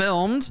be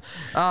filmed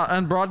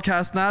and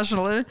broadcast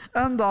nationally,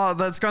 and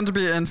that's going to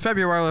be in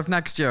February of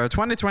next year,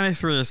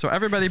 2023. So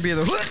everybody be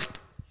there.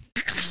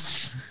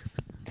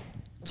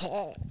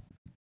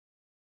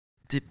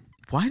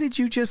 Why did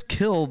you just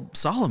kill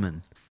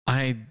Solomon?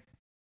 I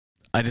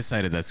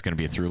decided that's going to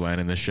be a through line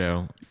in the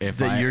show.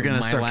 You're going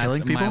to start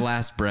killing people? My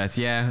last breath.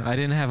 Yeah, I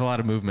didn't have a lot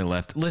of movement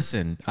left.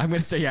 Listen, I'm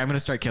going to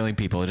start killing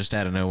people just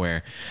out of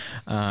nowhere.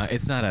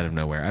 It's not out of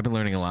nowhere. I've been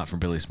learning a lot from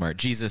Billy Smart.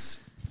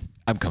 Jesus,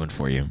 I'm coming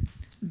for you.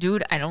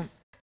 Dude, I don't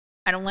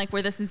like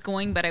where this is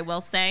going, but I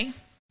will say,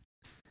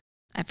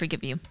 I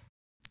forgive you.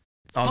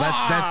 Oh,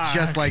 that's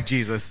just like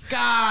Jesus.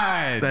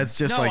 God, That's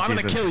just like I'm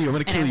Jesus. gonna kill you. I'm gonna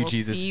And kill I you, will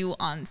Jesus. see you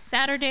on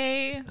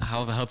Saturday.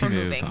 I'll help for you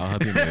move. moving. I'll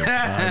help you move.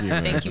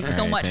 Thank you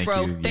so much,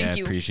 bro. Thank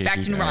you. Appreciate Back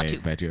you. to All right,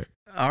 Naratu. back to it.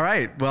 All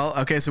right. Well,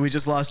 okay. So we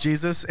just lost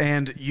Jesus,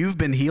 and you've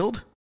been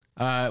healed.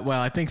 Well,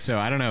 I think so.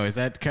 I don't know. Is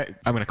that?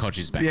 I'm gonna call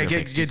Jesus back. Yeah, real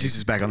get quick.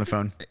 Jesus back on the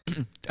phone.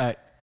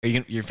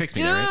 You're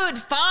fixing me, right? Dude,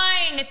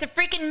 fine. It's a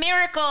freaking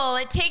miracle.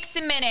 It takes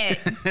a minute.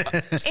 It's not.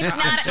 sorry.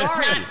 It's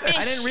not fish.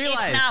 I didn't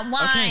realize. It's not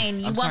wine. Okay,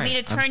 You I'm want me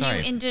sorry. to I'm turn you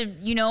sorry.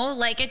 into,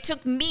 like it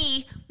took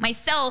me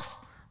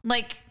myself,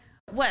 like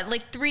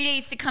 3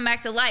 days to come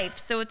back to life.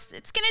 So it's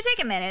gonna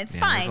take a minute. It's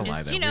Yeah, there's fine. a lie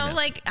Just there. We know.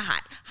 like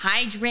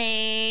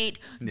hydrate.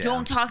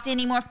 Don't talk to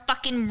any more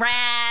fucking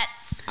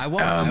rats. I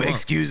won't.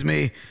 Excuse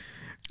me.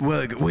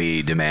 Well,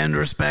 we demand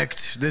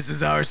respect. This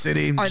is our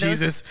city. Are Jesus.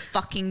 those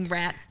fucking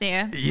rats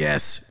there?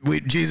 Yes.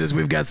 Jesus,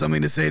 we've got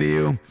something to say to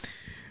you.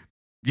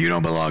 You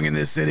don't belong in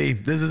this city.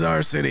 This is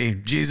our city.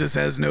 Jesus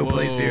has no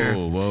place here.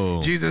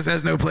 Whoa. Jesus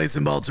has no place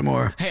in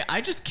Baltimore. Hey,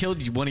 I just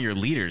killed one of your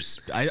leaders.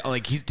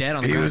 He's dead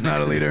on the He ground was next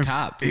not a to this leader.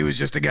 cop. He was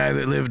just a guy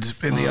that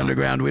lived in the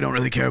underground. We don't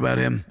really care about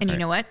him. And you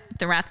know what?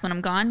 The rats, when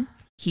I'm gone,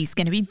 he's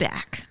gonna be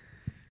back.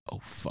 Oh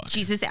fuck.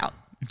 Jesus out.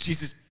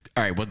 Jesus.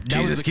 All right. Well, that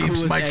Jesus was the keeps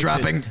coolest mic exit.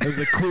 dropping. That was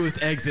the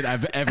coolest exit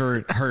I've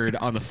ever heard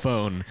on the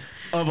phone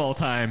of all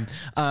time.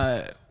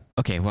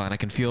 Okay. Well, and I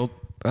can feel.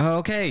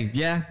 Okay.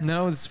 Yeah.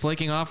 No, it's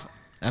flaking off.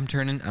 I'm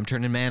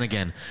turning man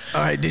again.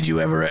 All right. Did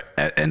you ever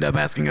end up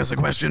asking us a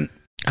question?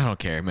 I don't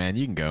care, man.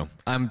 You can go.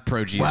 I'm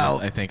pro Jesus.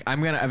 Well- I think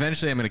I'm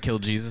gonna kill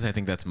Jesus. I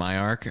think that's my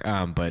arc.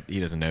 But he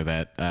doesn't know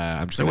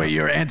that. So wait,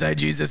 you're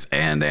anti-Jesus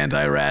and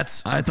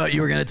anti-rats? I thought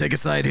you were going to take a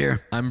side here.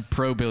 I'm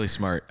pro Billy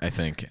Smart. I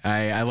think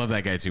I love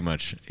that guy too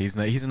much. He's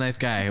a nice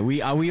guy.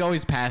 We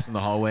always pass in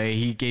the hallway.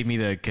 He gave me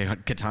the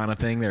katana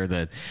thing, or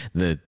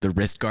the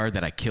wrist guard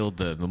that I killed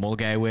the mole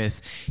guy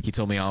with. He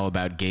told me all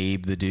about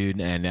Gabe, the dude,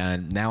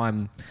 and now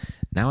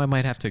I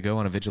might have to go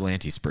on a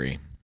vigilante spree.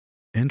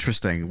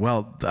 Interesting.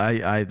 Well,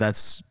 I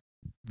that's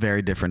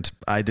very different.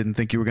 I didn't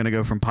think you were going to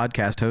go from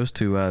podcast host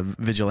to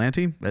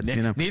vigilante. But,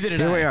 Neither did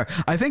here I. we are.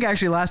 I think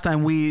actually last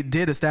time we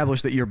did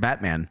establish that you're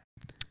Batman.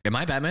 Am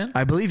I Batman?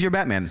 I believe you're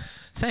Batman.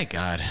 Thank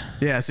God.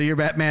 Yeah, so you're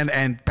Batman,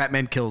 and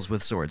Batman kills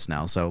with swords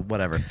now, so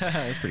whatever.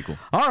 That's pretty cool.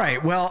 All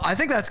right, well, I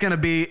think that's going to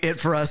be it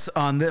for us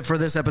for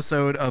this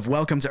episode of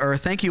Welcome to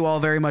Earth. Thank you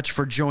all very much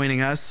for joining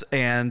us,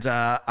 and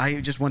I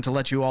just want to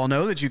let you all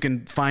know that you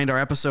can find our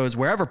episodes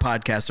wherever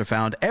podcasts are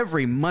found.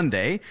 Every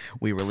Monday,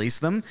 we release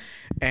them,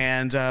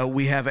 and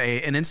we have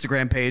an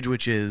Instagram page,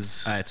 which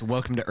is... It's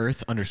Welcome to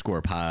Earth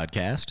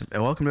 _podcast.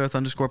 Welcome to Earth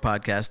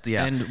 _podcast,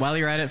 yeah. And while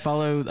you're at it,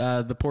 follow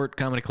the Port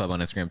Comedy Club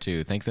on Instagram,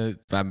 too.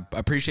 I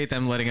appreciate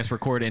them letting us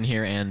record in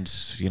here, and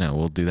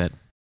we'll do that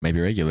maybe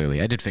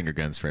regularly. I did finger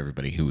guns for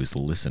everybody who was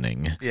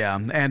listening. Yeah,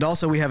 and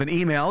also we have an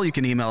email. You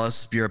can email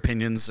us your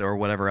opinions or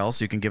whatever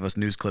else. You can give us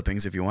news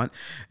clippings if you want,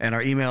 and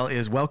our email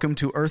is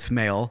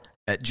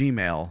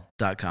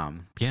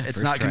welcometoearthmail@gmail.com. Yeah,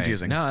 it's not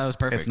confusing. No, that was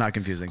perfect. It's not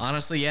confusing.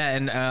 Honestly, yeah,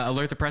 and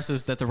alert the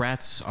presses that the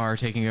rats are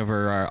taking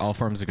over all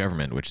forms of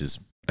government, which is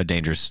a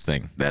dangerous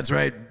thing. That's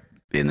right.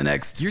 In the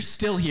next You're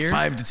still here?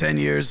 5 to 10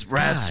 years,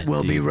 rats God,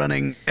 will be dude.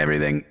 running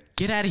everything.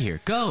 Get out of here.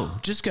 Go.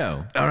 Just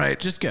go. All right.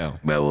 Just go.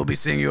 Well, we'll be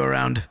seeing you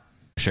around,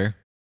 Sure.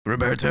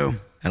 Roberto.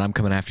 And I'm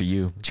coming after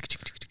you.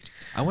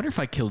 I wonder if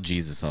I kill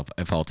Jesus,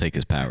 if I'll take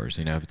his powers.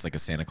 If it's like a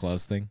Santa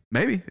Claus thing.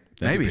 Maybe. That'd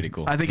be Maybe. pretty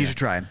cool. I think you should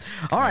try.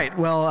 All right.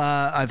 Well,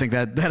 I think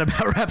that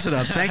about wraps it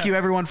up. Thank you,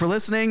 everyone, for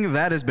listening.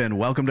 That has been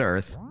Welcome to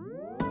Earth.